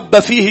الذي أحب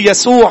فيه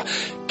يسوع.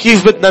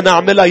 كيف بدنا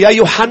نعملها يا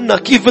يوحنا؟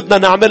 كيف بدنا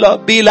نعملها؟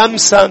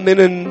 بلمسة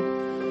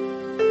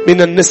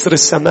من النسر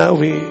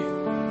السماوي.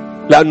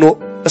 لأنه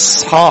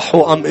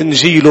إصحاحه أم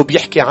إنجيله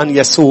بيحكي عن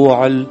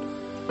يسوع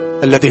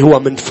الذي هو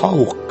من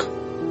فوق.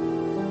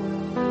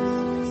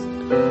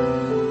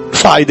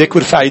 ارفع ايديك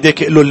وارفع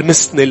ايديك، قل له: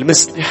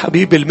 المسني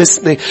حبيبي،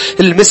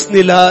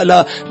 المسني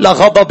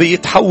لغضب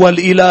يتحول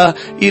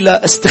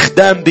الى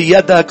استخدام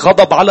بيدك،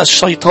 غضب على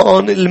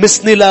الشيطان.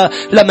 المسني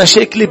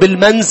لمشاكلي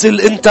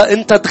بالمنزل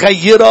انت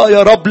تغيرها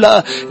يا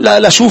رب.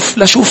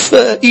 لشوف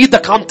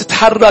ايدك عم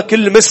تتحرك.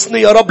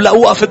 المسني يا رب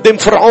لاوقف قدام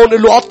فرعون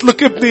قل له: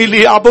 اطلق ابني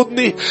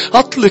ليعبدني،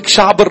 اطلق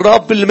شعب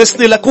الرب.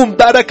 المسني لكون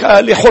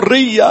بركة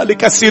لحرية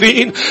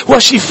لكثيرين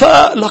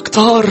وشفاء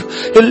لكتار.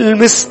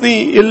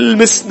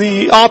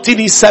 المسني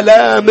اعطيني سلام.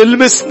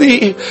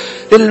 المسني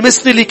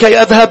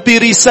لكي أذهب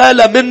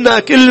برسالة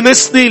منك.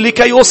 المسني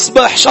لكي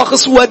أصبح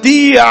شخص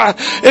وديع.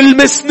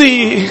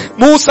 المسني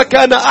موسى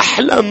كان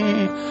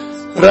أحلم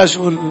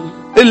رجل.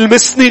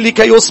 المسني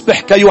لكي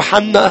يصبح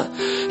كيوحنا.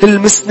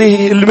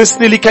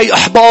 المسني لكي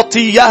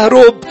إحباطي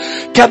يهرب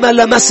كما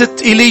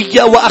لمست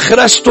إيليا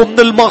وأخرجته من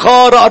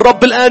المغارة.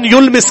 الرب الآن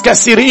يلمس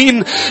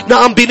كثيرين.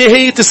 نعم،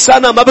 بنهاية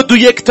السنة ما بده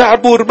إياك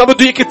تعبر، ما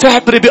بده إياك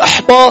تعبري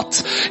بإحباط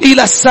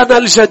إلى السنة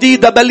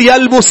الجديدة، بل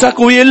يلمسك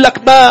ويقول لك: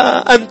 ما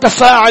أنت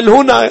فاعل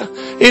هنا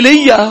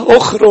إيليا؟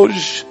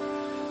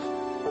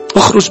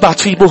 اخرج، بعد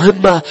في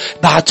مهمة،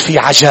 بعد في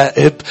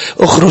عجائب.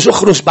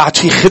 اخرج بعد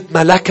في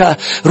خدمة لك.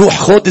 روح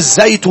خد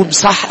الزيت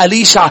ومسح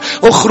أليشع.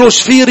 اخرج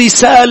في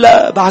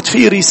رسالة، بعد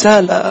في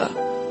رسالة.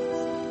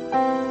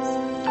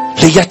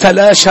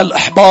 ليتلاشى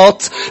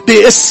الإحباط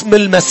باسم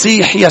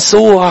المسيح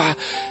يسوع،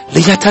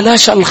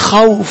 ليتلاشى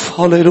الخوف.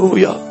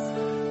 هاليلويا.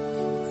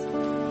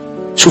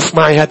 شوف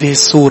معي هذه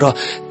الصورة.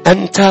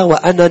 أنت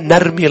وأنا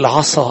نرمي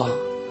العصا.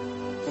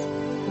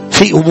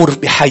 في أمور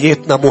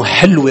بحياتنا مو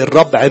حلوة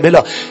الرب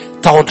عملها،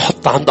 تعالوا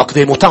نحطها عند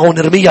أقدامه، تعالوا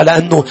نرميها،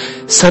 لأنه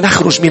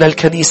سنخرج من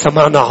الكنيسة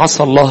معنا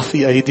عصا الله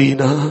في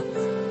أيدينا.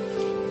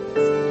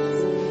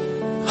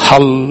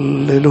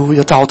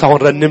 هللويا. تعالوا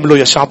نرنم له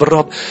يا شعب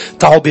الرب.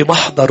 تعالوا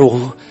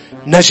بمحضره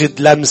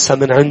نجد لمسة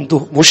من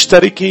عنده،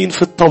 مشتركين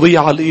في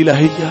الطبيعة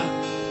الإلهية.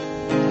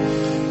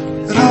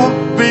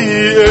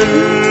 ربي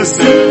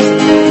ارسل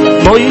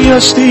مية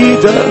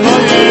جديدة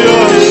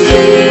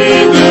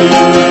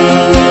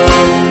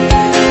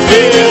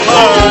في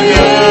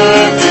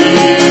حياتي،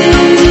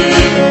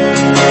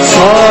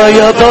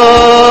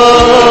 فيضان.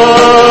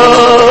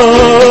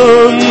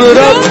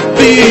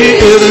 ربي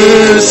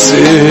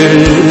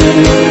ارسل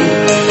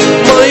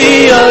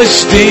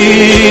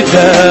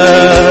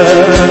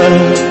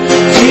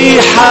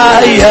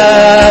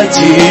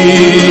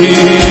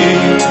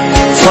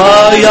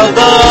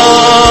فيضان.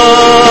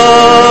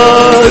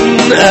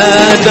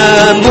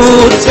 أنا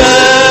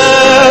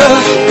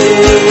متاح.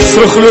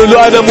 صرخ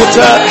له أنا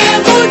متاح.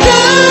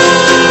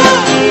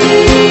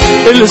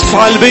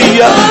 افعل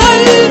بيا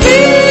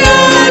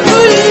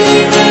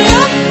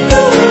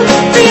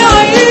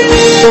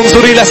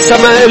انظر إلى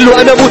السماء. قل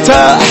له أنا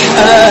متاح.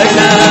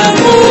 أنا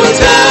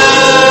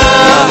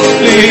متاح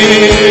لي.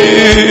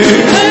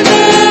 أنا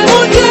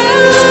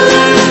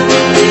متاح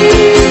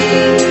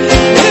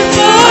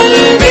افعل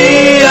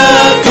بيا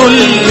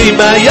كل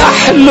ما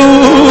يحلو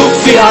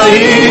في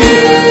عيني.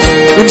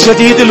 من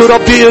جديد اللي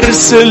ربي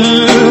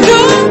ارسل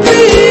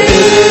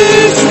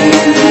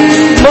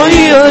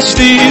مية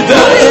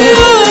جديدة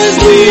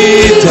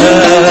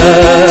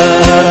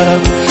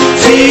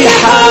في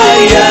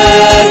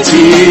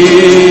حياتي.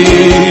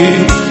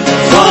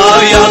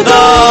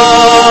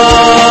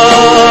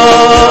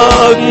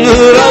 فيضان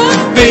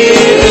ربي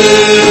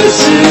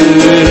ارسل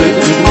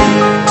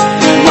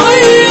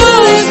مية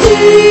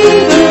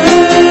جديدة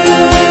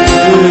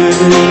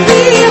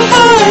في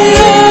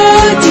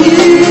حياتي.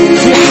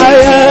 في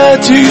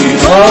حياتي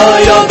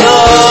فيضان.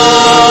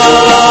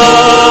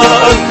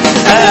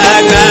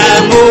 أنا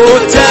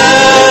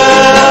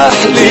متاح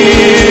لي.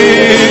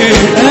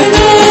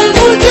 أنا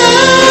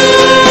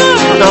متاح.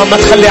 نعم ما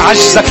تخلي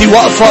عجزك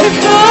يوقفك.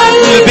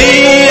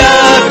 بيا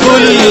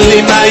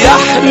كل ما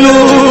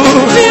يحلو.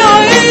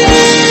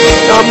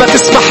 نعم ما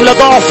تسمح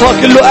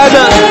لضعفك. قل له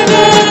أنا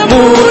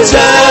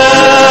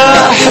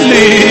متاح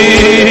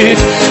لي.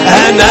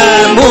 أنا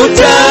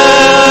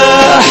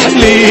متاح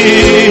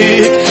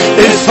لي.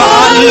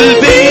 افعل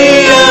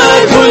بيا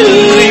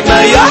كل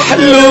ما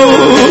يحلو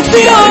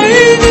في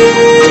عيني.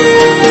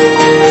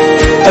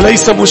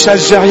 أليس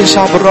مشجع يا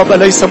شعب الرب؟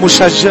 أليس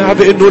مشجع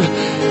بأنه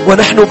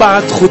ونحن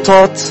بعد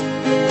خطاة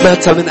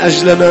مات من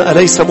أجلنا؟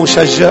 أليس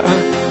مشجع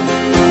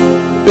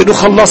بأنه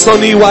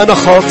خلصني وأنا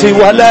خاطي؟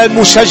 ولا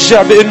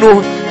مشجع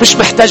بأنه مش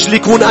محتاج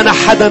ليكون أنا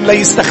حدا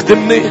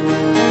ليستخدمني؟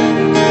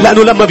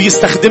 لأنه لما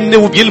بيستخدمني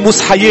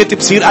وبيلمس حياتي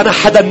بصير أنا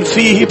حدا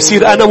فيه.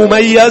 بصير أنا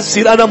مميز.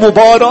 بصير أنا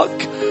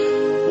مبارك.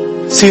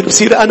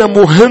 بصير أنا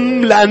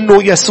مهم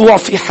لأنه يسوع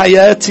في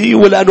حياتي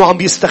ولأنه عم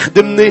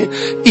بيستخدمني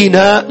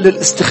إناء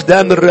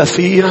للاستخدام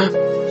الرفيع.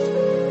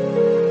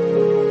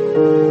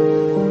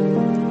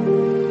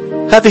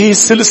 هذه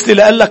السلسلة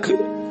اللي قال لك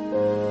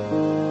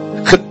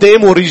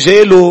خدام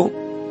ورجاله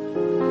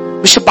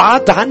مش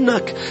بعاد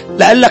عنك.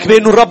 لقال لك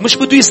بأنه الرب مش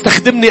بده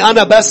يستخدمني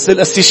أنا بس.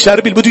 القس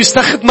شربل بده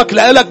يستخدمك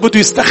لألك. بده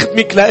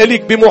يستخدمك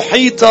لألك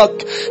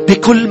بمحيطك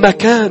بكل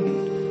مكان.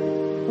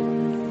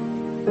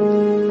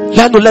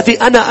 لأنه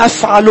الذي أنا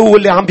أفعله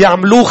واللي عم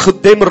بيعملوه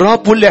خدام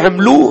الرب واللي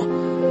عملوه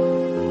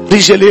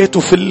رجالاته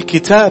في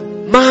الكتاب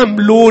ما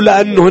عملوه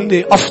لأنه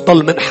هن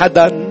أفضل من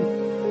حدا.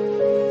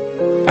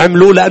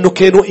 عملوه لأنه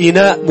كانوا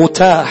إناء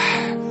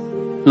متاح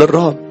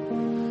للرب.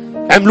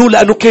 عملوه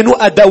لأنه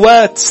كانوا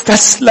أدوات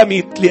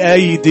استسلمت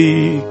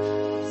لأيدي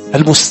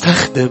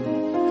المستخدم.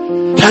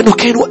 لأنه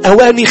كانوا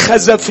أواني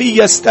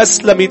خزفية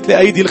استسلمت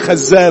لأيدي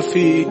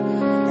الخزافي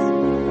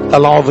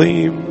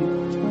العظيم.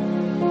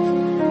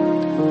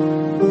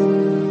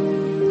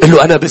 قل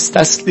له أنا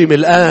بستسلم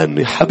الآن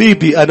يا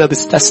حبيبي. أنا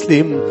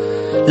بستسلم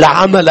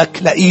لعملك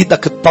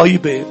لإيدك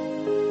الطيبة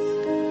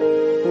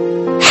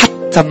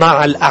حتى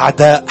مع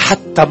الأعداء.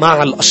 حتى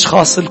مع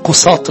الأشخاص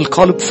القساط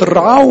القلب.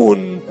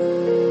 فرعون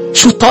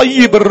شو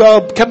طيب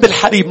الرب. كم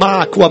بالحري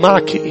معك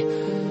ومعك.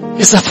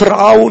 إذا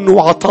فرعون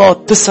وعطاه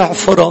 9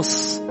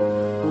 فرص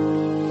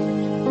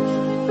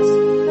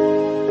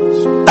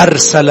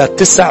أرسل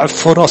 9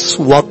 فرص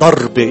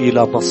وضربة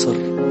إلى مصر.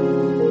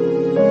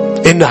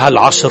 إنها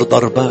 10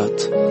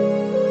 ضربات.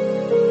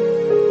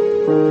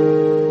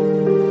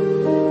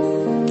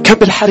 كم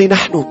بالحري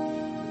نحن.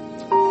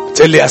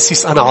 تقول لي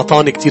أسيس أنا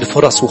عطاني كتير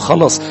فرص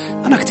وخلص.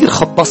 أنا كتير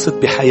خبصت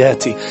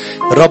بحياتي.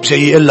 الرب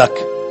جاي يقول لك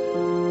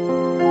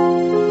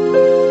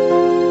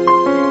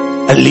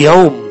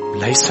اليوم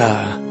ليس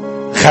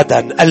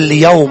غدا.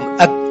 اليوم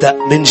أبدأ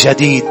من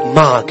جديد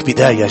معك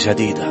بداية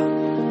جديدة.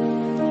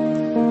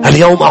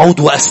 اليوم أعود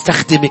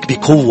وأستخدمك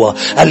بقوة.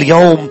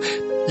 اليوم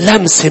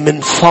لمسة من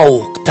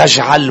فوق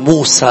تجعل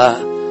موسى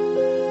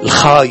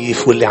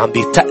الخايف واللي عم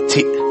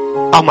بيتأتئ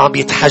عم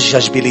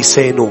بيتحجج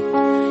بلسانه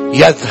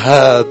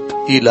يذهب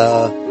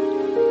إلى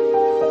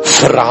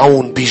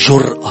فرعون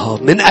بجرأة.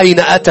 من أين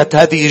أتت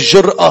هذه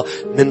الجرأة؟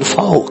 من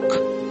فوق.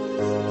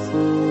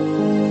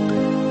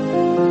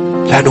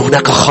 لأن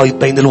هناك خيط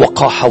بين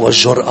الوقاحة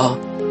والجرأة.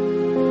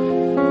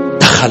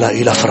 دخل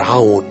إلى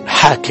فرعون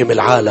حاكم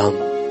العالم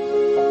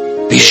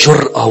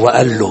بجرأة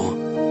وقال له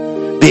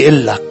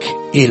بيقول لك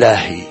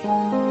إلهي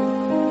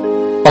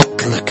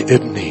أطلق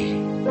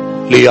ابني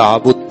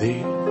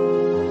ليعبدني.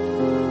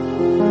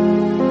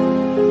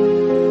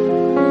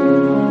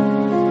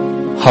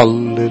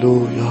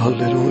 هللويا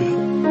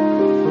هللويا.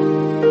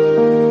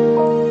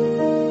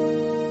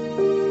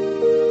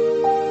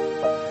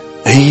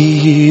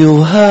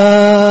 أيها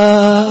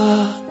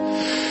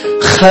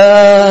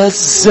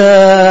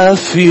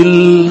خزاف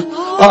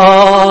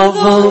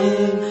الأعظم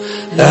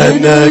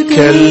أنا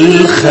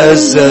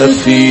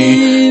كالخزف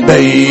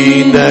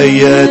بين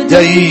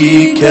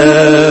يديك.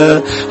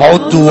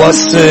 عد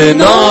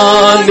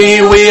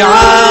واصنعني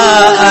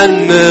وعاء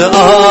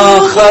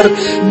آخر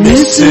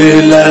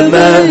مثل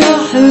ما.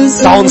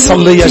 تعالوا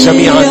نصلي يا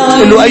جميعا.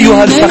 قولوا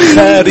أيها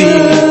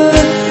الفخاري،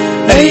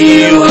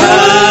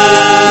 أيها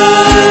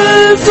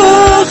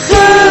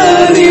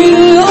الفخاري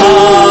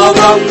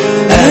الأعظم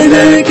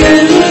أنا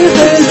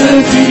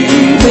كالخزف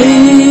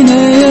بين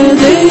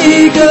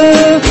يديك.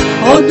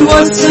 عد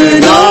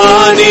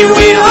واصنعني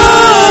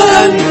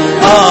وعاء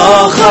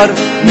آخر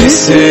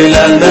مثل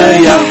ما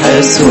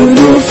يحسن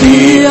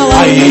في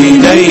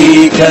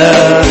عينيك.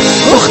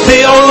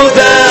 أخضع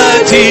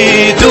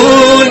ذاتي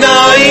دون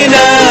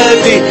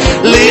عنادي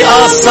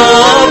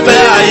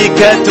لأصابعك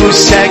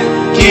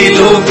تشكل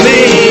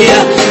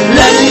فيا.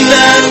 لن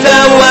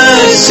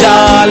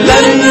نتوجع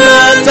لن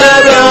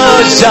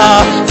نتراجع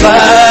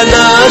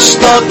فأنا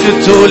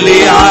اشتقت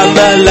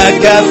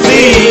لعملك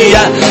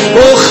فيا.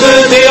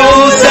 أخضع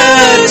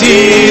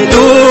ذاتي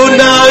دون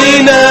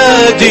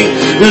عنادي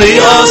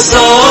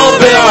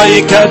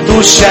لأصابعك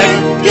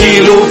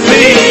تشكل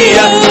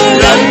فيا.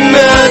 لن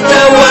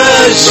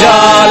نتوجع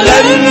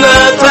لن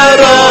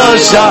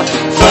نتراجع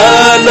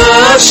فأنا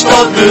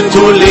اشتقت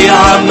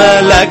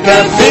لعملك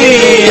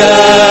فيا.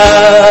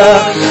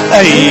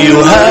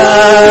 أيها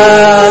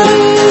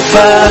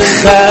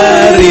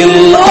الفخار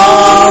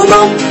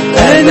الأعظم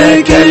أنا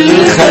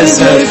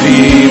كالخزف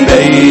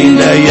بين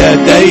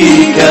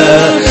يديك.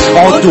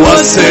 عد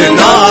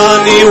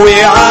واصنعني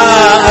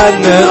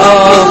وعاء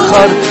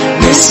آخر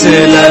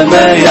مثل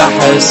ما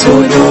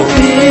يحسن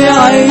في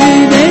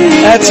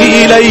عينيك.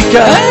 أتي إليك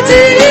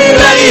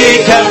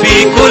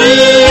بكل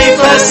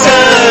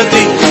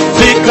فسادي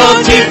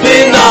ثقتي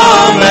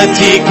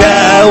بنعمتك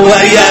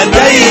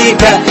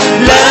ويديك.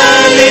 لا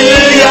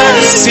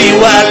لليأس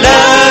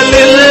ولا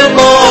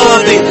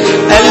للماضي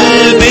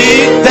قلبي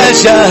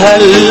اتجه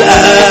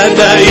الآن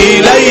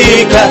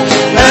إليك.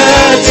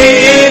 آتي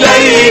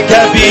إليك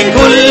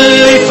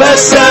بكل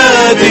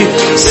فسادي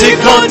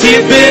ثقتي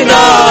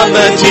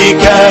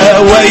بنعمتك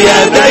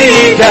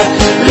ويديك.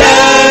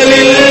 لا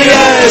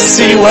لليأس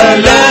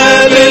ولا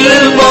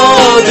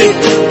للماضي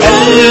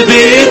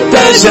قلبي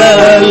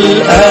اتجه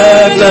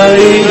الآن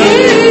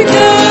إليك.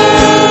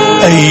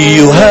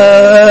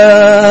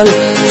 أيها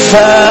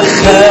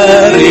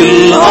الفخار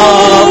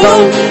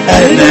الأعظم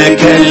أنا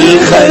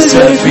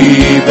كالخزف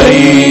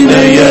بين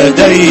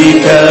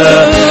يديك.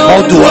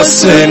 عد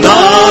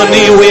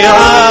واصنعني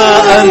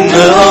وعاء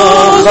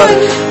آخر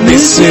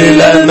مثل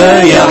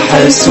ما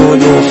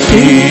يحسن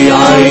في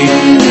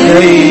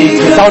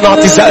عينيك. تعالوا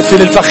نعطي زقف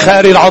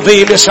للفخار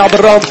العظيم يا شعب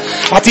الرب.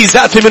 اعطي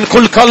زقف من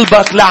كل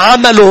قلبك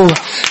لعمله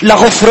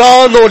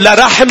لغفرانه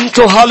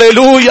لرحمته.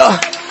 هاليلويا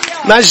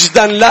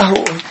مجدا له.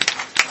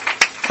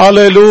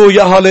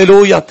 هاليلويا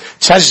هاليلويا.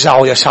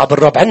 تشجعوا يا شعب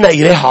الرب. عندنا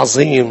إله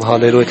عظيم.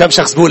 هاليلويا. كم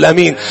شخص بيقول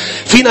أمين؟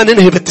 فينا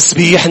ننهي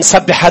بالتسبيح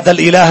نسبح هذا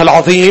الإله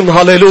العظيم.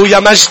 هاليلويا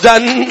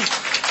مجدا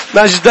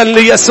مجدا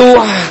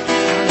ليسوع.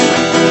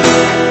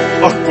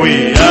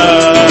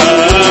 أقوياء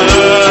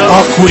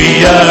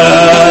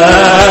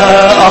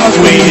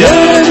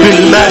أقوياء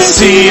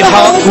بالمسيح.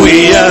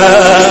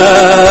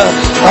 أقوياء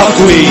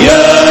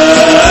أقوياء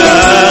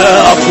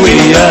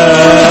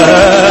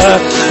أقوياء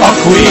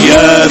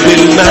أقوياء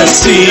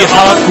بالمسيح.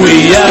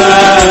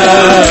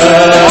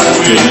 أقوياء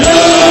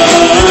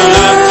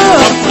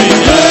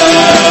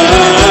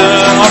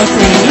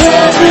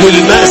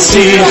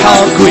بالمسيح.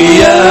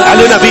 أقوياء.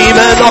 أعلن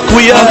بإيمان.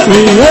 أقوياء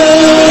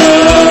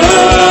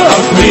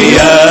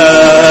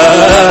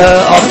أقوياء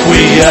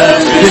أقوياء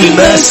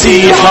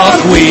بالمسيح.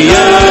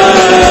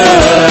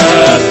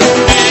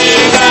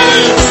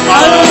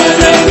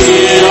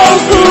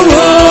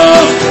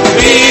 أقوياء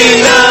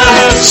بنا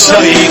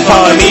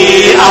الشيطان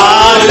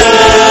أعلى.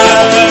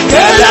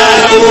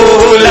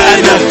 كلامه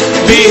لنا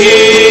به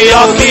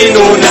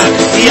يقيننا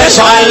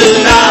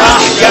يجعلنا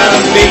أحكم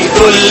من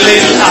كل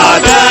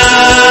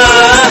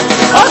الأعداء.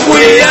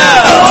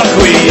 أقوياء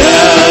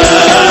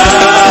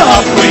أقوياء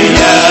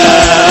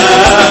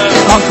أقوياء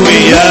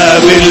أقوياء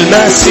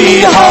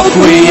بالمسيح.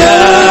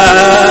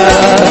 أقوياء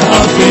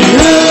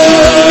أقوياء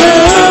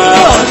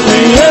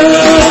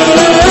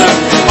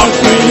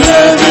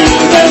أقوياء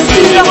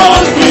بالمسيح.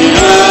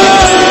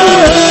 أقوياء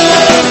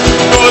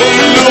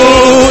كل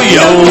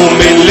يوم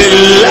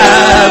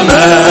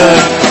للأمام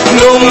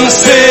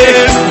نمسك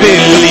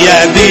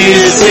باليد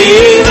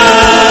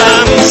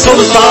سنام.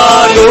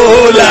 سلطانه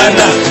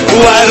لنا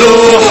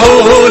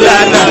وروحه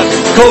لنا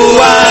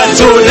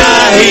قوتنا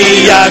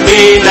هي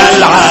من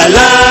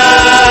العلا.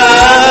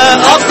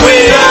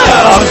 أقوياء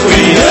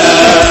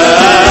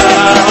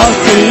أقوياء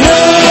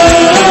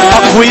أقوياء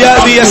أقوياء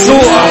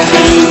بيسوع.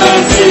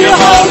 بالمسيح.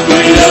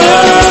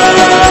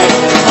 أقوياء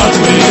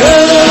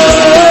أقوياء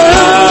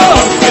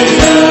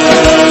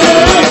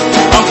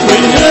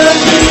أقوياء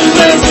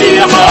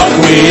بالمسيح.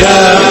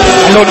 أقوياء.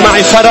 قولوا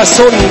معي. فرس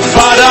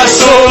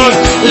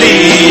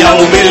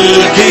ليوم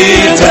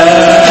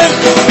القتال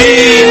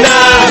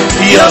بنا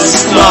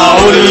يصنع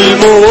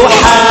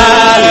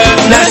المحال.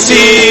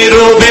 نسير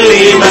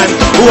بالإيمان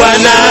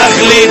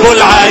ونغلب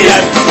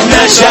العيان،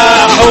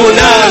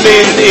 نجاحنا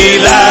من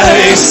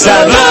إله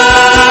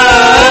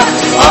السماء.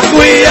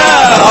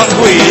 أقوياء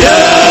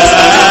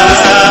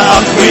أقوياء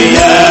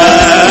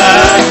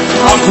أقوياء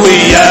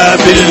أقوياء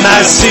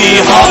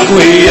بالمسيح.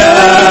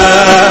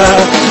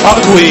 أقوياء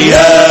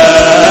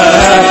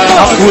أقوياء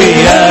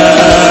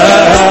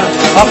أقوياء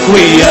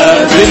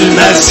أقوياء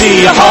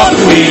بالمسيح.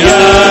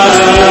 أقوياء.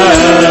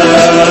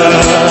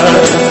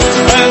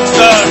 أنت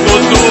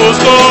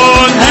قدوس،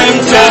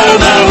 أنت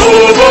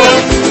موهوب،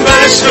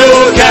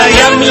 مجدك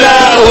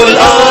يملأ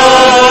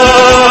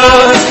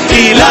الأرض.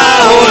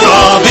 إله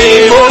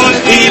عظيم،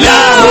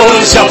 إله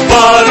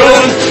جبار،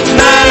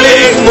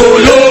 ملك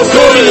ملوك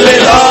كل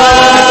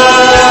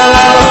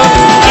الأرض.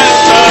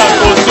 أنت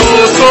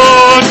قدوس،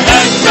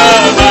 أنت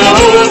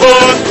موهوب،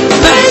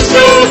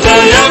 مجدك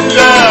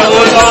يملأ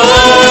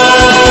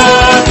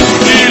الأرض.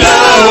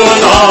 إله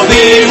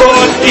عظيم،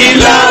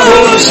 إله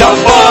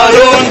جبار،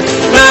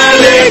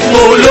 ملك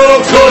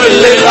ملوك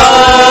كل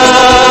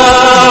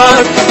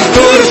الأرض.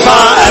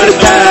 ترفع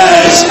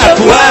أرتاج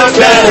أبواب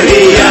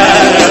دهرية،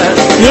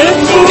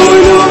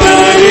 يدخل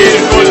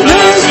ملك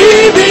المجد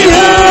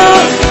بها.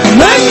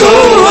 من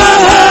هو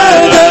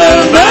هذا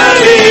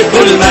ملك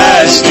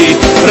المجد؟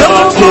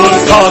 رب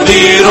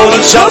قدير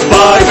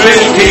جبار في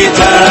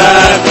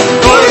الكتاب.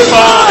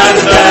 ترفع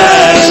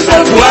أرتاج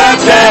أبواب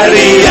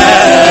دهرية،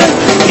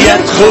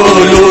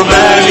 يدخل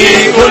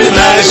ملك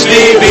المجد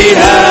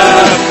بها.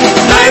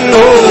 من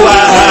هو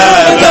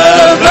هذا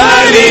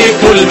ملك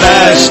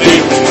المجد؟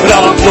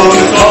 رب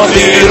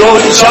قدير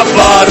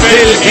جبار في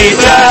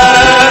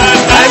الكتاب.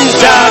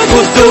 أنت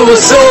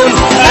قدوس،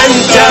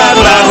 أنت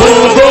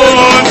موهوب،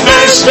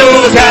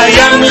 مجدك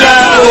يملأ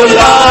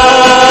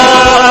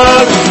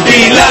الأرض.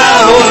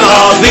 إله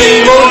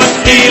عظيم،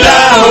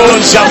 إله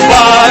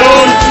جبار،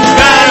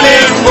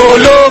 ملك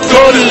ملوك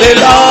كل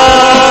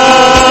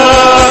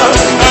الأرض.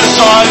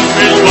 أجعل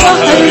في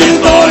البحر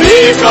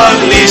طريقا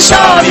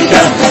لشعبك،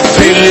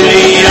 في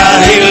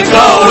المياه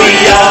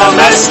القوية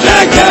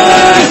مسلكا.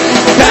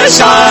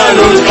 تجعل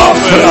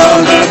القفر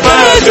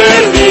مفاجر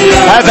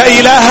مياه. هذا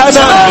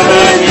إلهنا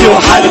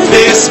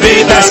يحدث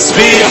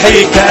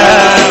بتسبيحك.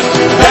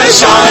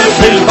 تجعل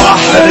في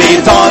البحر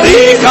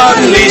طريقا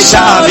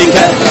لشعبك،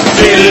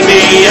 في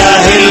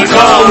المياه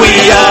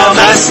القوية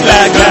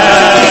مسلكا.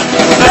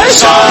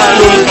 تجعل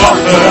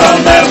القفر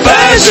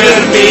مفاجر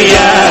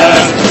مياه.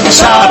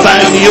 شعبا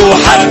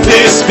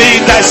يحدث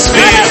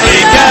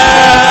بتسبيحك.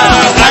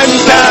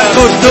 أنت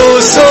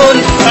قدوس،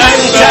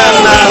 أنت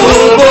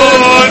موهوب،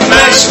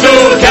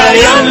 مجدك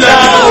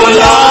يملأ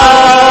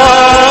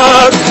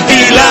الأرض.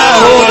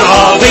 إله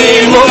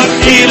عظيم،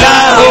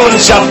 إله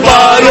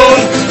جبار،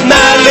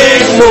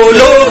 ملك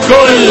ملوك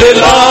كل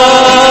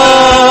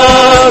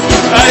الأرض.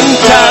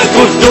 أنت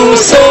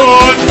قدوس،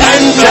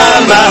 أنت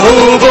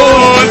موهوب،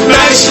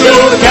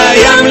 مجدك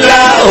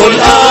يملأ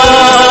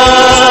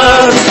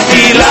الأرض.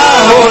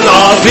 إله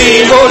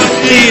عظيم،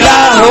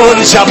 إله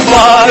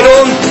جبار،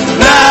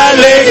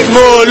 ملك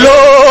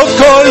ملوك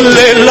كل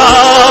الأرض.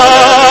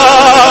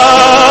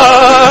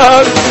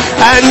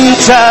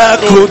 أنت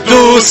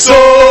قدوس،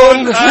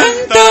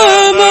 أنت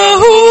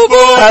موهوب،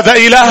 هذا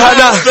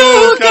إلهنا.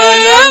 مجدك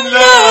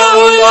يملأ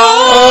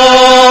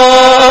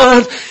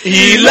الأرض.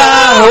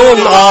 إله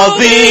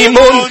عظيم،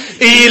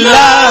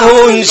 إله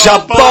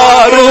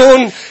جبار،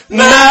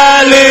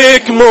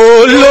 ملك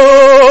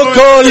ملوك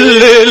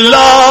كل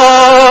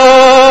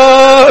الأرض.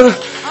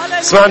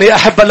 اسمعني يا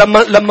أحبة،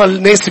 لما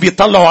الناس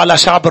بيطلعوا على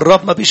شعب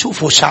الرب ما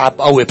بيشوفوا شعب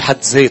قوي بحد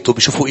ذاته،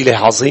 بيشوفوا إله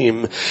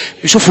عظيم،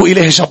 بيشوفوا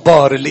إله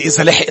جبار اللي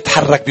إذا لحق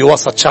يتحرك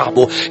بوسط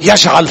شعبه.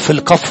 يجعل في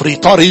القفر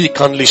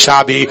طريقا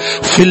لشعبه،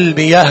 في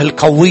المياه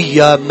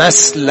القوية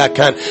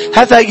مسلكا.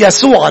 هذا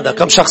يسوعنا.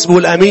 كم شخص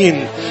بيقول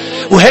أمين؟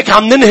 وهيك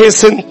عم ننهي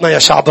سنتنا يا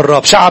شعب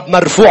الرب، شعب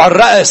مرفوع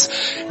الرأس.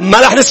 ما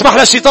رح نسمح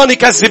للشيطان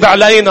يكذب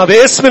علينا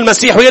باسم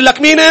المسيح ويقول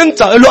لك مين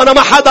أنت؟ قل له أنا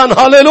ما حدا.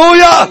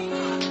 هاليلويا.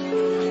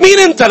 مين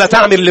أنت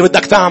لتعمل اللي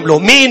بدك تعمله؟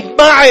 مين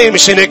معي؟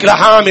 مش هيك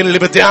رح أعمل اللي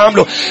بدي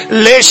أعمله.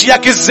 ليش يا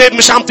كذاب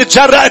مش عم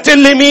تتجرأ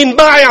تقلي مين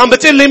معي؟ عم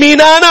بتقلي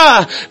مين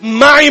أنا؟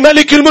 معي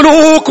ملك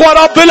الملوك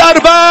ورب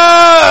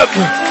الأرباب.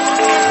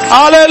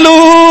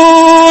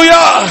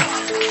 هاليلويا.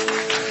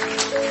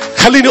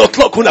 خليني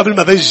أطلقكم قبل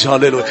ما بج.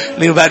 هاليلويا.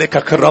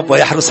 ليباركك الرب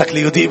ويحرسك،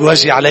 ليضيء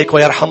بوجهه عليك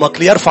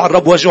ويرحمك، ليرفع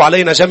الرب وجهه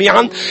علينا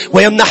جميعا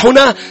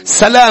ويمنحنا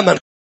سلاما.